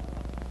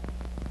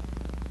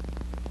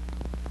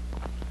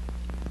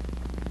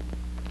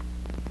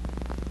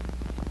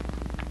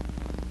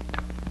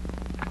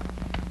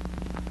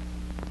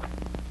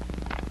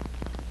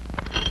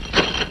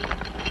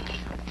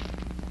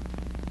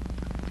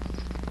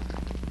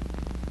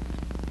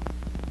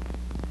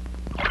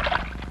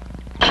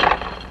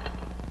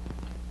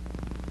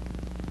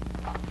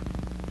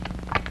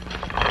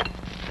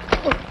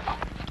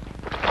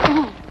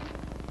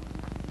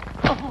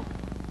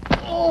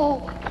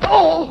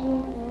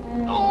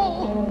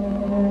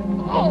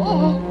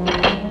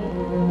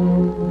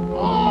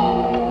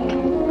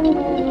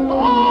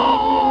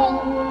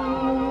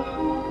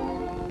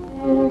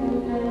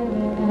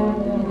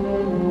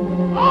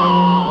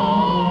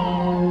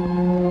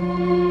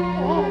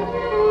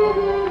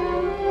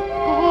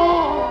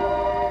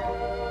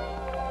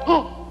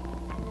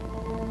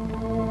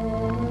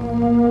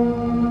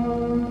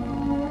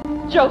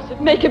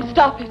 Make him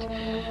stop it.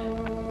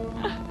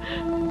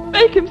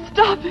 Make him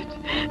stop it.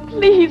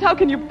 Please, how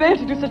can you bear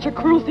to do such a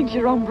cruel thing to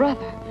your own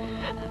brother?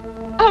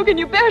 How can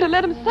you bear to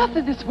let him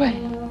suffer this way?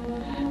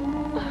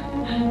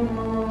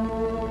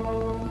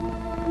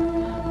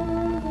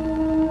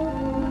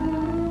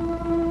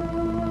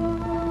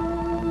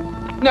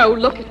 No,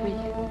 look at me.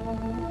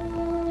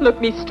 Look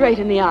me straight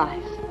in the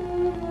eyes.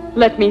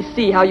 Let me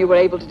see how you were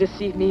able to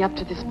deceive me up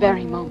to this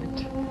very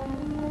moment.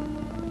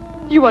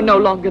 You are no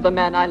longer the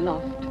man I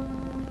loved.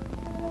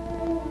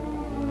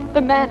 The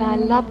man I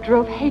loved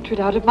drove hatred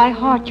out of my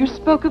heart. You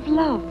spoke of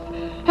love,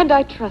 and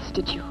I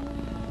trusted you.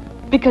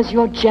 Because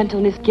your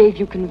gentleness gave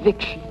you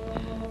conviction.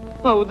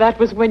 Oh, that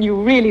was when you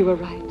really were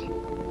right.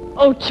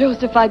 Oh,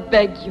 Joseph, I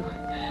beg you.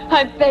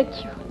 I beg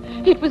you.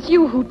 It was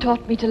you who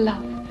taught me to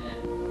love.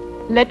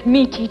 Let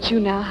me teach you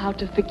now how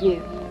to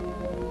forgive.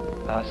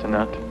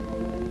 Asenath,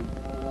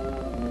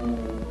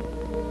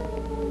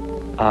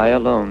 I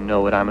alone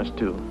know what I must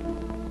do.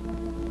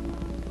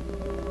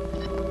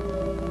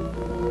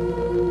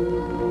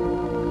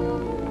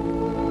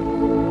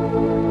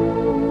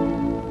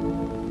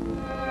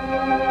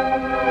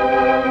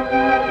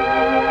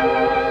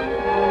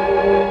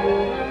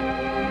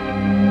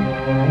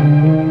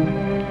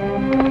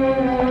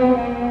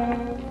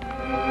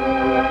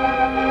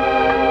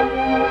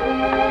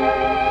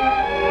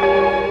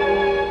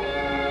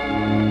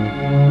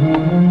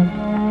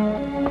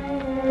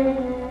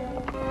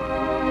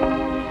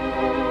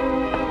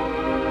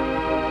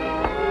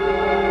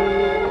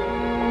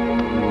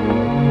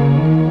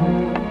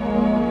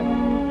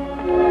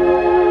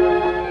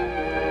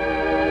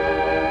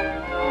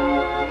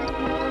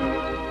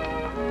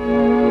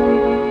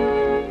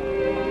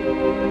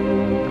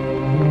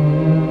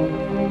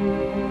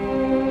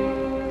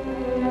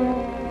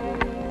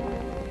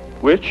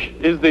 Which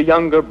is the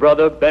younger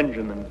brother,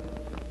 Benjamin?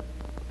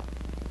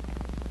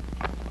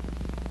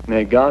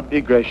 May God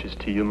be gracious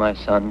to you, my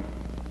son.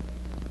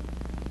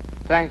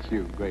 Thank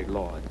you, great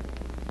lord.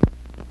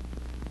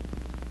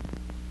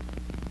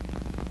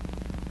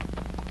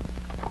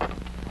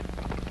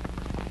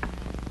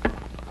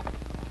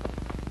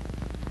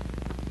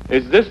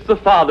 Is this the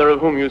father of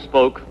whom you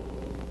spoke?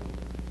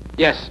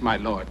 Yes, my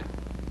lord.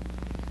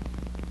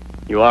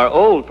 You are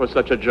old for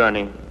such a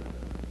journey.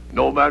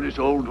 No man is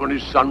old when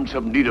his sons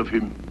have need of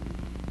him.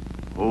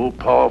 O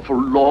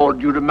powerful Lord,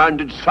 you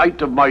demanded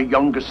sight of my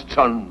youngest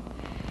son.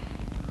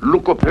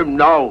 Look of him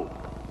now.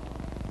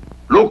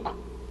 Look.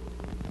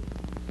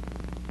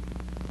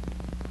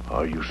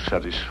 Are you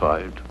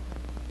satisfied?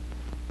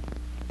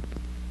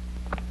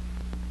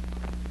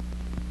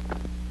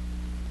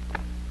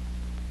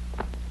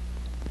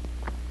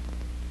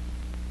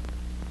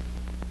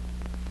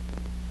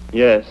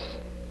 Yes,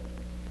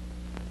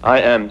 I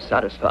am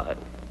satisfied.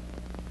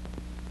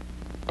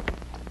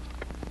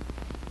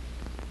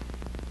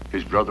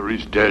 His brother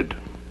is dead,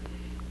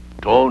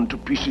 torn to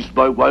pieces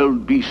by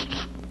wild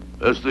beasts,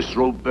 as this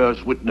robe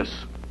bears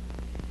witness.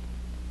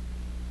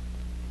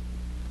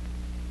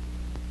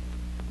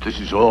 This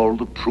is all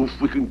the proof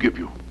we can give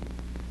you.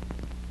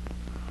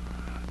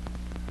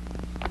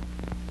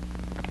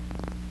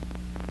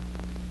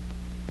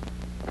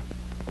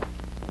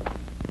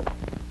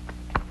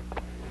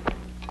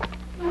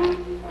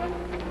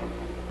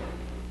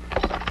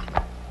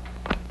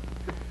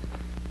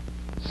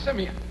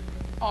 Simeon,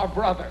 our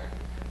brother.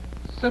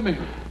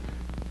 Simeon.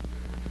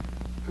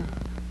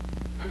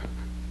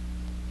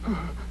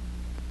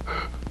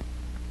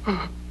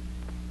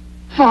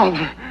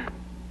 Father!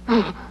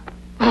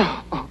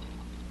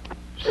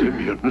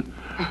 Simeon.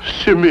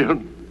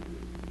 Simeon.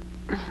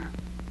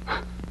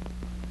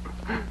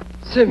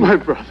 Simeon. My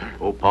brother.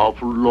 O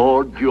powerful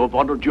Lord, you have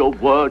honored your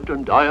word,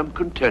 and I am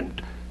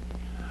content.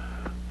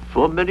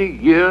 For many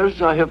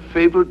years I have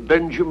favored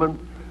Benjamin,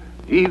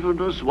 even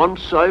as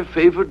once I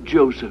favored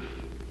Joseph.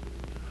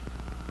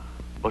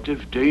 But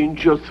if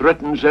danger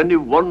threatens any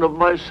one of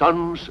my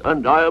sons,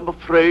 and I am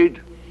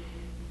afraid,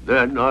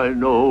 then I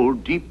know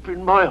deep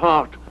in my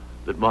heart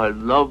that my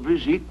love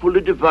is equally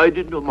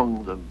divided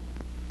among them.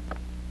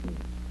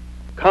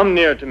 Come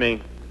near to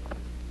me.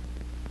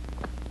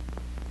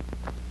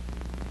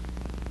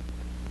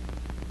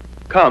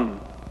 Come.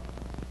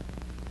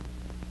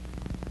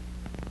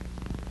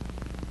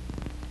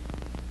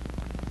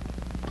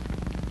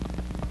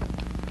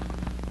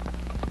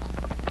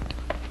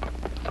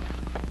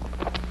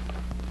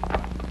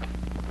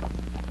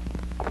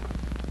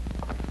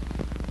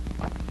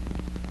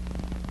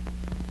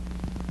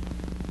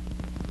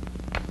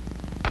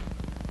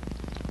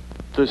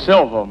 To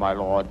silver, my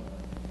lord.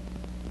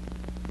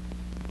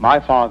 My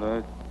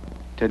father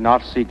did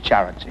not seek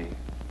charity.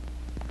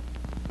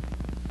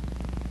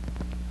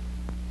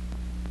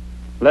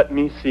 Let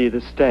me see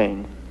the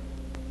stain.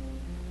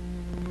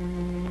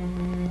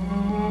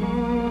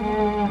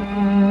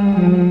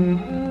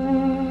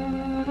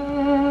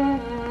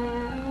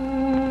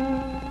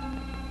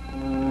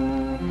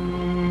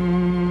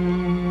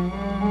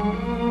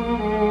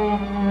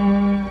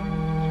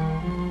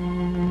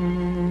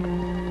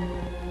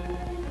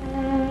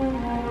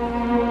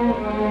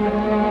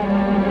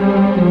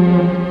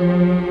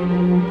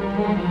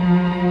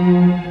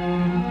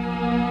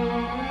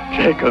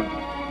 Jacob.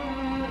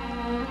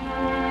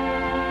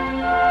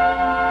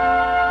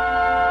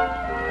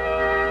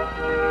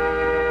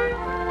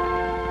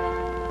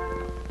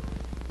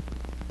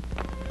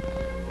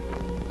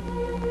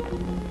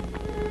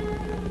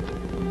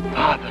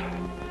 Father.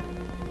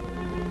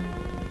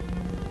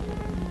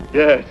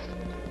 Yes,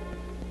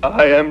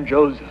 I am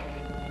Joseph,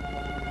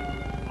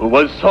 who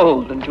was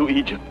sold into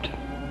Egypt.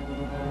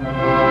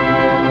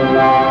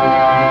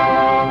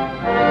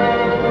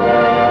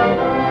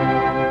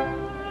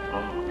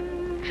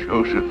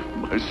 Joseph,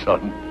 my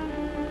son.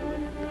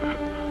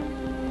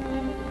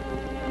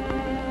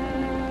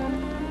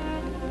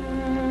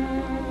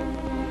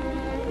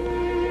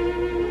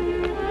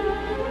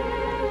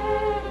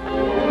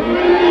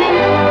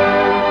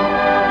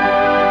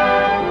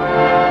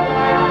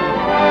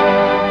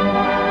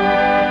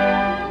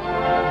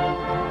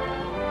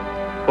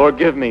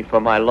 Forgive me for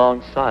my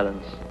long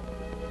silence.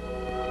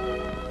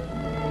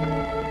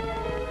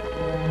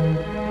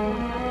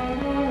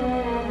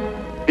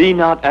 Be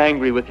not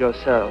angry with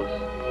yourselves.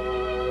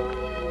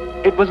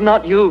 It was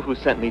not you who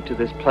sent me to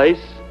this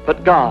place,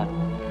 but God.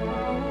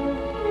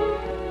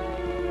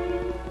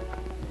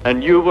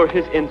 And you were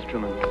his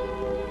instruments.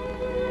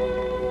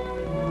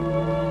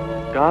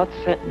 God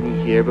sent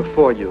me here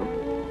before you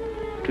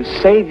to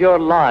save your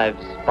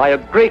lives by a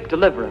great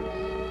deliverance.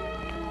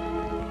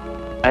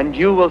 And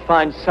you will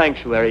find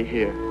sanctuary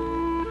here.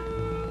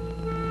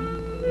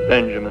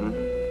 Benjamin,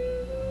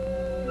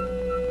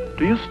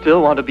 do you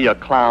still want to be a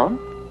clown?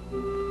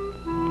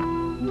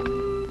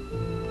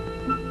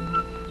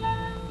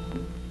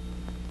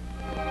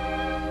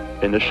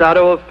 In the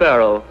shadow of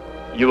Pharaoh,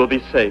 you will be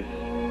safe.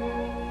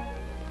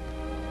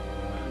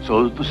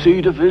 So that the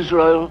seed of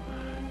Israel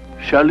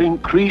shall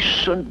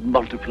increase and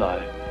multiply,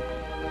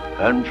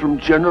 and from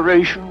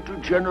generation to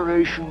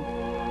generation,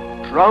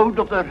 proud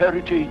of their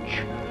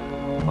heritage,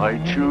 my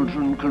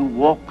children can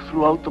walk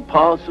throughout the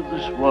paths of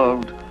this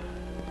world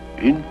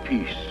in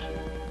peace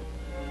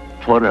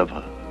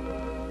forever.